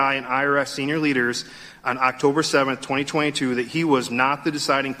FBI and IRS senior leaders on October 7, 2022, that he was not the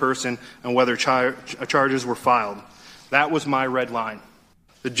deciding person on whether charges were filed. That was my red line.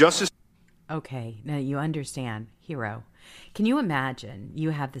 The Justice... Okay, now you understand, hero. Can you imagine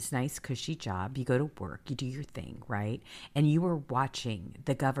you have this nice cushy job, you go to work, you do your thing, right? And you are watching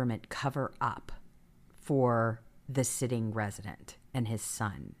the government cover up for the sitting resident and his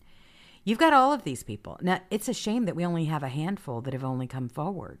son. You've got all of these people. Now, it's a shame that we only have a handful that have only come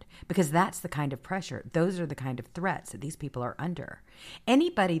forward, because that's the kind of pressure. Those are the kind of threats that these people are under.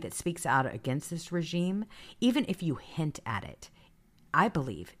 Anybody that speaks out against this regime, even if you hint at it, I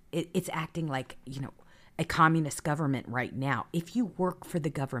believe it's acting like, a communist government right now. If you work for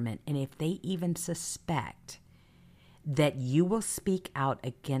the government and if they even suspect that you will speak out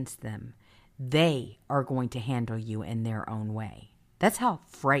against them, they are going to handle you in their own way. That's how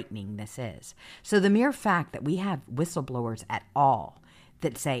frightening this is. So the mere fact that we have whistleblowers at all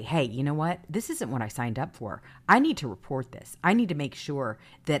that say, hey, you know what? This isn't what I signed up for. I need to report this. I need to make sure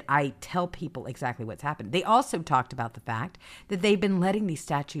that I tell people exactly what's happened. They also talked about the fact that they've been letting the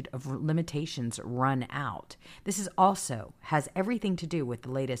statute of limitations run out. This is also has everything to do with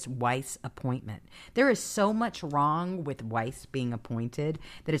the latest Weiss appointment. There is so much wrong with Weiss being appointed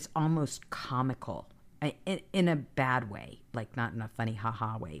that it's almost comical in a bad way, like not in a funny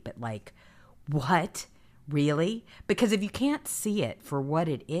ha-ha way, but like, what? Really? Because if you can't see it for what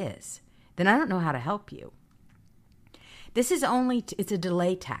it is, then I don't know how to help you. This is it's a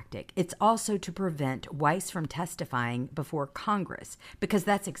delay tactic. It's also to prevent Weiss from testifying before Congress, because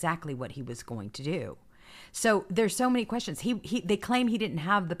that's exactly what he was going to do. So there's so many questions. They claim he didn't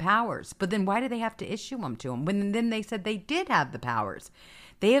have the powers, but then why do they have to issue them to him when then they said they did have the powers?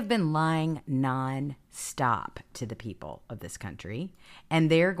 They have been lying non-stop to the people of this country, and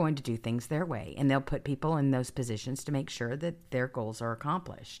they're going to do things their way, and they'll put people in those positions to make sure that their goals are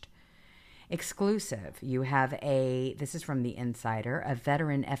accomplished. Exclusive. You have this is from The Insider, a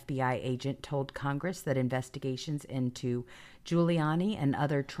veteran FBI agent told Congress that investigations into Giuliani and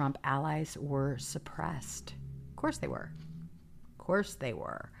other Trump allies were suppressed. Of course they were. Of course they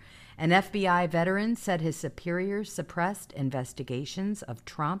were. An FBI veteran said his superiors suppressed investigations of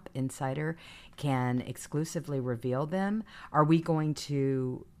Trump. Insider can exclusively reveal them. Are we going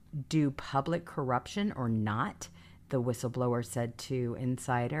to do public corruption or not? The whistleblower said to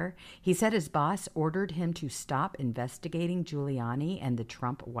Insider. He said his boss ordered him to stop investigating Giuliani and the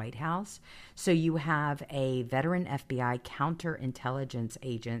Trump White House. So you have a veteran FBI counterintelligence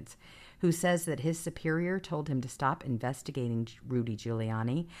agent who says that his superior told him to stop investigating Rudy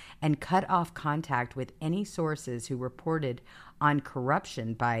Giuliani and cut off contact with any sources who reported on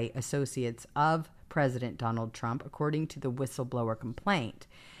corruption by associates of President Donald Trump, according to the whistleblower complaint.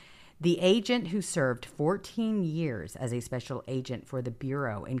 The agent, who served 14 years as a special agent for the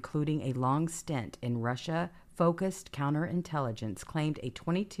Bureau, including a long stint in Russia-focused counterintelligence, claimed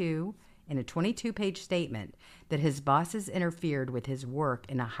in a 22-page statement that his bosses interfered with his work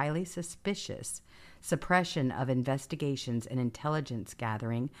in a highly suspicious suppression of investigations and intelligence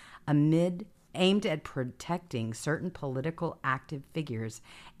gathering aimed at protecting certain political active figures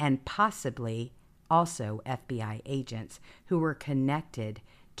and possibly also FBI agents who were connected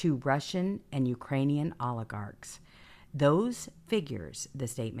to Russian and Ukrainian oligarchs. Those figures, the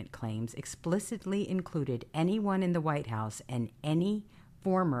statement claims, explicitly included anyone in the White House and any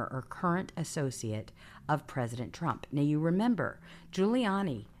former or current associate of President Trump. Now, you remember,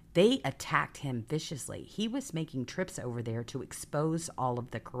 Giuliani, they attacked him viciously. He was making trips over there to expose all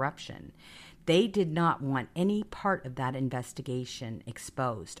of the corruption. They did not want any part of that investigation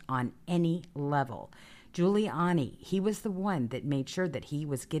exposed on any level. Giuliani, he was the one that made sure that he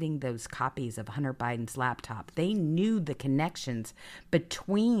was getting those copies of Hunter Biden's laptop. They knew the connections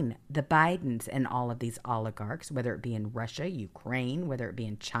between the Bidens and all of these oligarchs, whether it be in Russia, Ukraine, whether it be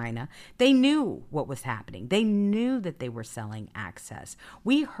in China. They knew what was happening. They knew that they were selling access.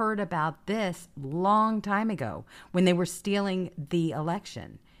 We heard about this long time ago when they were stealing the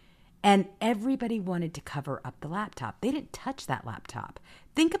election. And everybody wanted to cover up the laptop. They didn't touch that laptop.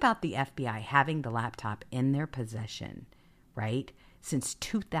 Think about the FBI having the laptop in their possession, right, since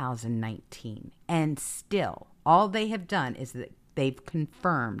 2019. And still, all they have done is that they've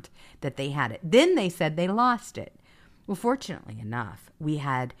confirmed that they had it. Then they said they lost it. Well, fortunately enough, we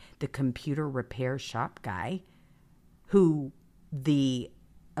had the computer repair shop guy who the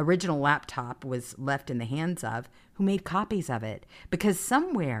original laptop was left in the hands of, who made copies of it. Because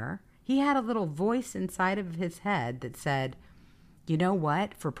somewhere he had a little voice inside of his head that said, you know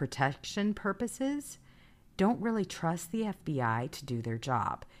what, for protection purposes, don't really trust the FBI to do their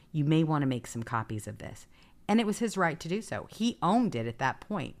job. You may want to make some copies of this. And it was his right to do so. He owned it at that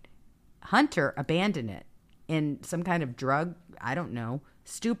point. Hunter abandoned it in some kind of drug, I don't know,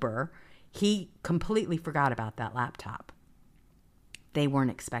 stupor. He completely forgot about that laptop. They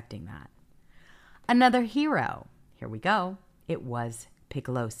weren't expecting that. Another hero. Here we go. It was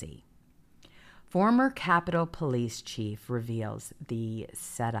Picolosi. Former Capitol Police Chief reveals the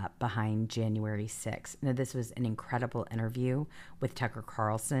setup behind January 6th. Now, this was an incredible interview with Tucker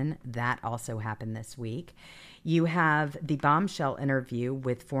Carlson. That also happened this week. You have the bombshell interview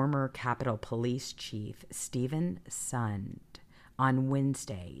with former Capitol Police Chief Stephen Sund on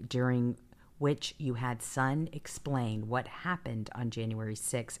Wednesday, during which you had Sun explain what happened on January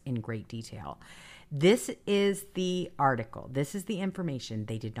 6th in great detail. This is the article. This is the information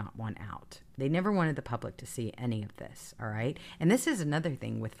they did not want out. They never wanted the public to see any of this, all right? And this is another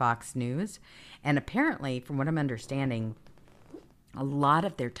thing with Fox News. And apparently, from what I'm understanding, a lot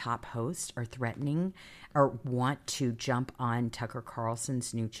of their top hosts are threatening or want to jump on Tucker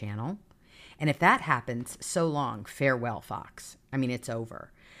Carlson's new channel. And if that happens, so long, farewell, Fox. I mean, it's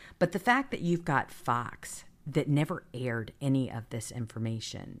over. But the fact that you've got Fox that never aired any of this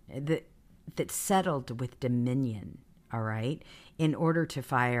information, that settled with Dominion, all right, in order to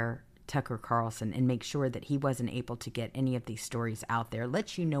fire Tucker Carlson and make sure that he wasn't able to get any of these stories out there,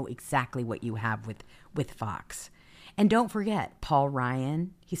 lets you know exactly what you have with Fox. And don't forget, Paul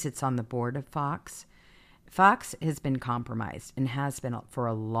Ryan, he sits on the board of Fox. Fox has been compromised and has been for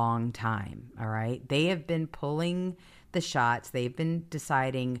a long time, all right? They have been pulling the shots. They've been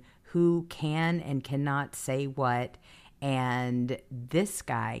deciding who can and cannot say what. And this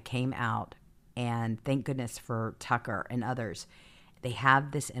guy came out, and thank goodness for Tucker and others. They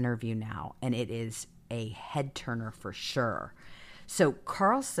have this interview now, and it is a head turner for sure. So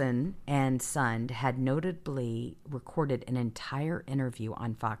Carlson and Sund had notably recorded an entire interview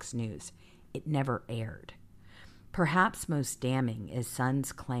on Fox News. It never aired. Perhaps most damning is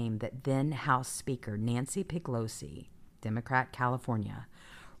Sund's claim that then House Speaker Nancy Pelosi, Democrat California,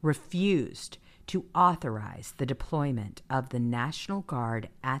 refused to authorize the deployment of the National Guard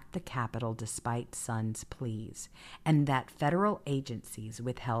at the Capitol despite Sund's pleas, and that federal agencies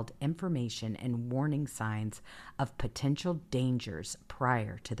withheld information and warning signs of potential dangers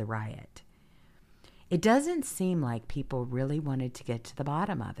prior to the riot. It doesn't seem like people really wanted to get to the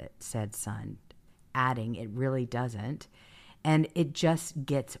bottom of it, said Sund, adding it really doesn't, and it just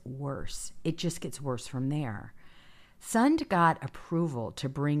gets worse. It just gets worse from there. Sund got approval to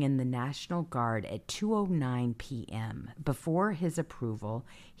bring in the National Guard at 2:09 p.m. Before his approval,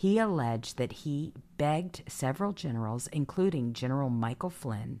 he alleged that he begged several generals, including General Michael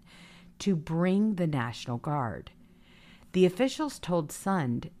Flynn, to bring the National Guard. The officials told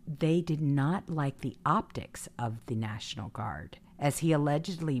Sund they did not like the optics of the National Guard, as he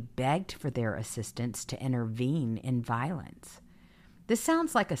allegedly begged for their assistance to intervene in violence. This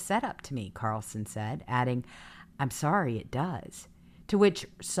sounds like a setup to me, Carlson said, adding, I'm sorry, it does. To which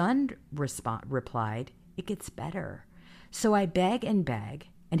Sund replied, it gets better. So I beg and beg,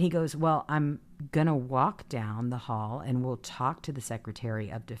 and he goes, well, I'm going to walk down the hall and we'll talk to the Secretary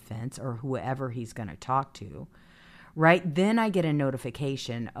of Defense or whoever he's going to talk to. Right then I get a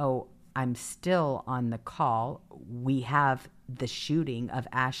notification, oh, I'm still on the call. We have the shooting of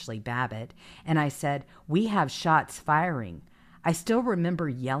Ashley Babbitt. And I said, we have shots firing. I still remember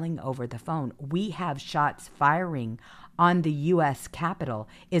yelling over the phone, we have shots firing on the U.S. Capitol.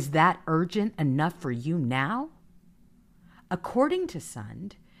 Is that urgent enough for you now? According to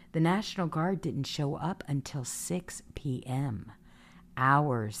Sund, the National Guard didn't show up until 6 p.m.,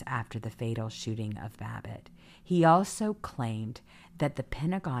 hours after the fatal shooting of Babbitt. He also claimed that the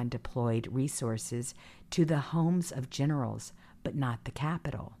Pentagon deployed resources to the homes of generals, but not the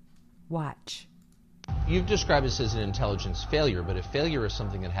Capitol. Watch. You've described this as an intelligence failure, but a failure is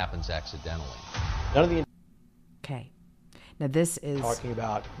something that happens accidentally. None of the... Okay. Now this is... Talking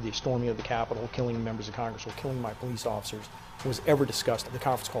about the storming of the Capitol, killing members of Congress, or killing my police officers, was ever discussed at the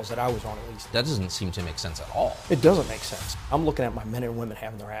conference calls that I was on, at least. That doesn't seem to make sense at all. It doesn't make sense. I'm looking at my men and women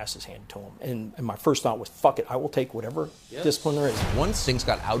having their asses handed to them, and my first thought was, fuck it, I will take whatever discipline there is. Once things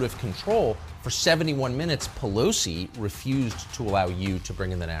got out of control, for 71 minutes, Pelosi refused to allow you to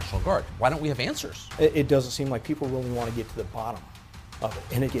bring in the National Guard. Why don't we have answers? It doesn't seem like people really want to get to the bottom of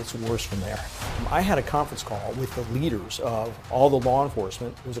it, and it gets worse from there. I had a conference call with the leaders of all the law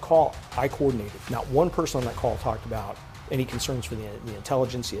enforcement. It was a call I coordinated. Not one person on that call talked about any concerns for the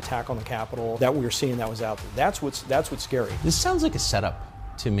intelligence, the attack on the Capitol that we were seeing that was out there. That's what's scary. This sounds like a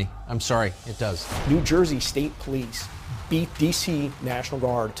setup to me. I'm sorry, it does. New Jersey State Police beat DC National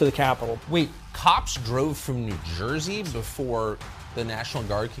Guard to the Capitol. Wait, cops drove from New Jersey before the National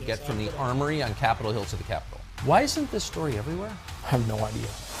Guard could get from the Armory on Capitol Hill to the Capitol. Why isn't this story everywhere? I have no idea.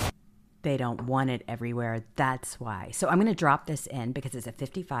 They don't want it everywhere. That's why. So I'm going to drop this in because it's a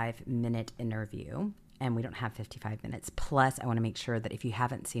 55-minute interview. And we don't have 55 minutes. Plus, I want to make sure that if you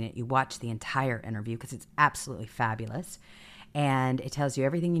haven't seen it, you watch the entire interview because it's absolutely fabulous. And it tells you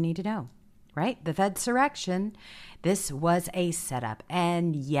everything you need to know, right? The Fedsurrection. This was a setup.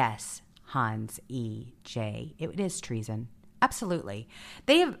 And yes, Hans E.J., it is treason. Absolutely.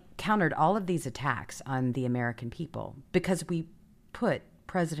 They have countered all of these attacks on the American people because we put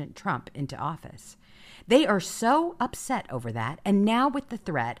President Trump into office. They are so upset over that, and now with the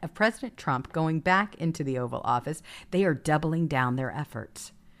threat of President Trump going back into the Oval Office, they are doubling down their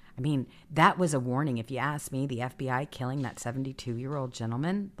efforts. I mean, that was a warning. If you ask me, the FBI killing that 72-year-old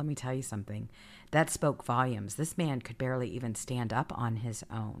gentleman, let me tell you something. That spoke volumes. This man could barely even stand up on his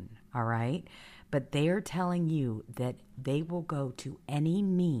own, all right? But they are telling you that they will go to any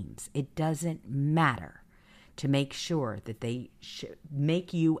means, it doesn't matter, to make sure that they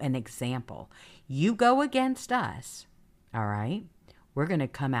make you an example. You go against us, all right? We're going to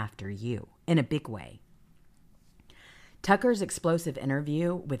come after you in a big way. Tucker's explosive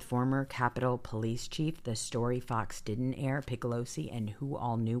interview with former Capitol Police Chief, the story Fox didn't air, Picolosi, and who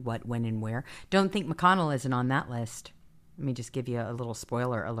all knew what, when, and where. Don't think McConnell isn't on that list. Let me just give you a little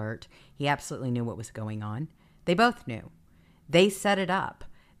spoiler alert. He absolutely knew what was going on. They both knew. They set it up.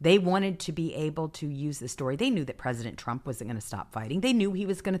 They wanted to be able to use the story. They knew that President Trump wasn't going to stop fighting. They knew he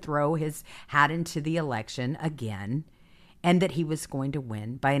was going to throw his hat into the election again, and that he was going to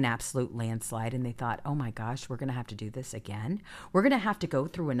win by an absolute landslide. And they thought, oh my gosh, we're going to have to do this again. We're going to have to go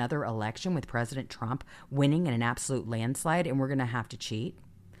through another election with President Trump winning in an absolute landslide, and we're going to have to cheat.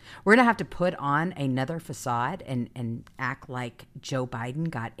 We're going to have to put on another facade and act like Joe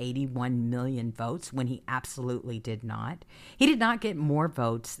Biden got 81 million votes when he absolutely did not. He did not get more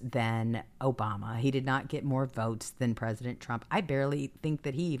votes than Obama. He did not get more votes than President Trump. I barely think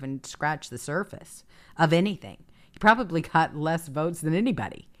that he even scratched the surface of anything. He probably got less votes than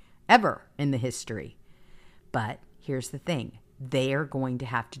anybody ever in the history. But here's the thing. They are going to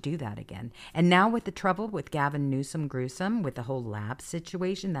have to do that again. And now with the trouble with Gavin Newsom, with the whole lab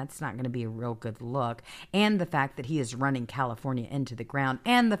situation, that's not going to be a real good look. And the fact that he is running California into the ground,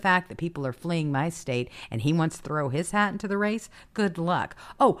 and the fact that people are fleeing my state and he wants to throw his hat into the race, good luck.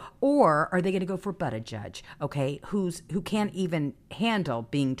 Oh, or are they going to go for Buttigieg, okay, who can't even handle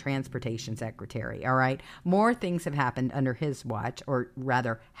being transportation secretary, all right? More things have happened under his watch, or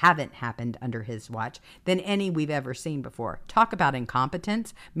rather haven't happened under his watch, than any we've ever seen before. Talk about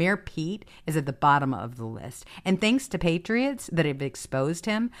incompetence. Mayor Pete is at the bottom of the list. And thanks to patriots that have exposed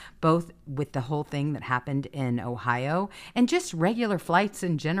him, both with the whole thing that happened in Ohio and just regular flights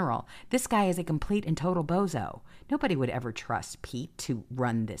in general, this guy is a complete and total bozo. Nobody would ever trust Pete to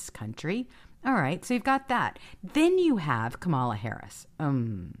run this country. All right, so you've got that. Then you have Kamala Harris.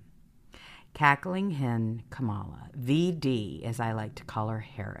 Cackling Hen Kamala, VD, as I like to call her,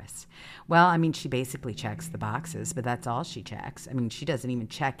 Harris. Well, I mean, she basically checks the boxes, but that's all she checks. I mean, she doesn't even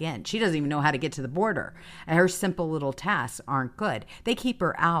check in. She doesn't even know how to get to the border. And her simple little tasks aren't good. They keep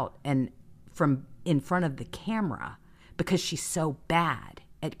her out and from in front of the camera because she's so bad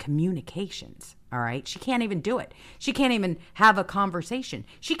at communications, all right? She can't even do it. She can't even have a conversation.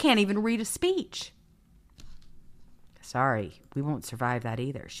 She can't even read a speech. Sorry, we won't survive that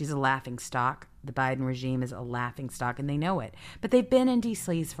either. She's a laughing stock. The Biden regime is a laughing stock, and they know it. But they've been in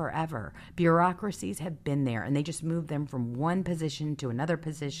D.C.s forever. Bureaucracies have been there, and they just move them from one position to another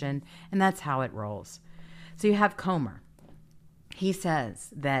position, and that's how it rolls. So you have Comer. He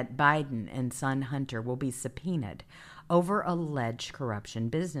says that Biden and son Hunter will be subpoenaed over alleged corruption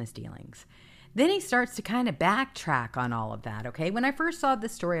business dealings. Then he starts to kind of backtrack on all of that, okay? When I first saw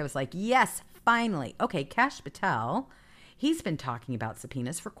this story, I was like, yes, finally. Okay, Kash Patel, he's been talking about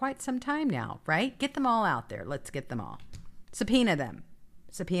subpoenas for quite some time now, right? Get them all out there. Let's get them all. Subpoena them.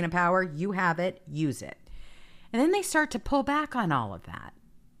 Subpoena power, you have it, use it. And then they start to pull back on all of that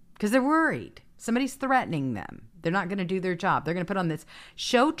because they're worried. Somebody's threatening them. They're not going to do their job. They're going to put on this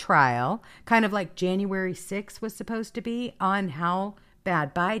show trial, kind of like January 6th was supposed to be, on how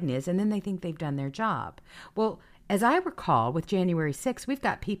bad Biden is, and then they think they've done their job. Well, as I recall, with January 6th, we've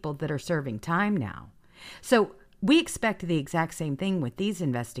got people that are serving time now. So we expect the exact same thing with these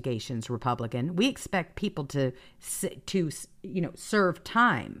investigations, Republican. We expect people to serve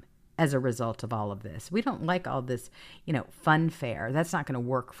time as a result of all of this. We don't like all this, funfare. That's not going to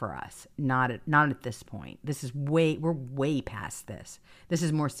work for us. Not at this point. We're way past this. This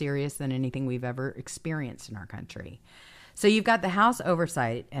is more serious than anything we've ever experienced in our country. So you've got the House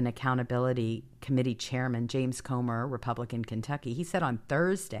Oversight and Accountability Committee Chairman James Comer, Republican, Kentucky. He said on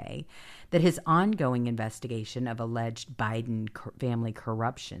Thursday that his ongoing investigation of alleged Biden family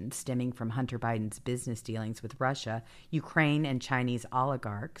corruption stemming from Hunter Biden's business dealings with Russia, Ukraine, and Chinese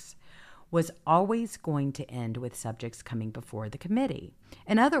oligarchs was always going to end with subjects coming before the committee.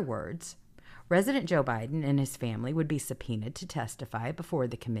 In other words, President Joe Biden and his family would be subpoenaed to testify before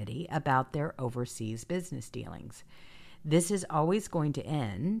the committee about their overseas business dealings. This is always going to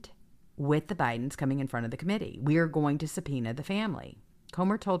end with the Bidens coming in front of the committee. We are going to subpoena the family.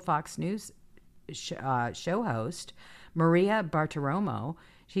 Comer told Fox News show host Maria Bartiromo,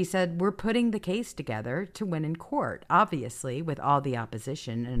 she said, we're putting the case together to win in court. Obviously, with all the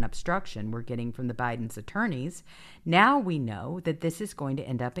opposition and obstruction we're getting from the Biden's attorneys, now we know that this is going to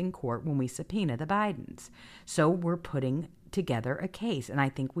end up in court when we subpoena the Bidens. So we're putting together a case, and I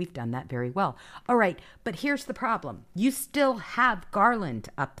think we've done that very well. All right, but here's the problem. You still have Garland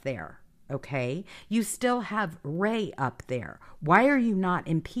up there, okay? You still have Wray up there. Why are you not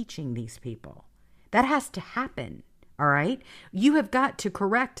impeaching these people? That has to happen. All right. You have got to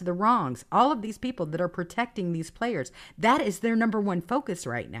correct the wrongs. All of these people that are protecting these players, that is their number one focus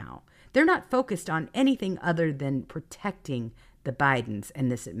right now. They're not focused on anything other than protecting the Bidens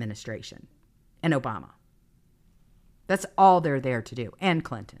and this administration and Obama. That's all they're there to do. And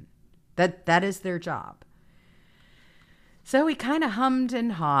Clinton. That is their job. So we kind of hummed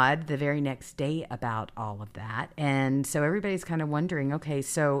and hawed the very next day about all of that. And so everybody's kind of wondering, okay,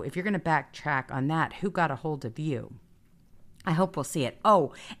 so if you're going to backtrack on that, who got a hold of you? I hope we'll see it.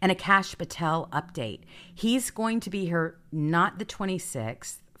 Oh, and a Kash Patel update. He's going to be here not the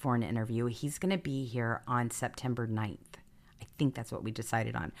 26th for an interview. He's going to be here on September 9th. I think that's what we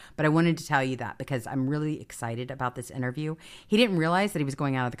decided on. But I wanted to tell you that because I'm really excited about this interview. He didn't realize that he was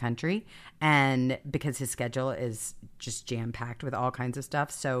going out of the country, and because his schedule is just jam-packed with all kinds of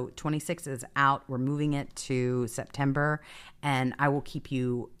stuff. So 26 is out. We're moving it to September, and I will keep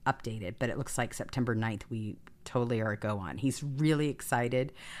you updated. But it looks like September 9th we totally are a go on. He's really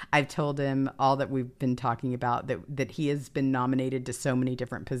excited. I've told him all that we've been talking about, that he has been nominated to so many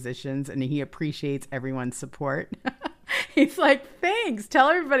different positions, and he appreciates everyone's support. He's like, thanks. Tell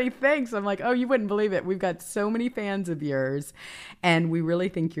everybody thanks. I'm like, oh, you wouldn't believe it. We've got so many fans of yours, and we really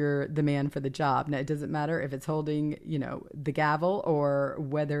think you're the man for the job. Now, it doesn't matter if it's holding, the gavel or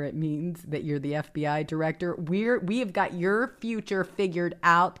whether it means that you're the FBI director. We have got your future figured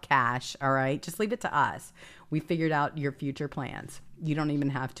out, Kash. All right. Just leave it to us. We figured out your future plans. You don't even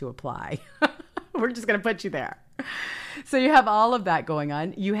have to apply. We're just going to put you there. So you have all of that going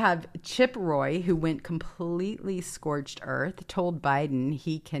on. You have Chip Roy, who went completely scorched earth, told Biden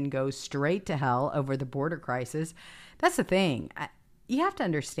he can go straight to hell over the border crisis. That's the thing. You have to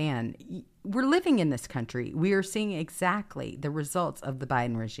understand, we're living in this country. We are seeing exactly the results of the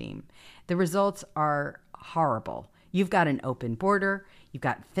Biden regime. The results are horrible. You've got an open border. You've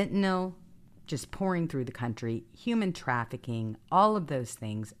got fentanyl just pouring through the country, human trafficking, all of those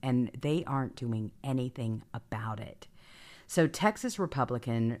things, and they aren't doing anything about it. So Texas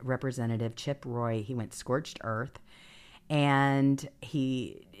Republican Representative Chip Roy, he went scorched earth, and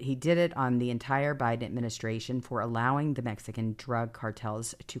he did it on the entire Biden administration for allowing the Mexican drug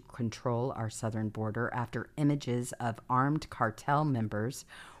cartels to control our southern border after images of armed cartel members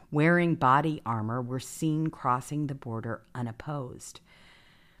wearing body armor were seen crossing the border unopposed.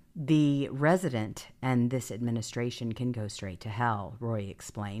 The resident and this administration can go straight to hell, Roy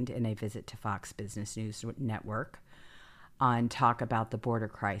explained in a visit to Fox Business News Network on talk about the border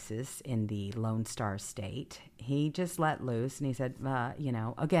crisis in the Lone Star State. He just let loose and he said,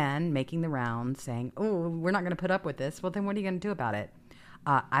 again, making the rounds, saying, oh, we're not going to put up with this. Well, then what are you going to do about it?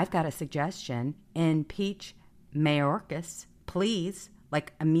 I've got a suggestion. Impeach Mayorkas, please,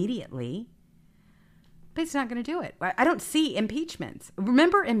 like immediately. But he's not going to do it. I don't see impeachments.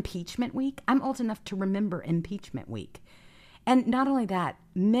 Remember impeachment week? I'm old enough to remember impeachment week. And not only that,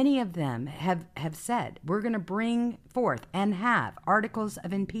 many of them have said, we're going to bring forth and have articles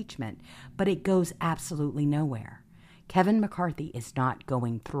of impeachment, but it goes absolutely nowhere. Kevin McCarthy is not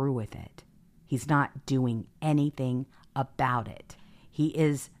going through with it. He's not doing anything about it. He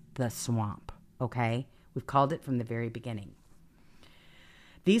is the swamp, okay? We've called it from the very beginning.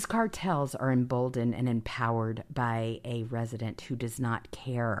 These cartels are emboldened and empowered by a resident who does not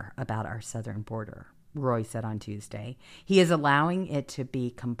care about our southern border, Roy said on Tuesday. He is allowing it to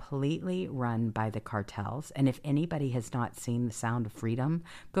be completely run by the cartels. And if anybody has not seen The Sound of Freedom,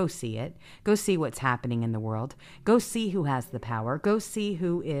 go see it. Go see what's happening in the world. Go see who has the power. Go see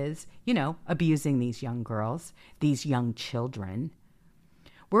who is, abusing these young girls, these young children.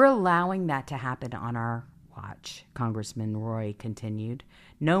 We're allowing that to happen on our watch, Congressman Roy continued.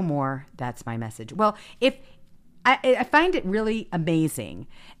 No more, that's my message. Well, I find it really amazing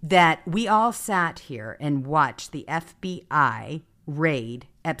that we all sat here and watched the FBI raid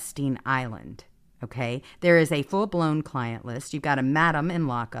Epstein Island, okay? There is a full-blown client list. You've got a madam in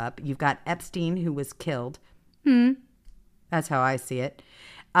lockup. You've got Epstein who was killed. That's how I see it.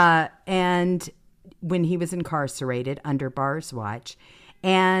 And when he was incarcerated under Barr's watch.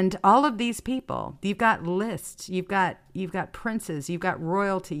 And all of these people, you've got lists, you've got princes, you've got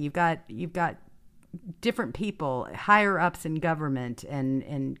royalty, you've got different people, higher ups in government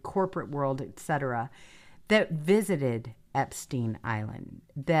and corporate world, etc., that visited Epstein Island,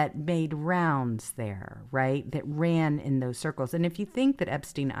 that made rounds there, right? That ran in those circles. And if you think that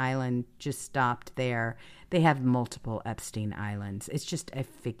Epstein Island just stopped there, they have multiple Epstein Islands. It's just a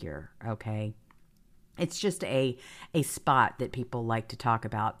figure, okay? It's just a spot that people like to talk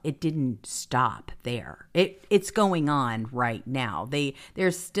about. It didn't stop there. It's going on right now.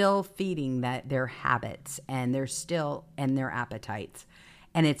 They're still feeding their habits and their appetites.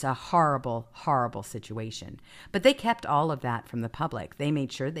 And it's a horrible, horrible situation. But they kept all of that from the public. They made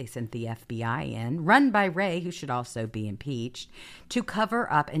sure they sent the FBI in, run by Wray, who should also be impeached, to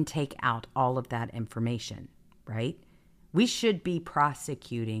cover up and take out all of that information, right? We should be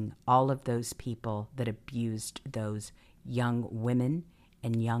prosecuting all of those people that abused those young women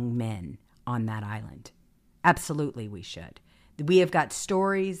and young men on that island. Absolutely, we should. We have got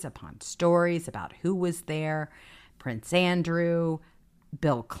stories upon stories about who was there. Prince Andrew,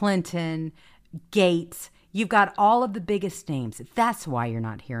 Bill Clinton, Gates. You've got all of the biggest names. That's why you're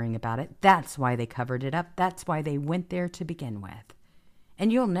not hearing about it. That's why they covered it up. That's why they went there to begin with.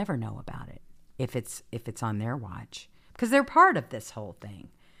 And you'll never know about it if it's on their watch, because they're part of this whole thing.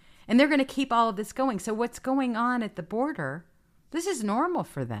 And they're going to keep all of this going. So what's going on at the border, this is normal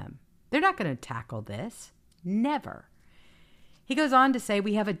for them. They're not going to tackle this. Never. He goes on to say,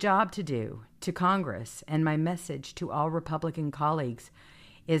 we have a job to do to Congress, and my message to all Republican colleagues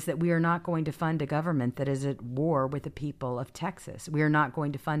is that we are not going to fund a government that is at war with the people of Texas. We are not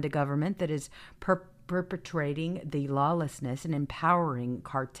going to fund a government that is perpetrating the lawlessness and empowering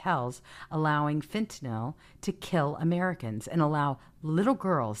cartels, allowing fentanyl to kill Americans and allow little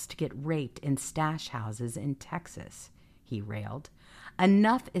girls to get raped in stash houses in Texas, he railed.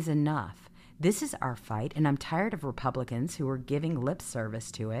 Enough is enough. This is our fight, and I'm tired of Republicans who are giving lip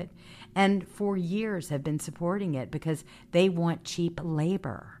service to it and for years have been supporting it because they want cheap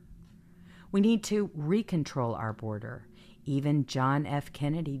labor. We need to recontrol our border. Even John F.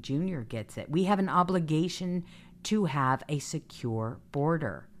 Kennedy Jr. gets it. We have an obligation to have a secure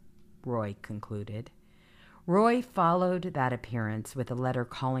border, Roy concluded. Roy followed that appearance with a letter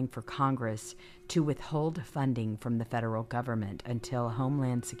calling for Congress to withhold funding from the federal government until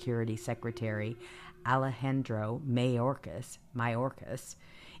Homeland Security Secretary Alejandro Mayorkas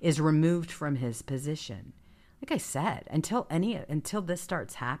is removed from his position. Like I said, until this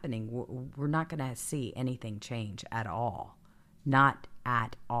starts happening, we're not going to see anything change at all. Not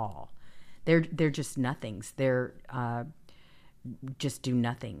at all. They're just nothings. They're just do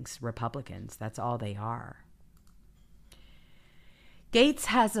nothings Republicans. That's all they are. Gates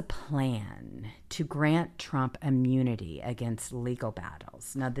has a plan to grant Trump immunity against legal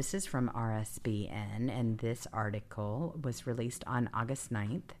battles. Now, this is from RSBN, and this article was released on August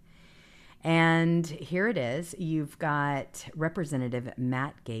 9th. And here it is. You've got Representative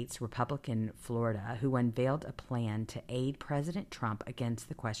Matt Gaetz, Republican, Florida, who unveiled a plan to aid President Trump against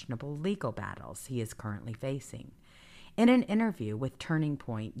the questionable legal battles he is currently facing. In an interview with Turning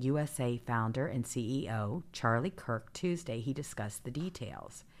Point USA founder and CEO Charlie Kirk Tuesday, he discussed the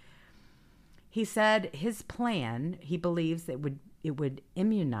details. He said his plan, he believes that it would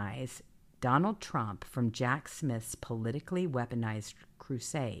immunize Donald Trump from Jack Smith's politically weaponized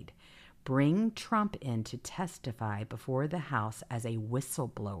crusade, bring Trump in to testify before the House as a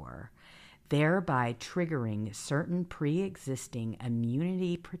whistleblower, thereby triggering certain pre-existing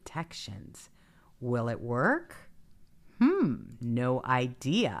immunity protections. Will it work? No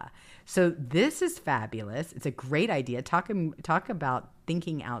idea. So this is fabulous. It's a great idea. Talk about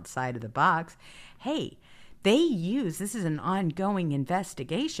thinking outside of the box. Hey, this is an ongoing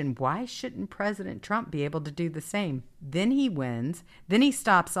investigation. Why shouldn't President Trump be able to do the same? Then he wins. Then he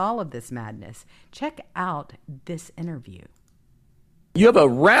stops all of this madness. Check out this interview. You have a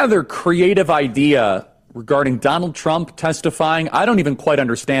rather creative idea regarding Donald Trump testifying. I don't even quite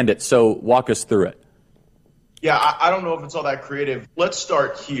understand it, so walk us through it. Yeah, I don't know if it's all that creative. Let's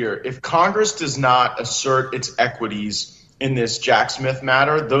start here. If Congress does not assert its equities in this Jack Smith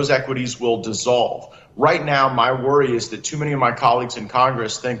matter, those equities will dissolve. Right now, my worry is that too many of my colleagues in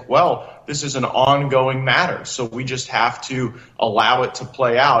Congress think, well, this is an ongoing matter, so we just have to allow it to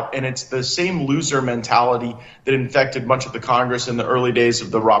play out. And it's the same loser mentality that infected much of the Congress in the early days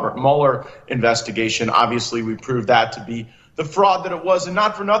of the Robert Mueller investigation. Obviously, we proved that to be the fraud that it was. And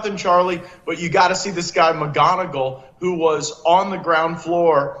not for nothing, Charlie, but you got to see this guy McGonigal, who was on the ground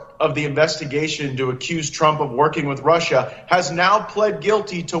floor of the investigation to accuse Trump of working with Russia, has now pled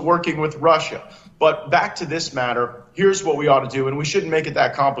guilty to working with Russia. But back to this matter, here's what we ought to do, and we shouldn't make it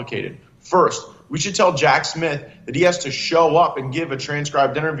that complicated. First, We should tell Jack Smith that he has to show up and give a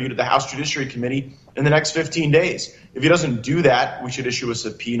transcribed interview to the House Judiciary Committee in the next 15 days. If he doesn't do that, we should issue a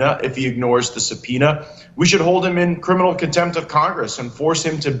subpoena. If he ignores the subpoena, we should hold him in criminal contempt of Congress and force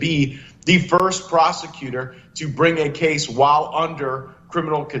him to be the first prosecutor to bring a case while under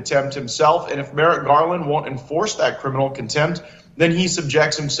criminal contempt himself. And if Merrick Garland won't enforce that criminal contempt, then he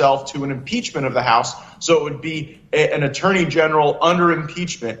subjects himself to an impeachment of the House. So it would be an attorney general under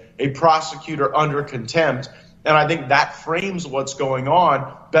impeachment, a prosecutor under contempt. And I think that frames what's going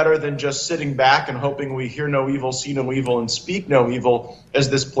on better than just sitting back and hoping we hear no evil, see no evil, and speak no evil as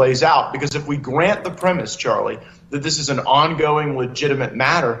this plays out. Because if we grant the premise, Charlie, that this is an ongoing legitimate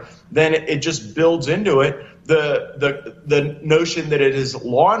matter, then it just builds into it the notion that it is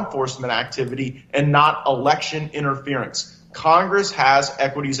law enforcement activity and not election interference. Congress has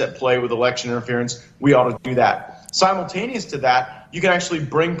equities at play with election interference. We ought to do that. Simultaneous to that, you can actually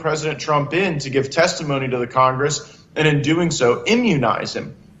bring President Trump in to give testimony to the Congress, and in doing so, immunize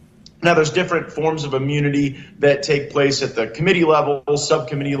him. Now, there's different forms of immunity that take place at the committee level,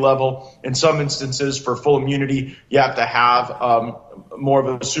 subcommittee level. In some instances, for full immunity, you have to have more of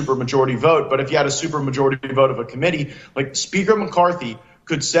a supermajority vote. But if you had a supermajority vote of a committee, like Speaker McCarthy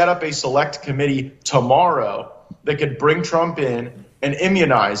could set up a select committee tomorrow that could bring Trump in and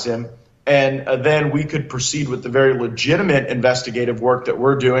immunize him, and then we could proceed with the very legitimate investigative work that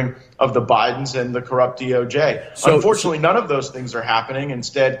we're doing of the Bidens and the corrupt DOJ. Unfortunately, none of those things are happening.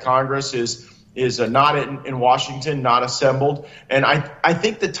 Instead, Congress is not in Washington, not assembled. And I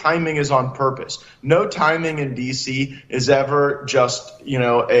think the timing is on purpose. No timing in D.C. is ever just,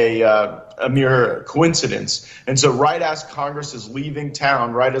 a mere coincidence. And so right as Congress is leaving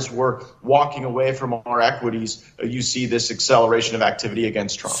town, right as we're walking away from our equities, you see this acceleration of activity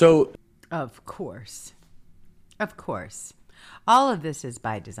against Trump. Of course. All of this is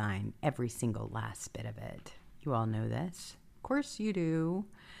by design, every single last bit of it. You all know this. Of course you do.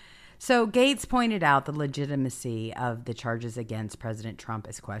 So Gates pointed out the legitimacy of the charges against President Trump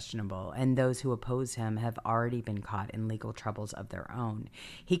is questionable, and those who oppose him have already been caught in legal troubles of their own.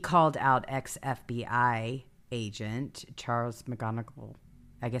 He called out ex-FBI agent Charles McGonigal,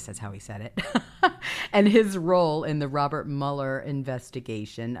 I guess that's how he said it, and his role in the Robert Mueller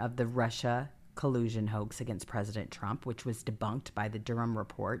investigation of the Russia collusion hoax against President Trump, which was debunked by the Durham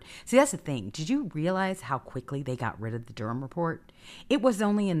report. See, that's the thing. Did you realize how quickly they got rid of the Durham report? It was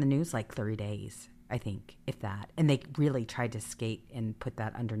only in the news like 30 days, I think, if that. And they really tried to skate and put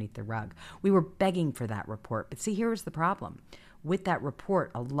that underneath the rug. We were begging for that report. But see, here's the problem. With that report,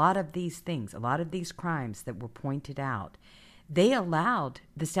 a lot of these things, a lot of these crimes that were pointed out, they allowed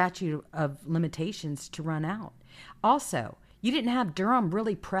the statute of limitations to run out. Also, you didn't have Durham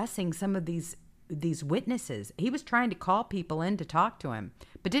really pressing some of these witnesses. He was trying to call people in to talk to him,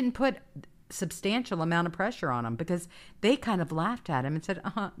 but didn't put substantial amount of pressure on them because they kind of laughed at him and said,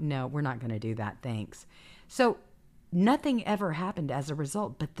 no, we're not going to do that, thanks. So nothing ever happened as a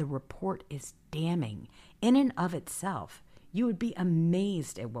result, but the report is damning in and of itself. You would be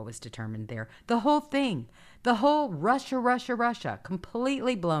amazed at what was determined there. The whole thing, the whole Russia,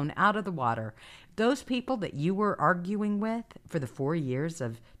 completely blown out of the water. Those people that you were arguing with for the 4 years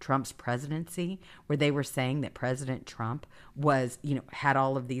of Trump's presidency, where they were saying that President Trump was, had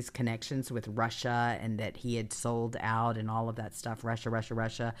all of these connections with Russia and that he had sold out and all of that stuff,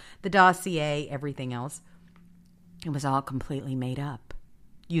 Russia, the dossier, everything else, it was all completely made up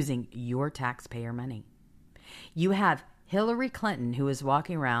using your taxpayer money. You have Hillary Clinton, who is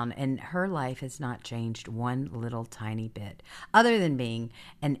walking around, and her life has not changed one little tiny bit, other than being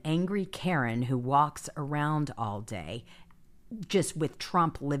an angry Karen who walks around all day, just with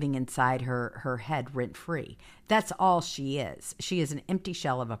Trump living inside her head rent-free. That's all she is. She is an empty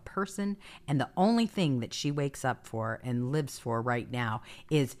shell of a person, and the only thing that she wakes up for and lives for right now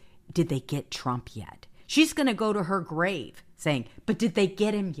is, did they get Trump yet? She's going to go to her grave saying, but did they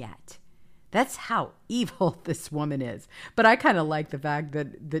get him yet? That's how evil this woman is. But I kind of like the fact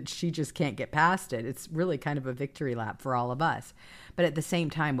that she just can't get past it. It's really kind of a victory lap for all of us. But at the same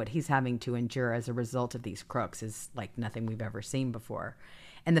time, what he's having to endure as a result of these crooks is like nothing we've ever seen before.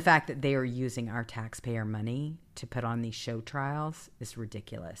 And the fact that they are using our taxpayer money to put on these show trials is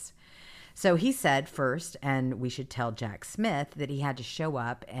ridiculous. So he said first, and we should tell Jack Smith, that he had to show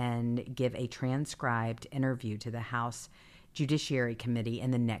up and give a transcribed interview to the House Judiciary Committee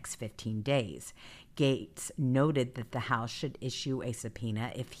in the next 15 days. Gates noted that the House should issue a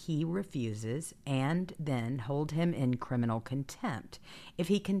subpoena if he refuses and then hold him in criminal contempt if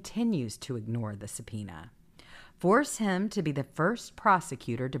he continues to ignore the subpoena. Force him to be the first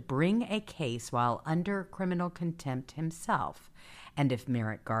prosecutor to bring a case while under criminal contempt himself, And if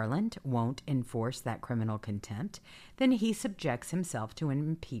Merrick Garland won't enforce that criminal contempt, then he subjects himself to an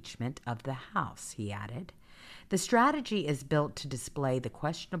impeachment of the House, he added. The strategy is built to display the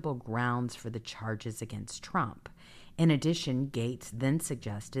questionable grounds for the charges against Trump. In addition, Gaetz then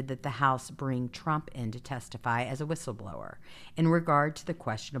suggested that the House bring Trump in to testify as a whistleblower in regard to the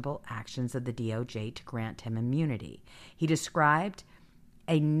questionable actions of the DOJ to grant him immunity. He described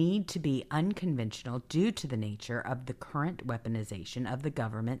a need to be unconventional due to the nature of the current weaponization of the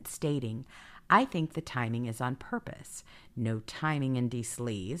government, stating, "I think the timing is on purpose. No timing in these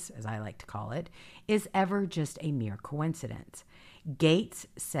sleaze, as I like to call it, is ever just a mere coincidence." Gaetz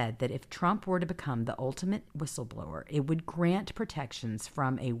said that if Trump were to become the ultimate whistleblower, it would grant protections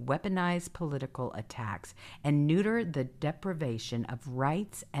from a weaponized political attacks and neuter the deprivation of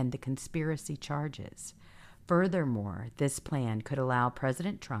rights and the conspiracy charges. Furthermore, this plan could allow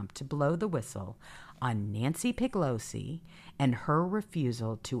President Trump to blow the whistle on Nancy Pelosi and her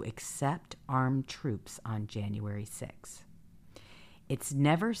refusal to accept armed troops on January 6. It's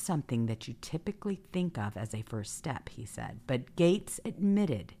never something that you typically think of as a first step, he said, but Gaetz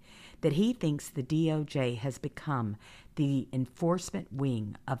admitted that he thinks the DOJ has become the enforcement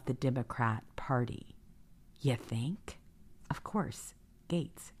wing of the Democrat Party. You think? Of course,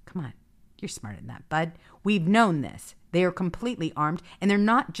 Gaetz, come on. You're smarter than that, bud. We've known this. They are completely armed, and they're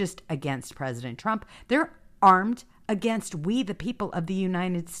not just against President Trump. They're armed against we, the people of the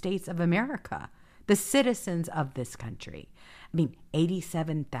United States of America, the citizens of this country. I mean,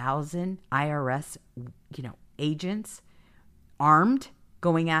 87,000 IRS, agents armed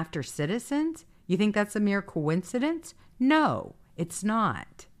going after citizens. You think that's a mere coincidence? No, it's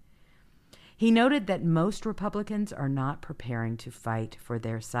not. He noted that most Republicans are not preparing to fight for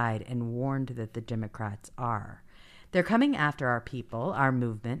their side and warned that the Democrats are. They're coming after our people, our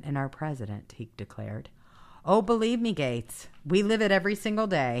movement, and our president, he declared. Oh, believe me, Gaetz, we live it every single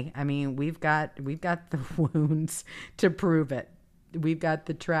day. I mean, we've got the wounds to prove it. We've got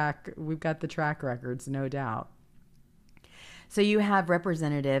the track records, no doubt. So you have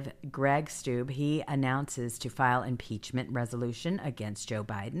Representative Greg Steube. He announces to file impeachment resolution against Joe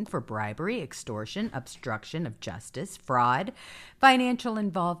Biden for bribery, extortion, obstruction of justice, fraud, financial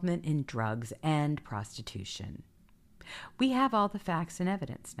involvement in drugs, and prostitution. We have all the facts and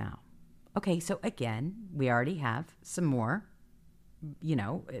evidence now. Okay, so again, we already have some more.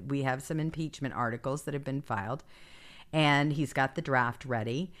 We have some impeachment articles that have been filed, and he's got the draft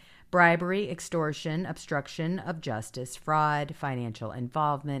ready. Bribery, extortion, obstruction of justice, fraud, financial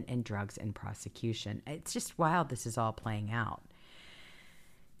involvement in drugs and prosecution. It's just wild this is all playing out.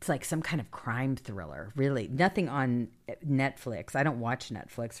 It's like some kind of crime thriller, really. Nothing on Netflix. I don't watch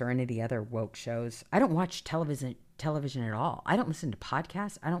Netflix or any of the other woke shows. I don't watch television at all. I don't listen to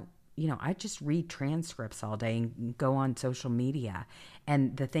podcasts. I just read transcripts all day and go on social media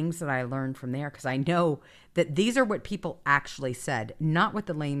and the things that I learned from there, because I know that these are what people actually said, not what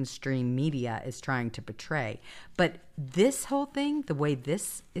the mainstream media is trying to portray. But this whole thing, the way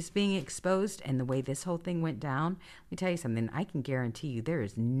this is being exposed and the way this whole thing went down, let me tell you something, I can guarantee you there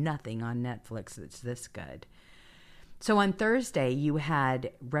is nothing on Netflix that's this good. So on Thursday, you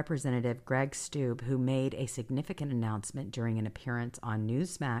had Representative Greg Steube, who made a significant announcement during an appearance on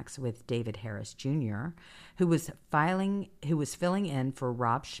Newsmax with David Harris Jr., who was filling in for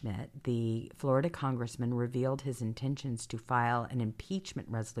Rob Schmitt. The Florida congressman revealed his intentions to file an impeachment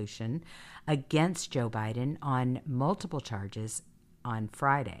resolution against Joe Biden on multiple charges on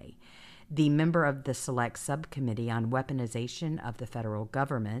Friday. The member of the Select Subcommittee on Weaponization of the Federal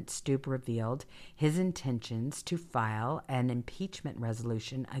Government, Steube, revealed his intentions to file an impeachment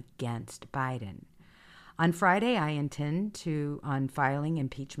resolution against Biden. On Friday, I intend on filing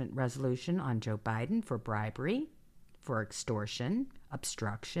impeachment resolution on Joe Biden for bribery, for extortion,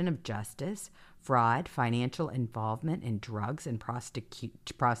 obstruction of justice, fraud, financial involvement in drugs and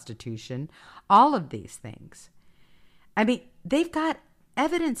prostitution, all of these things. I mean, they've got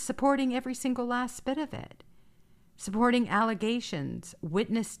evidence supporting every single last bit of it, supporting allegations,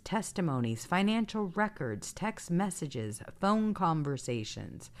 witness testimonies, financial records, text messages, phone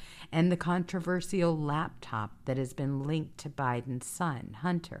conversations, and the controversial laptop that has been linked to Biden's son,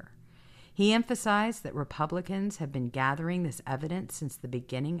 Hunter. He emphasized that Republicans have been gathering this evidence since the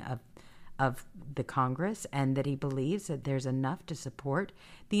beginning of the Congress, and that he believes that there's enough to support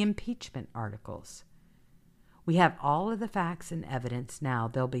the impeachment articles. We have all of the facts and evidence now.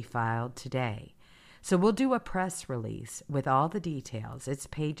 They'll be filed today. So we'll do a press release with all the details. It's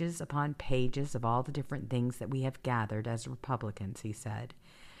pages upon pages of all the different things that we have gathered as Republicans, he said.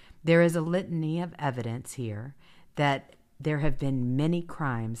 There is a litany of evidence here that there have been many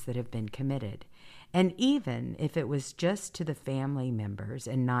crimes that have been committed. And even if it was just to the family members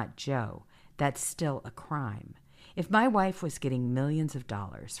and not Joe, that's still a crime. If my wife was getting millions of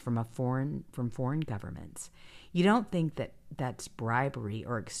dollars from foreign governments, you don't think that that's bribery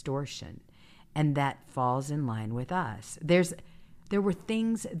or extortion, and that falls in line with us. There were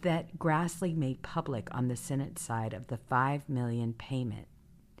things that Grassley made public on the Senate side of the $5 million payment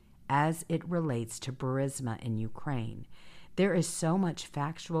as it relates to Burisma in Ukraine. There is so much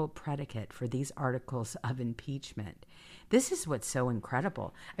factual predicate for these articles of impeachment. This is what's so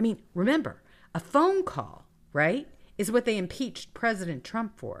incredible. I mean, remember, a phone call, right, is what they impeached President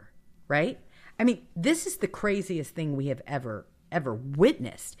Trump for, right? I mean, this is the craziest thing we have ever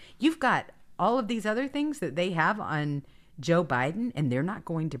witnessed. You've got all of these other things that they have on Joe Biden, and they're not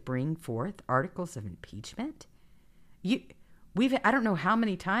going to bring forth articles of impeachment? I don't know how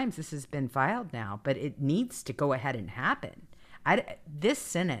many times this has been filed now, but it needs to go ahead and happen. This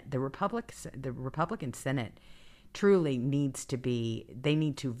Senate, the Republican Senate, truly needs to they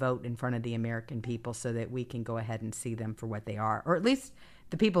need to vote in front of the American people so that we can go ahead and see them for what they are, or at least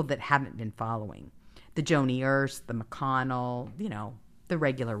the people that haven't been following. The Joni Ernst, the McConnell, the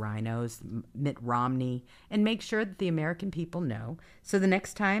regular rhinos, Mitt Romney, and make sure that the American people know. So the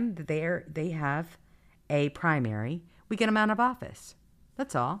next time that they have a primary, we get them out of office.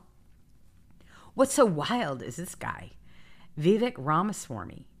 That's all. What's so wild is this guy, Vivek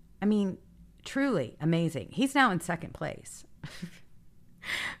Ramaswamy. I mean, truly amazing. He's now in second place.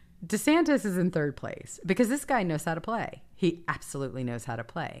 DeSantis is in third place because this guy knows how to play. He absolutely knows how to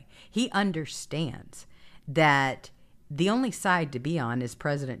play. He understands that the only side to be on is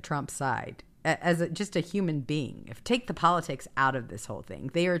President Trump's side. As just a human being, take the politics out of this whole thing.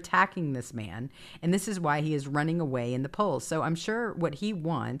 They are attacking this man, and this is why he is running away in the polls. So I'm sure what he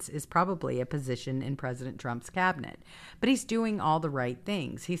wants is probably a position in President Trump's cabinet. But he's doing all the right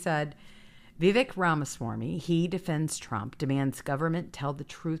things. He said, Vivek Ramaswamy, he defends Trump, demands government tell the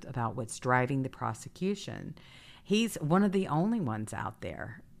truth about what's driving the prosecution. He's one of the only ones out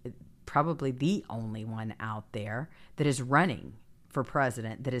there, probably the only one out there that is running for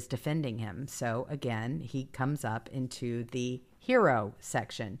president, that is defending him. So again, he comes up into the hero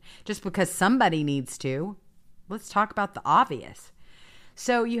section. Just because somebody needs to, let's talk about the obvious.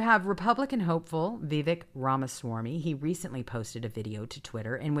 So you have Republican hopeful Vivek Ramaswamy. He recently posted a video to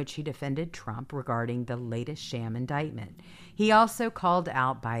Twitter in which he defended Trump regarding the latest sham indictment. He also called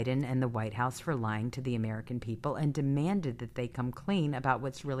out Biden and the White House for lying to the American people and demanded that they come clean about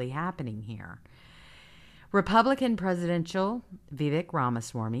what's really happening here. Republican presidential Vivek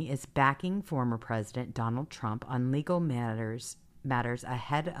Ramaswamy is backing former President Donald Trump on legal matters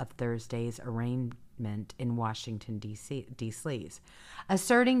ahead of Thursday's arraignment in Washington, D.C.,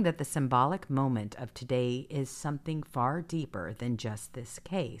 asserting that the symbolic moment of today is something far deeper than just this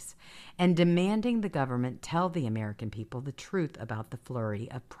case, and demanding the government tell the American people the truth about the flurry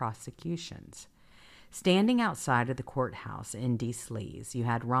of prosecutions. Standing outside of the courthouse in D.C., you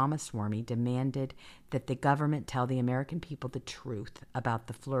had Ramaswamy demanded that the government tell the American people the truth about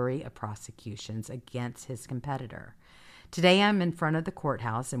the flurry of prosecutions against his competitor. Today I'm in front of the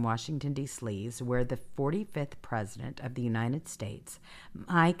courthouse in Washington, D.C., where the 45th President of the United States,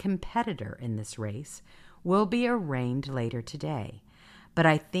 my competitor in this race, will be arraigned later today. But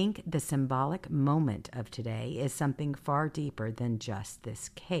I think the symbolic moment of today is something far deeper than just this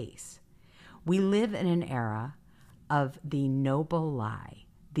case. We live in an era of the noble lie,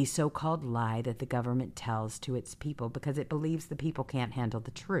 the so-called lie that the government tells to its people because it believes the people can't handle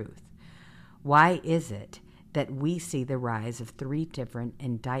the truth. Why is it that we see the rise of 3 different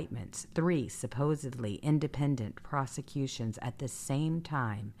indictments, 3 supposedly independent prosecutions at the same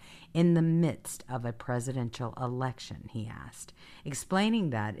time in the midst of a presidential election, he asked, explaining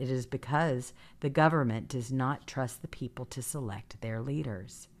that it is because the government does not trust the people to select their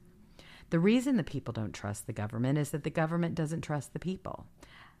leaders. The reason the people don't trust the government is that the government doesn't trust the people.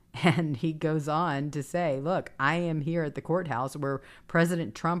 And he goes on to say, look, I am here at the courthouse where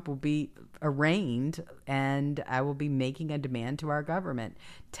President Trump will be arraigned, and I will be making a demand to our government.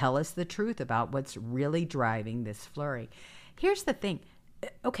 Tell us the truth about what's really driving this flurry. Here's the thing.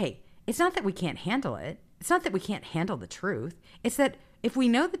 Okay, it's not that we can't handle it. It's not that we can't handle the truth. It's that if we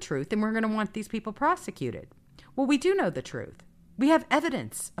know the truth, then we're going to want these people prosecuted. Well, we do know the truth. We have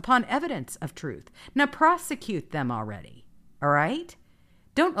evidence upon evidence of truth. Now prosecute them already, all right?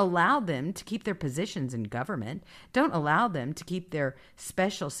 Don't allow them to keep their positions in government. Don't allow them to keep their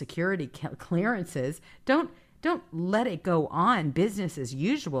special security clearances. Don't let it go on business as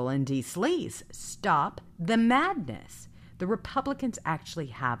usual in D.C. Stop the madness. The Republicans actually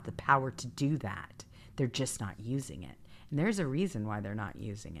have the power to do that. They're just not using it. And there's a reason why they're not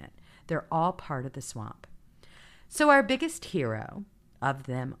using it. They're all part of the swamp. So our biggest hero of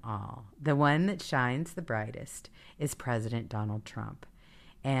them all, the one that shines the brightest, is President Donald Trump.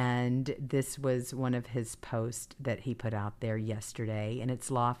 And this was one of his posts that he put out there yesterday, and it's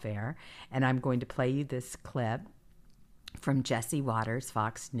lawfare. And I'm going to play you this clip from Jesse Waters,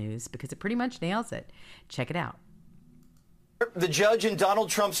 Fox News, because it pretty much nails it. Check it out. The judge in Donald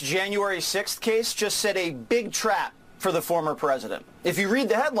Trump's January 6th case just set a big trap for the former president. If you read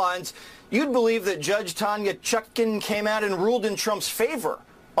the headlines, you'd believe that Judge Tanya Chutkan came out and ruled in Trump's favor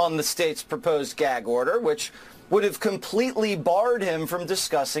on the state's proposed gag order, which would have completely barred him from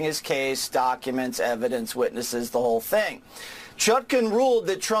discussing his case, documents, evidence, witnesses, the whole thing. Chutkan ruled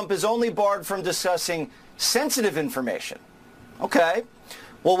that Trump is only barred from discussing sensitive information. Okay,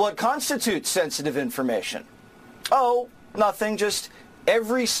 well, what constitutes sensitive information? Oh, nothing, just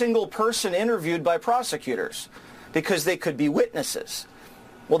every single person interviewed by prosecutors, because they could be witnesses.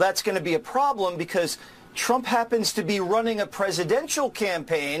 Well, that's going to be a problem because Trump happens to be running a presidential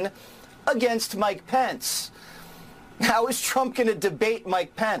campaign against Mike Pence. How is Trump going to debate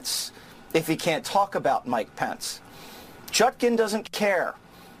Mike Pence if he can't talk about Mike Pence? Chutkan doesn't care.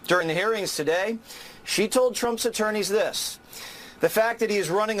 During the hearings today, she told Trump's attorneys this: the fact that he is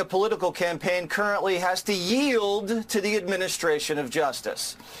running a political campaign currently has to yield to the administration of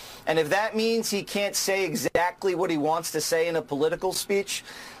justice. And if that means he can't say exactly what he wants to say in a political speech,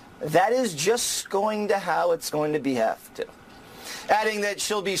 that is just going to how it's going to be have to. Adding that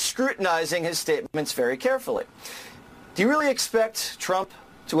she'll be scrutinizing his statements very carefully. Do you really expect Trump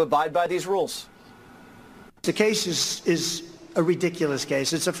to abide by these rules? The case is a ridiculous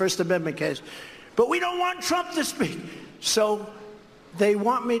case. It's a First Amendment case. But we don't want Trump to speak. So they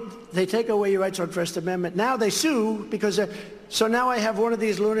take away your rights on First Amendment. Now they sue because, so now I have one of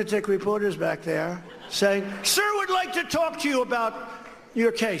these lunatic reporters back there saying, "Sir, would like to talk to you about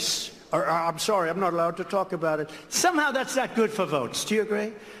your case." Or, "I'm sorry, I'm not allowed to talk about it." Somehow that's not good for votes. Do you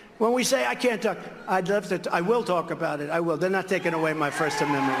agree? When we say, "I can't talk," I will talk about it. I will. They're not taking away my First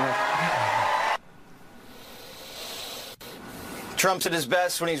Amendment right. Trump's at his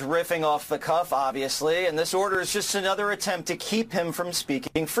best when he's riffing off the cuff, obviously, and this order is just another attempt to keep him from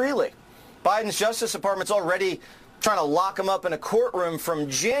speaking freely. Biden's Justice Department's already trying to lock him up in a courtroom from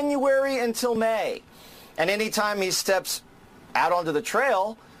January until May. And anytime he steps out onto the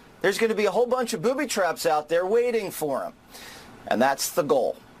trail, there's going to be a whole bunch of booby traps out there waiting for him. And that's the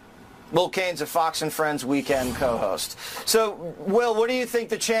goal. Will Cain's a Fox and Friends weekend co-host. So, Will, what do you think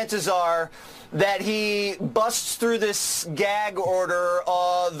the chances are that he busts through this gag order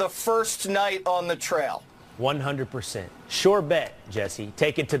the first night on the trail? 100%. Sure bet, Jesse.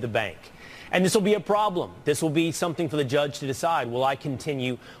 Take it to the bank. And this will be a problem. This will be something for the judge to decide. Will I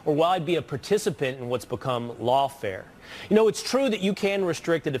continue or will I be a participant in what's become lawfare? You know, it's true that you can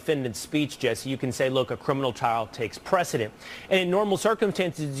restrict a defendant's speech, Jesse. You can say, look, a criminal trial takes precedent. And in normal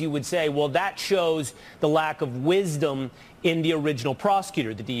circumstances, you would say, well, that shows the lack of wisdom in the original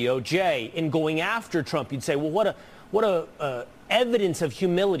prosecutor, the DOJ. In going after Trump, you'd say, well, what a evidence of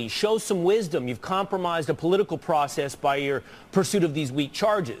humility. Show some wisdom. You've compromised a political process by your pursuit of these weak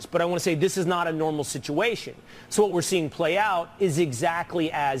charges. But I want to say this is not a normal situation. So what we're seeing play out is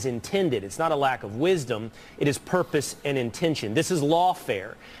exactly as intended. It's not a lack of wisdom. It is purpose and intention. This is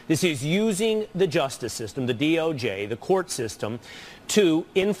lawfare. This is using the justice system, the DOJ, the court system, to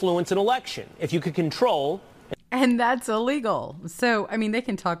influence an election. If you could control... And that's illegal. So, I mean, they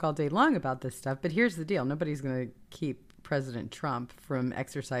can talk all day long about this stuff, but here's the deal. Nobody's going to keep President Trump from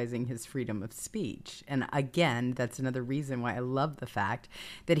exercising his freedom of speech. And again, that's another reason why I love the fact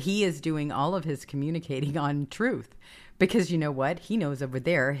that he is doing all of his communicating on truth. Because you know what? He knows over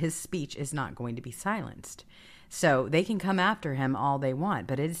there his speech is not going to be silenced. So they can come after him all they want,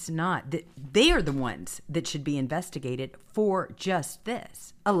 but it's not. They are the ones that should be investigated for just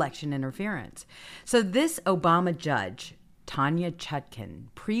this, election interference. So this Obama judge, Tanya Chutkan,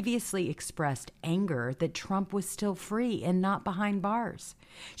 previously expressed anger that Trump was still free and not behind bars.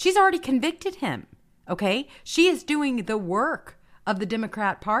 She's already convicted him, okay? She is doing the work of the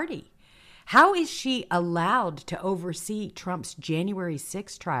Democrat Party. How is she allowed to oversee Trump's January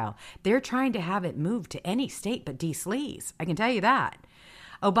 6th trial? They're trying to have it moved to any state but D.C.'s. I can tell you that.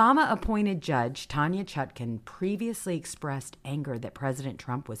 Obama-appointed Judge Tanya Chutkan previously expressed anger that President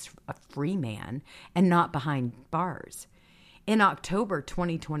Trump was a free man and not behind bars. In October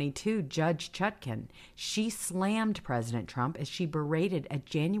 2022, Judge Chutkan, she slammed President Trump as she berated a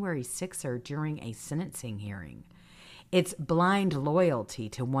January 6er during a sentencing hearing. It's blind loyalty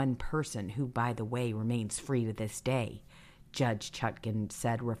to one person who, by the way, remains free to this day. Judge Chutkan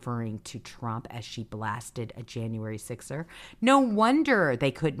said, referring to Trump as she blasted a January 6er. No wonder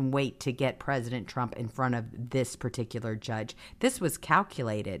they couldn't wait to get President Trump in front of this particular judge. This was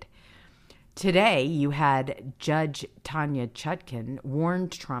calculated. Today, you had Judge Tanya Chutkan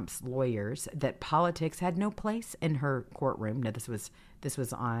warned Trump's lawyers that politics had no place in her courtroom. Now, this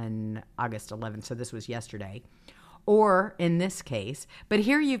was on August 11th, so this was yesterday. Or in this case, but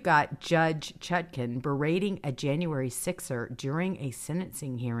here you've got Judge Chutkan berating a January 6er during a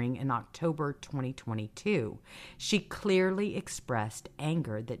sentencing hearing in October 2022. She clearly expressed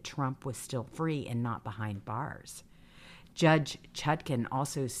anger that Trump was still free and not behind bars. Judge Chutkan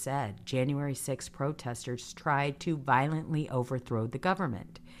also said January 6 protesters tried to violently overthrow the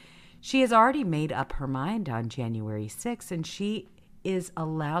government. She has already made up her mind on January 6, and she is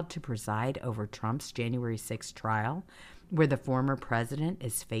allowed to preside over Trump's January 6 trial, where the former president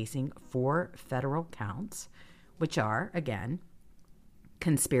is facing 4 federal counts, which are, again,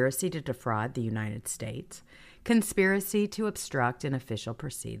 conspiracy to defraud the United States, conspiracy to obstruct an official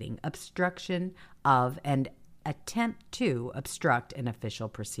proceeding, obstruction of and attempt to obstruct an official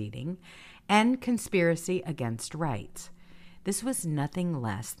proceeding, and conspiracy against rights. This was nothing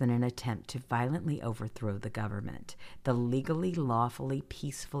less than an attempt to violently overthrow the government, the legally, lawfully,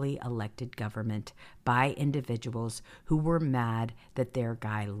 peacefully elected government by individuals who were mad that their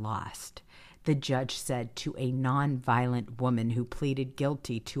guy lost. The judge said to a nonviolent woman who pleaded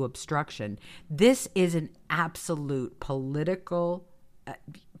guilty to obstruction, this is an absolute political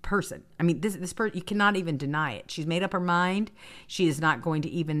person. I mean, this person, you cannot even deny it. She's made up her mind. She is not going to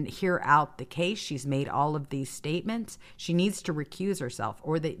even hear out the case. She's made all of these statements. She needs to recuse herself,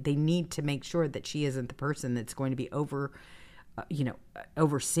 or they need to make sure that she isn't the person that's going to be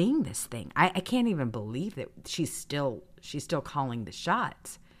overseeing this thing. I can't even believe that she's still calling the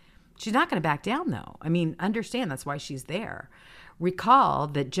shots. She's not going to back down, though. I mean, understand that's why she's there. Recall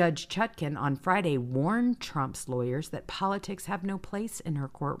that Judge Chutkan on Friday warned Trump's lawyers that politics have no place in her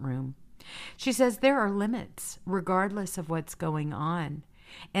courtroom. She says there are limits, regardless of what's going on.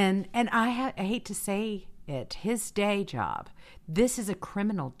 And I hate to say it, his day job. This is a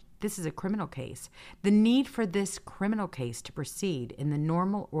criminal case. The need for this criminal case to proceed in the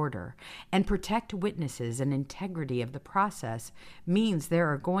normal order and protect witnesses and integrity of the process means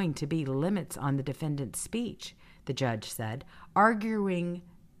there are going to be limits on the defendant's speech, the judge said, arguing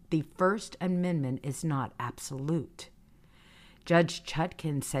the First Amendment is not absolute. Judge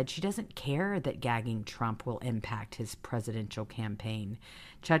Chutkan said she doesn't care that gagging Trump will impact his presidential campaign.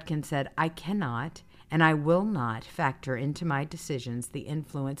 Chutkan said, I cannot and I will not factor into my decisions the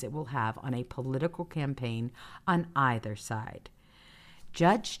influence it will have on a political campaign on either side.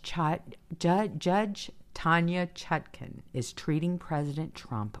 Judge Tanya Chutkan is treating President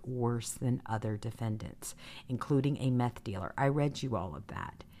Trump worse than other defendants, including a meth dealer. I read you all of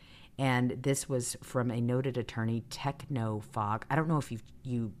that. And this was from a noted attorney, Technofog. I don't know if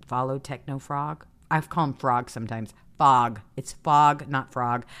you follow Technofrog. I've called him Frog sometimes. Fog. It's Fog, not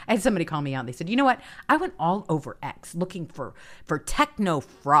Frog. I had somebody call me out and they said, you know what? I went all over X looking for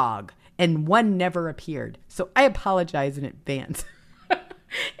Technofrog, and one never appeared. So I apologize in advance.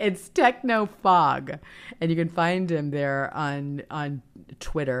 It's Technofog, and you can find him there on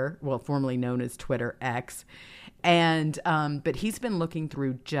Twitter, well, formerly known as Twitter X. And but he's been looking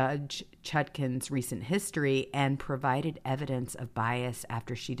through Judge Chutkan's recent history and provided evidence of bias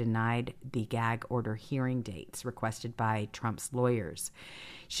after she denied the gag order hearing dates requested by Trump's lawyers.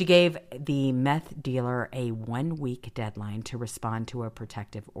 She gave the meth dealer a 1-week deadline to respond to a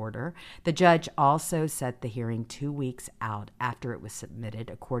protective order. The judge also set the hearing 2 weeks out after it was submitted,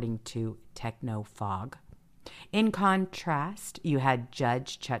 according to Technofog. In contrast, you had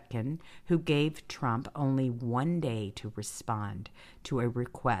Judge Chutkan, who gave Trump only 1 day to respond to a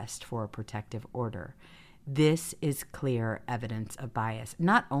request for a protective order. This is clear evidence of bias.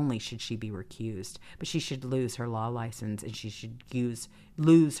 Not only should she be recused, but she should lose her law license, and she should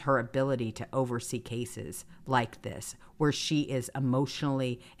lose her ability to oversee cases like this, where she is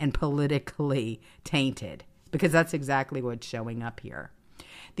emotionally and politically tainted, because that's exactly what's showing up here.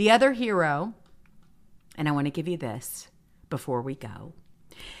 The other hero, and I want to give you this before we go,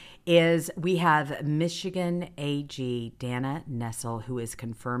 is we have Michigan AG Dana Nessel, who is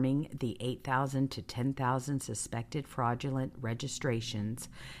confirming the 8,000 to 10,000 suspected fraudulent registrations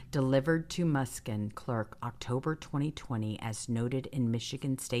delivered to Muskin clerk October 2020, as noted in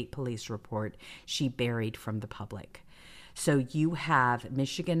Michigan State Police report she buried from the public. So you have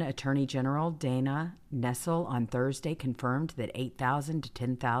Michigan Attorney General Dana Nessel on Thursday confirmed that 8,000 to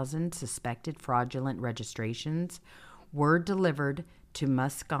 10,000 suspected fraudulent registrations were delivered to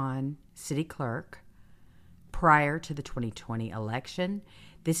Muscon City Clerk prior to the 2020 election.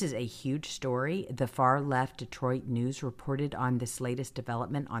 This is a huge story. The far-left Detroit News reported on this latest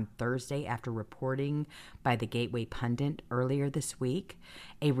development on Thursday after reporting by the Gateway Pundit earlier this week.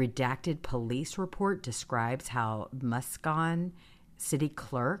 A redacted police report describes how Muskegon City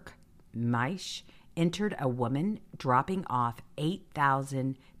Clerk Maish entered a woman dropping off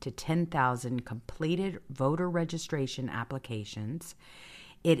 8,000 to 10,000 completed voter registration applications.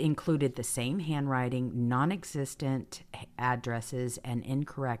 It included the same handwriting, non-existent addresses, and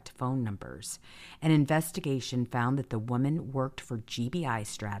incorrect phone numbers. An investigation found that the woman worked for GBI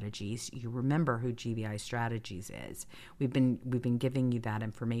Strategies. You remember who GBI Strategies is. We've been giving you that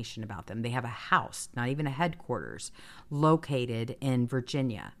information about them. They have a house, not even a headquarters, located in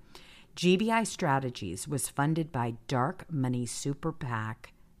Virginia. GBI Strategies was funded by dark money super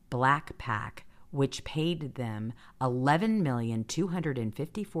PAC, Black PAC, which paid them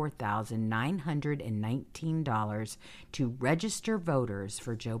 $11,254,919 to register voters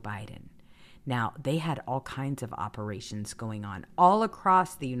for Joe Biden. Now, they had all kinds of operations going on all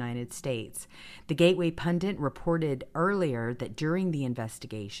across the United States. The Gateway Pundit reported earlier that during the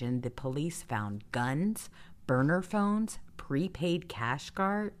investigation, the police found guns, burner phones, prepaid cash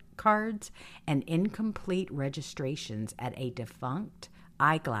cards, and incomplete registrations at a defunct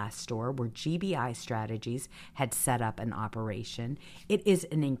eyeglass store where GBI Strategies had set up an operation. It is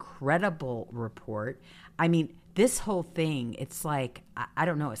an incredible report. I mean, this whole thing, it's like, I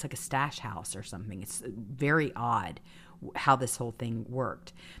don't know, it's like a stash house or something. It's very odd how this whole thing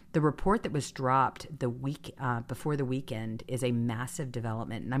worked. The report that was dropped the week before the weekend is a massive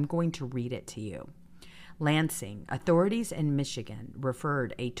development, and I'm going to read it to you. Lansing, authorities in Michigan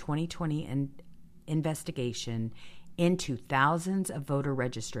referred a 2020 investigation into thousands of voter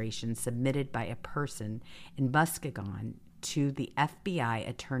registrations submitted by a person in Muskegon to the FBI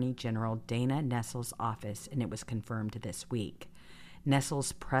Attorney General Dana Nessel's office, and it was confirmed this week.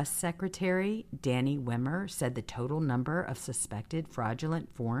 Nessel's press secretary, Danny Wimmer, said the total number of suspected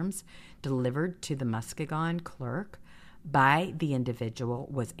fraudulent forms delivered to the Muskegon clerk by the individual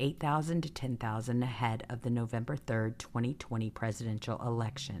was 8,000 to 10,000 ahead of the November 3rd, 2020 presidential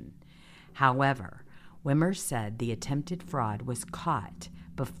election. However, Wimmer said the attempted fraud was caught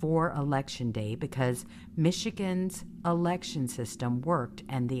before Election Day because Michigan's election system worked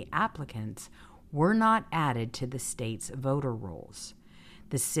and the applicants were not added to the state's voter rolls.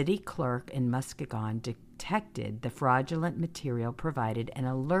 The city clerk in Muskegon detected the fraudulent material provided and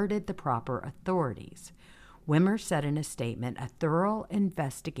alerted the proper authorities. Wimmer said in a statement a thorough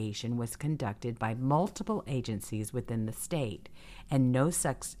investigation was conducted by multiple agencies within the state, and no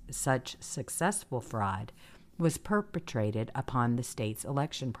such successful fraud was perpetrated upon the state's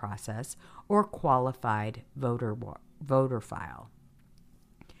election process or qualified voter file.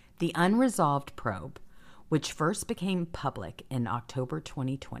 The unresolved probe, which first became public in October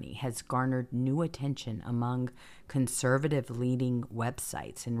 2020, has garnered new attention among conservative-leaning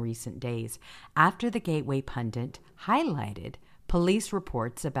websites in recent days after the Gateway Pundit highlighted police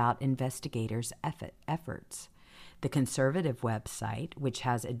reports about investigators' efforts. The conservative website, which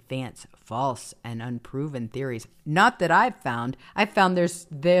has advanced false and unproven theories, not that I've found there's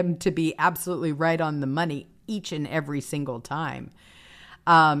them to be absolutely right on the money each and every single time,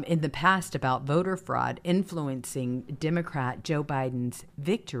 in the past about voter fraud influencing Democrat Joe Biden's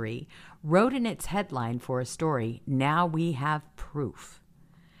victory, wrote in its headline for a story, "Now we have proof."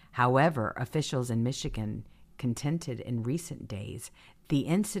 However, officials in Michigan contended in recent days the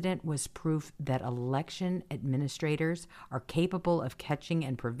incident was proof that election administrators are capable of catching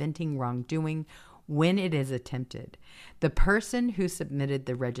and preventing wrongdoing when it is attempted. The person who submitted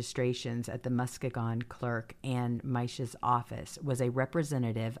the registrations at the Muskegon clerk and Maish's office was a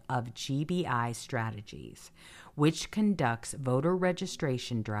representative of GBI Strategies, which conducts voter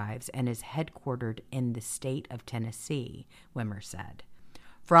registration drives and is headquartered in the state of Tennessee, Wimmer said.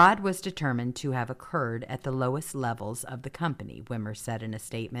 Fraud was determined to have occurred at the lowest levels of the company, Wimmer said in a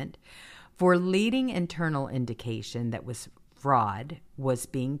statement. For leading internal indication that fraud was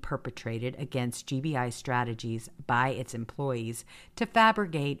being perpetrated against GBI Strategies by its employees to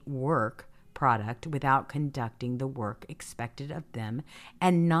fabricate work product without conducting the work expected of them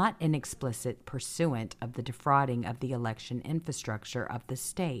and not an explicit pursuant of the defrauding of the election infrastructure of the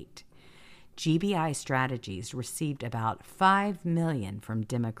state. GBI Strategies received about $5 million from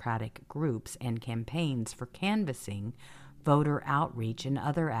Democratic groups and campaigns for canvassing, voter outreach, and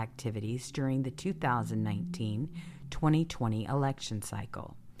other activities during the 2019-2020 election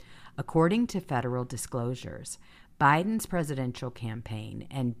cycle. According to federal disclosures, Biden's presidential campaign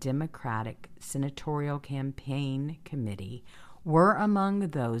and Democratic Senatorial Campaign Committee were among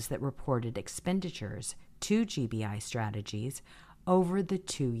those that reported expenditures to GBI Strategies over the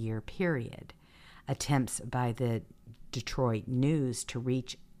 2-year period. Attempts by the Detroit News to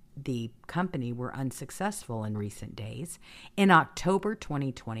reach the company were unsuccessful in recent days. In October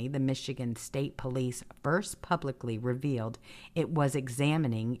 2020, the Michigan State Police first publicly revealed it was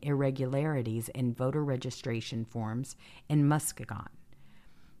examining irregularities in voter registration forms in Muskegon.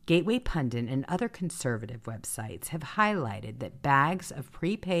 Gateway Pundit and other conservative websites have highlighted that bags of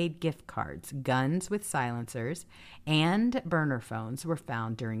prepaid gift cards, guns with silencers, and burner phones were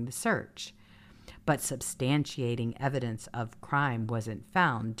found during the search. But substantiating evidence of crime wasn't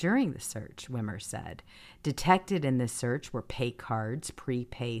found during the search, Wimmer said. Detected in this search were pay cards,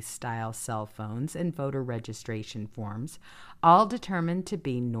 prepay-style cell phones, and voter registration forms, all determined to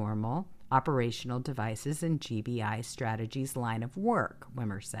be normal operational devices in GBI Strategies' line of work,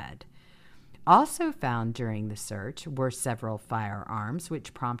 Wimmer said. Also found during the search were several firearms,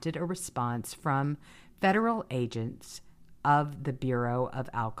 which prompted a response from federal agents of the Bureau of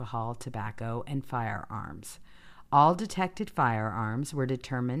Alcohol, Tobacco, and Firearms. All detected firearms were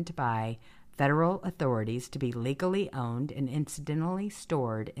determined by federal authorities to be legally owned and incidentally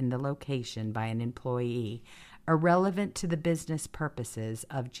stored in the location by an employee irrelevant to the business purposes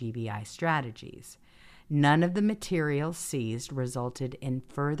of GBI Strategies. None of the materials seized resulted in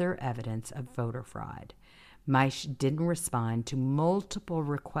further evidence of voter fraud. Maish didn't respond to multiple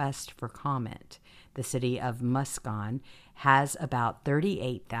requests for comment. The city of Muskegon has about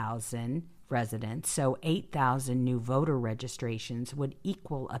 38,000 residents, so 8,000 new voter registrations would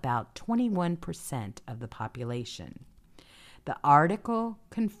equal about 21% of the population. The article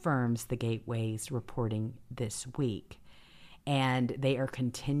confirms the Gateway's reporting this week, and they are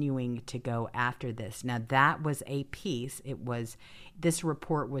continuing to go after this. Now, that was a piece. This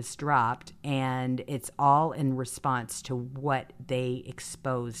report was dropped, and it's all in response to what they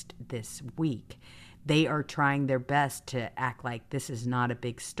exposed this week. They are trying their best to act like this is not a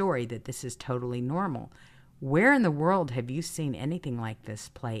big story, that this is totally normal. Where in the world have you seen anything like this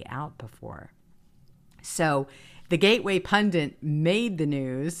play out before? So the Gateway Pundit made the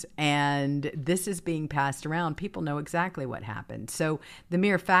news, and this is being passed around. People know exactly what happened. So the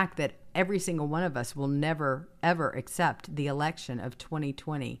mere fact that every single one of us will never, ever accept the election of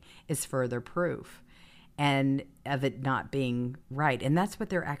 2020 is further proof and of it not being right. And that's what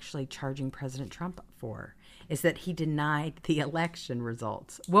they're actually charging President Trump for, is that he denied the election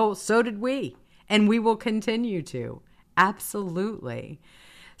results. Well, so did we, and we will continue to. Absolutely.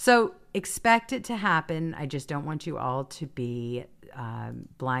 So expect it to happen. I just don't want you all to be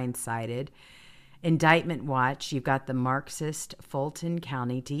blindsided. Indictment watch, you've got the Marxist Fulton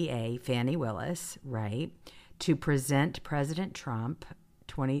County DA, Fani Willis, right, to present President Trump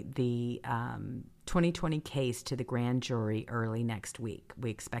 2020 case to the grand jury early next week. We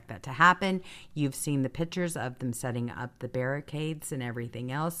expect that to happen. You've seen the pictures of them setting up the barricades and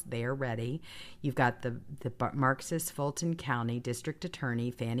everything else. They are ready. You've got the Marxist Fulton County District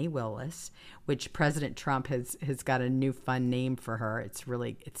Attorney, Fani Willis, which President Trump has got a new fun name for her. It's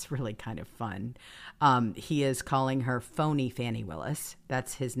really kind of fun. He is calling her Phony Fani Willis.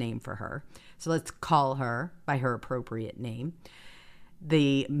 That's his name for her. So let's call her by her appropriate name.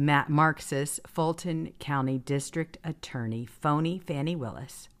 The Marxist Fulton County District Attorney, Phony Fani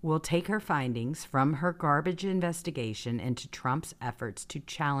Willis, will take her findings from her garbage investigation into Trump's efforts to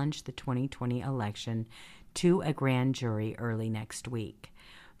challenge the 2020 election to a grand jury early next week.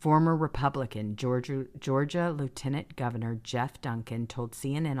 Former Republican Georgia Lieutenant Governor Jeff Duncan told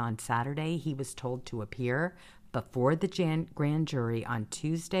CNN on Saturday he was told to appear before the grand jury on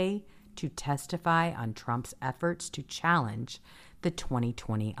Tuesday to testify on Trump's efforts to challenge the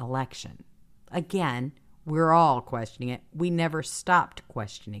 2020 election. Again, we're all questioning it. We never stopped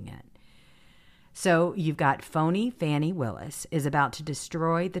questioning it. So you've got Phony Fani Willis is about to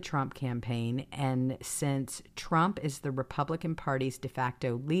destroy the Trump campaign, and since Trump is the Republican Party's de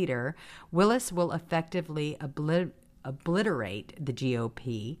facto leader, Willis will effectively obliterate the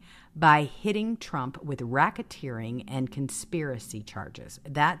GOP by hitting Trump with racketeering and conspiracy charges.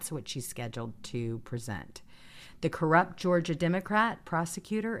 That's what she's scheduled to present. The corrupt Georgia Democrat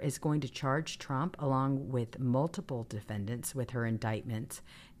prosecutor is going to charge Trump along with multiple defendants with her indictments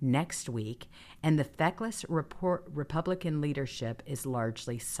next week, and the feckless Republican leadership is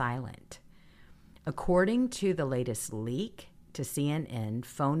largely silent. According to the latest leak to CNN,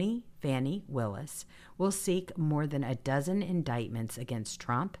 Phony Fani Willis will seek more than a dozen indictments against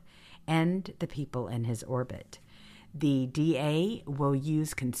Trump and the people in his orbit. The DA will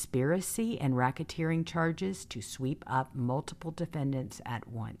use conspiracy and racketeering charges to sweep up multiple defendants at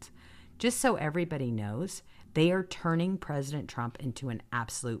once. Just so everybody knows, they are turning President Trump into an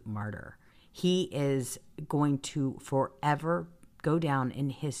absolute martyr. He is going to forever go down in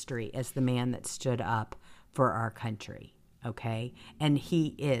history as the man that stood up for our country, okay? And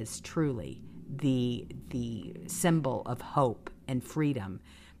he is truly the symbol of hope and freedom,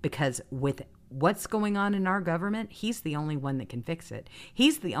 because with what's going on in our government, he's the only one that can fix it.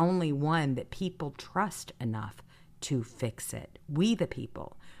 He's the only one that people trust enough to fix it. We, the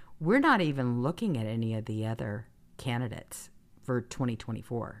people, we're not even looking at any of the other candidates for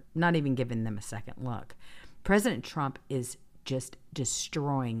 2024, not even giving them a second look. President Trump is just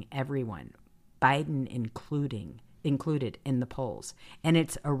destroying everyone, Biden included in the polls. And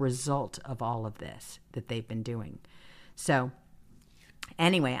it's a result of all of this that they've been doing. So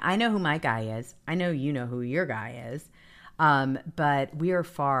anyway, I know who my guy is. I know you know who your guy is. But we are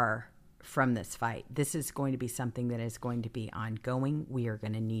far from this fight. This is going to be something that is going to be ongoing. We are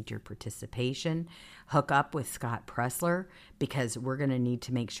going to need your participation. Hook up with Scott Pressler, because we're going to need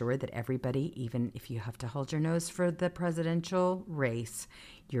to make sure that everybody, even if you have to hold your nose for the presidential race,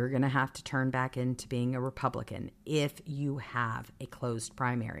 you're going to have to turn back into being a Republican if you have a closed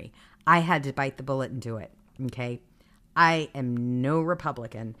primary. I had to bite the bullet and do it, okay? I am no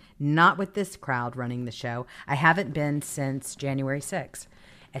Republican, not with this crowd running the show. I haven't been since January 6th.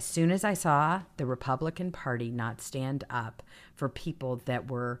 As soon as I saw the Republican Party not stand up for people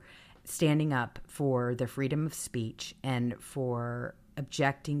that were standing up for the freedom of speech and for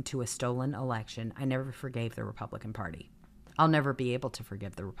objecting to a stolen election, I never forgave the Republican Party. I'll never be able to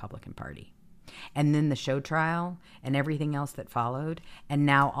forgive the Republican Party. And then the show trial and everything else that followed, and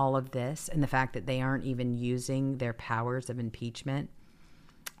now all of this, and the fact that they aren't even using their powers of impeachment,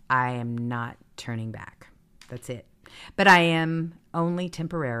 I am not turning back. That's it. But I am only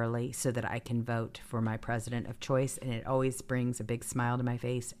temporarily, so that I can vote for my president of choice, and it always brings a big smile to my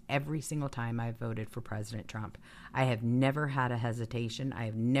face every single time I've voted for President Trump. I have never had a hesitation. I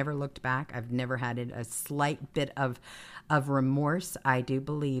have never looked back. I've never had a slight bit of remorse. I do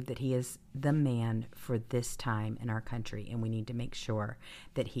believe that he is the man for this time in our country, and we need to make sure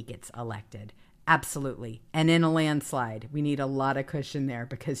that he gets elected. Absolutely. And in a landslide, we need a lot of cushion there,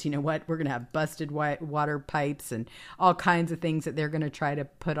 because you know what? We're going to have busted water pipes and all kinds of things that they're going to try to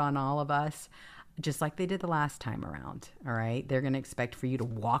put on all of us, just like they did the last time around. All right. They're going to expect for you to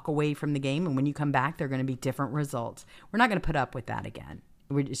walk away from the game. And when you come back, they're going to be different results. We're not going to put up with that again.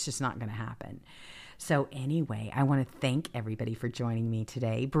 It's just not going to happen. So anyway, I want to thank everybody for joining me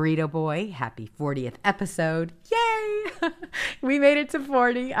today. Burrito Boy, happy 40th episode. Yay! We made it to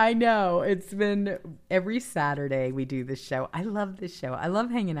 40. I know. It's been every Saturday we do this show. I love this show. I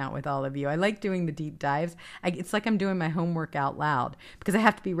love hanging out with all of you. I like doing the deep dives. It's like I'm doing my homework out loud, because I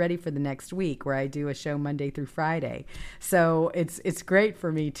have to be ready for the next week, where I do a show Monday through Friday. So it's great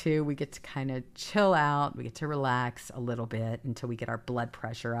for me too. We get to kind of chill out. We get to relax a little bit until we get our blood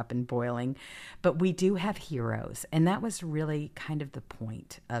pressure up and boiling. But we do have heroes, and that was really kind of the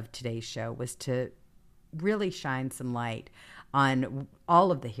point of today's show, was to really shine some light on all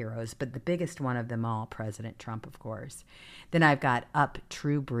of the heroes, but the biggest one of them all, President Trump, of course. Then I've got Up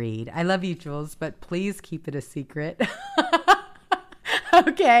True Breed. I love you, Jules, but please keep it a secret.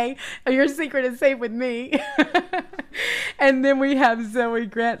 Okay, your secret is safe with me. And then we have Zoe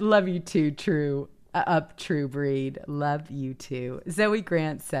Grant. Love you too, True. Up True Breed. Love you too. Zoe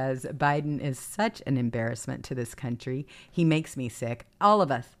Grant says, Biden is such an embarrassment to this country. He makes me sick. All of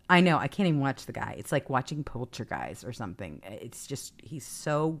us. I know. I can't even watch the guy. It's like watching Poltergeist or something. It's just, he's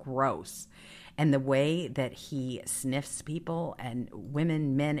so gross. And the way that he sniffs people and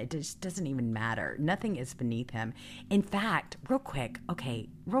women, men, it just doesn't even matter. Nothing is beneath him. In fact, real quick,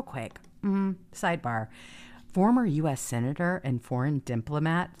 sidebar. Former U.S. Senator and foreign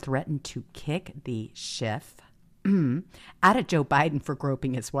diplomat threatened to kick the Schiff out at Joe Biden for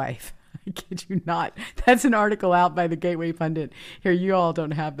groping his wife. I kid you not. That's an article out by the Gateway Pundit. Here, you all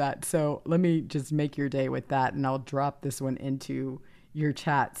don't have that. So let me just make your day with that, and I'll drop this one into your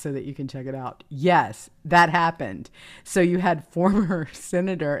chat so that you can check it out. Yes, that happened. So you had former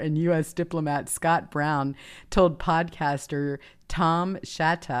Senator and U.S. diplomat Scott Brown told podcaster Tom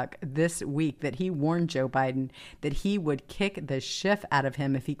Shattuck this week that he warned Joe Biden that he would kick the Schiff out of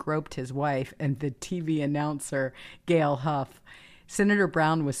him if he groped his wife and the TV announcer Gail Huff. Senator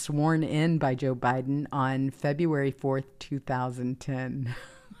Brown was sworn in by Joe Biden on February 4th, 2010.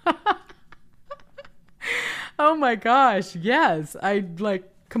 Oh my gosh, yes. I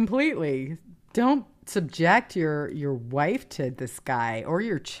completely don't subject your wife to this guy or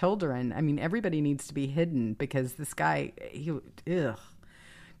your children. I mean, everybody needs to be hidden, because this guy,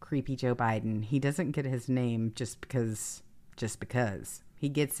 creepy Joe Biden. He doesn't get his name just because he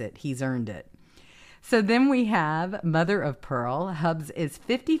gets it. He's earned it. So then we have Mother of Pearl. Hubs is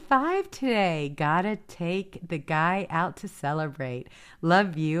 55 today. Gotta take the guy out to celebrate.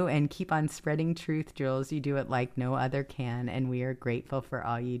 Love you and keep on spreading truth, Jules. You do it like no other can, and we are grateful for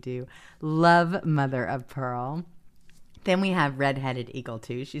all you do. Love, Mother of Pearl. Then we have Redheaded Eagle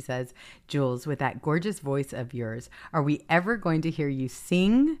too. She says, Jules, with that gorgeous voice of yours, are we ever going to hear you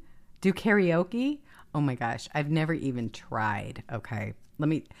sing, do karaoke? Oh my gosh, I've never even tried. Okay, all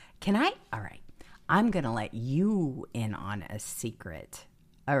right. I'm going to let you in on a secret.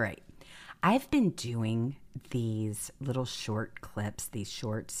 All right. I've been doing these little short clips, these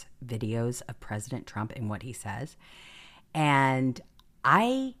shorts, videos of President Trump and what he says. And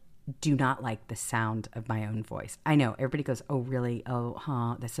I do not like the sound of my own voice. I know everybody goes, oh, really? Oh,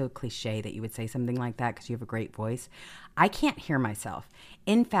 huh. That's so cliche that you would say something like that because you have a great voice. I can't hear myself.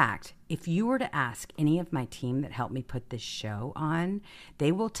 In fact, if you were to ask any of my team that helped me put this show on,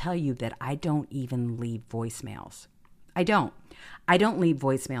 they will tell you that I don't even leave voicemails. I don't leave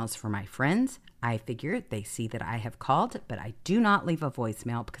voicemails for my friends. I figure they see that I have called, but I do not leave a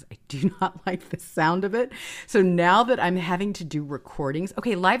voicemail because I do not like the sound of it. So now that I'm having to do recordings,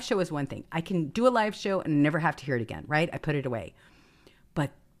 okay, live show is one thing. I can do a live show and never have to hear it again, right? I put it away.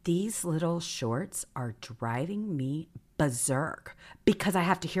 But these little shorts are driving me berserk because I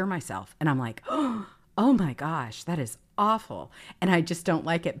have to hear myself. And I'm like, oh my gosh, that is awful. And I just don't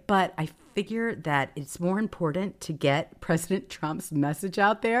like it. But I figure that it's more important to get President Trump's message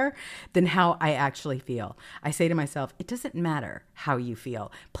out there than how I actually feel. I say to myself, it doesn't matter how you feel.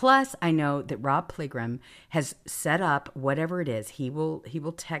 Plus, I know that Rob Pilgrim has set up whatever it is. He will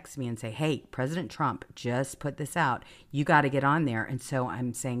text me and say, hey, President Trump just put this out. You got to get on there. And so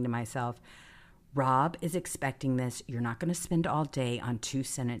I'm saying to myself, Rob is expecting this. You're not going to spend all day on 2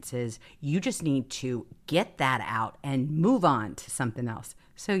 sentences. You just need to get that out and move on to something else.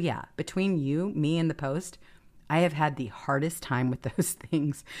 So yeah, between you, me, and the Post, I have had the hardest time with those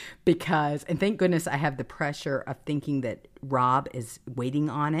things because, and thank goodness I have the pressure of thinking that Rob is waiting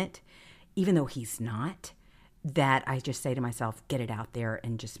on it, even though he's not, that I just say to myself, get it out there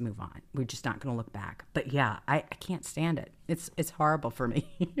and just move on. We're just not going to look back. But yeah, I can't stand it. It's horrible for me.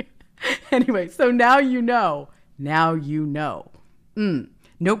 Anyway, so now you know. Now you know.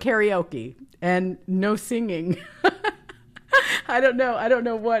 No karaoke and no singing. I don't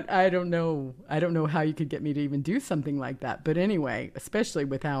know how you could get me to even do something like that. But anyway, especially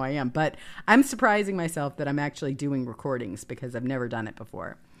with how I am. But I'm surprising myself that I'm actually doing recordings because I've never done it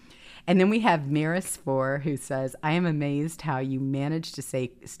before. And then we have Maris4 who says, I am amazed how you managed to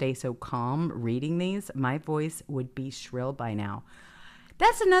stay so calm reading these. My voice would be shrill by now.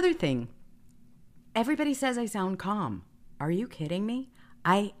 That's another thing. Everybody says I sound calm. Are you kidding me?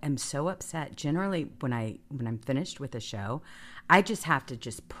 I am so upset. Generally, when I'm finished with a show, I just have to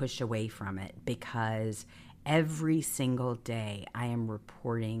just push away from it because every single day I am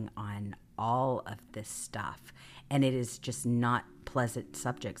reporting on all of this stuff, and it is just not pleasant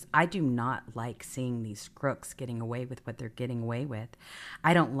subjects. I do not like seeing these crooks getting away with what they're getting away with.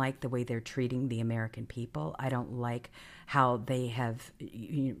 I don't like the way they're treating the American people. I don't like how they have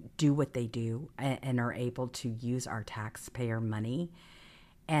do what they do and are able to use our taxpayer money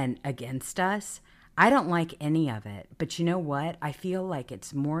and against us. I don't like any of it. But you know what? I feel like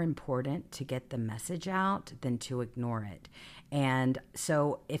it's more important to get the message out than to ignore it. And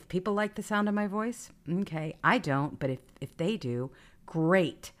so if people like the sound of my voice, okay, I don't. But if they do,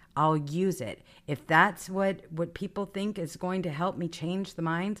 great. I'll use it. If that's what people think is going to help me change the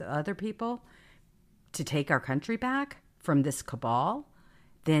minds of other people to take our country back from this cabal,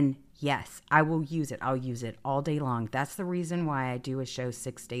 then yes, I will use it. I'll use it all day long. That's the reason why I do a show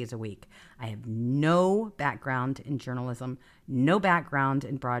 6 days a week. I have no background in journalism, no background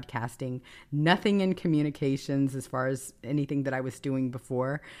in broadcasting, nothing in communications as far as anything that I was doing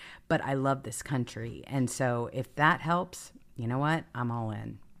before, but I love this country. And so if that helps, you know what? I'm all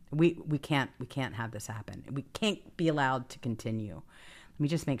in. We can't have this happen. We can't be allowed to continue. Let me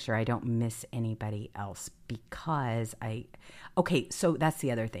just make sure I don't miss anybody else because okay, so that's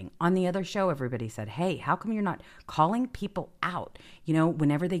the other thing. On the other show, everybody said, hey, how come you're not calling people out,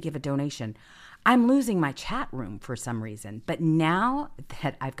 whenever they give a donation? I'm losing my chat room for some reason. But now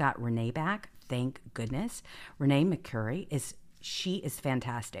that I've got Renee back, thank goodness, Renee McCurry is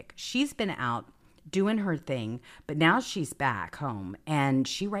fantastic. She's been out doing her thing, but now she's back home and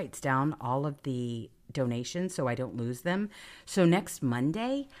she writes down all of the donations so I don't lose them. So next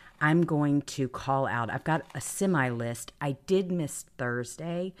Monday, I'm going to call out. I've got a semi list. I did miss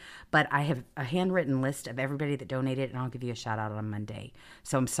Thursday, but I have a handwritten list of everybody that donated, and I'll give you a shout out on Monday.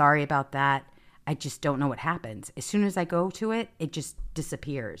 So I'm sorry about that. I just don't know what happens. As soon as I go to it, it just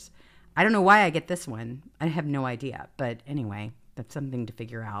disappears. I don't know why I get this one. I have no idea. But anyway, that's something to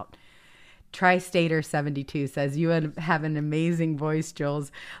figure out. Tristater72 says, you have an amazing voice,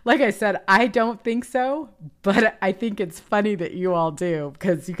 Jules. Like I said, I don't think so, but I think it's funny that you all do,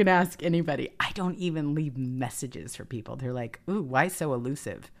 because you can ask anybody. I don't even leave messages for people. They're like, ooh, why so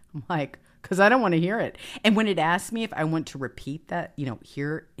elusive? I'm like, because I don't want to hear it. And when it asks me if I want to repeat that,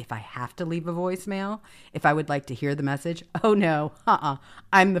 hear if I have to leave a voicemail, if I would like to hear the message, oh no,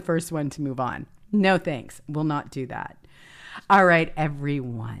 I'm the first one to move on. No thanks, will not do that. All right,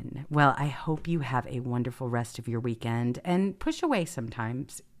 everyone. Well, I hope you have a wonderful rest of your weekend, and push away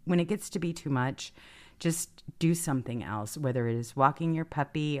sometimes. When it gets to be too much, just do something else, whether it is walking your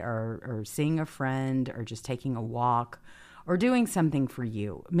puppy or seeing a friend or just taking a walk or doing something for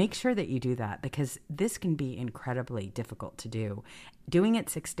you. Make sure that you do that, because this can be incredibly difficult to do. Doing it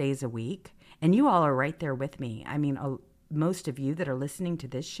 6 days a week, and you all are right there with me. I mean, most of you that are listening to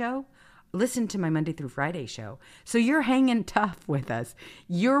this show listen to my Monday through Friday show. So you're hanging tough with us.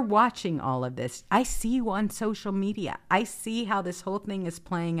 You're watching all of this. I see you on social media. I see how this whole thing is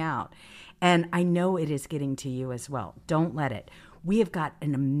playing out. And I know it is getting to you as well. Don't let it. We have got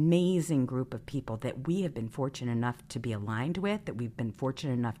an amazing group of people that we have been fortunate enough to be aligned with, that we've been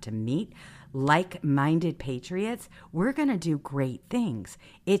fortunate enough to meet, like-minded patriots. We're going to do great things.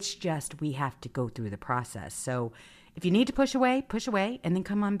 It's just we have to go through the process. So if you need to push away, and then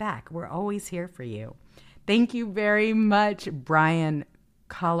come on back. We're always here for you. Thank you very much, Brian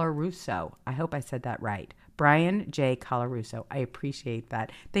Colarusso. I hope I said that right. Brian J. Colarusso. I appreciate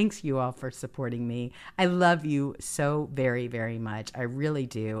that. Thanks, you all, for supporting me. I love you so very, very much. I really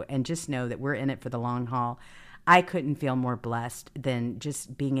do. And just know that we're in it for the long haul. I couldn't feel more blessed than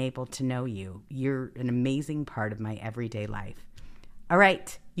just being able to know you. You're an amazing part of my everyday life. All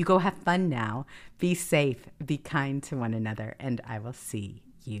right, you go have fun now. Be safe, be kind to one another, and I will see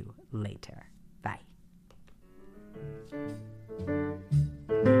you later. Bye.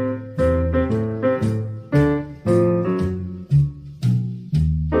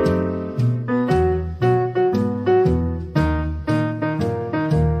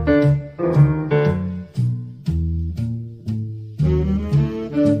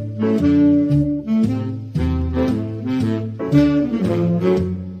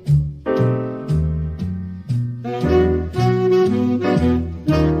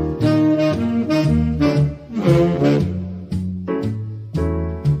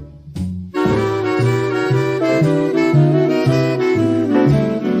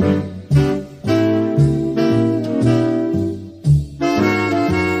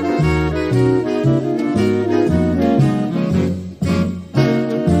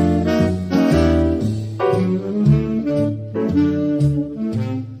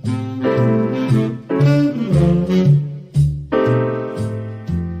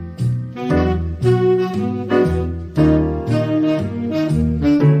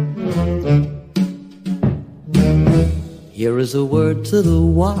 Here is a word to the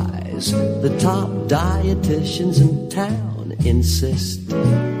wise. The top dietitians in town insist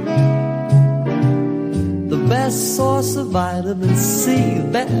the best source of vitamin C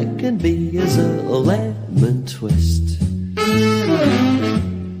there can be is a lemon twist.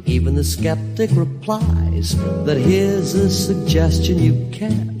 Even the skeptic replies that here's a suggestion you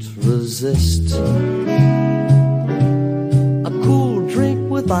can't resist. A cool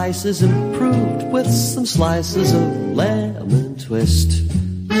drink with ice is improved with some slices of lemon twist.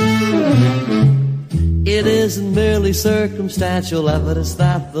 It isn't merely circumstantial evidence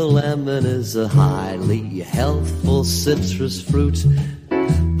that the lemon is a highly healthful citrus fruit.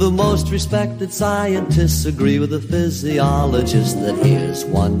 The most respected scientists agree with the physiologist that here's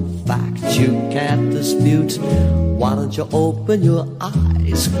one fact you can't dispute. Why don't you open your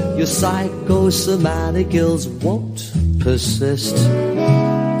eyes? Your psychosomatic ills won't persist.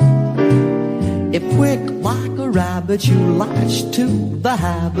 If quick like a rabbit you latch to the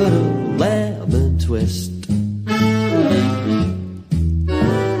habit of lemon twist.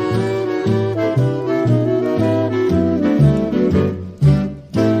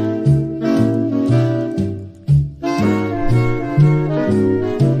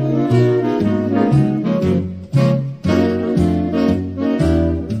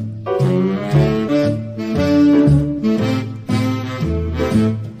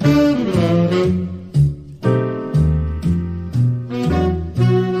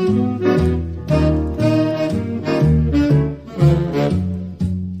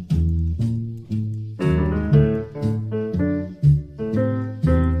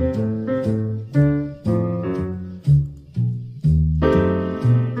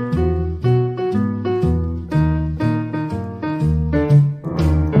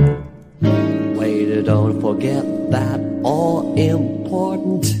 forget that all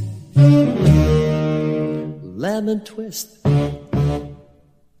important lemon twist.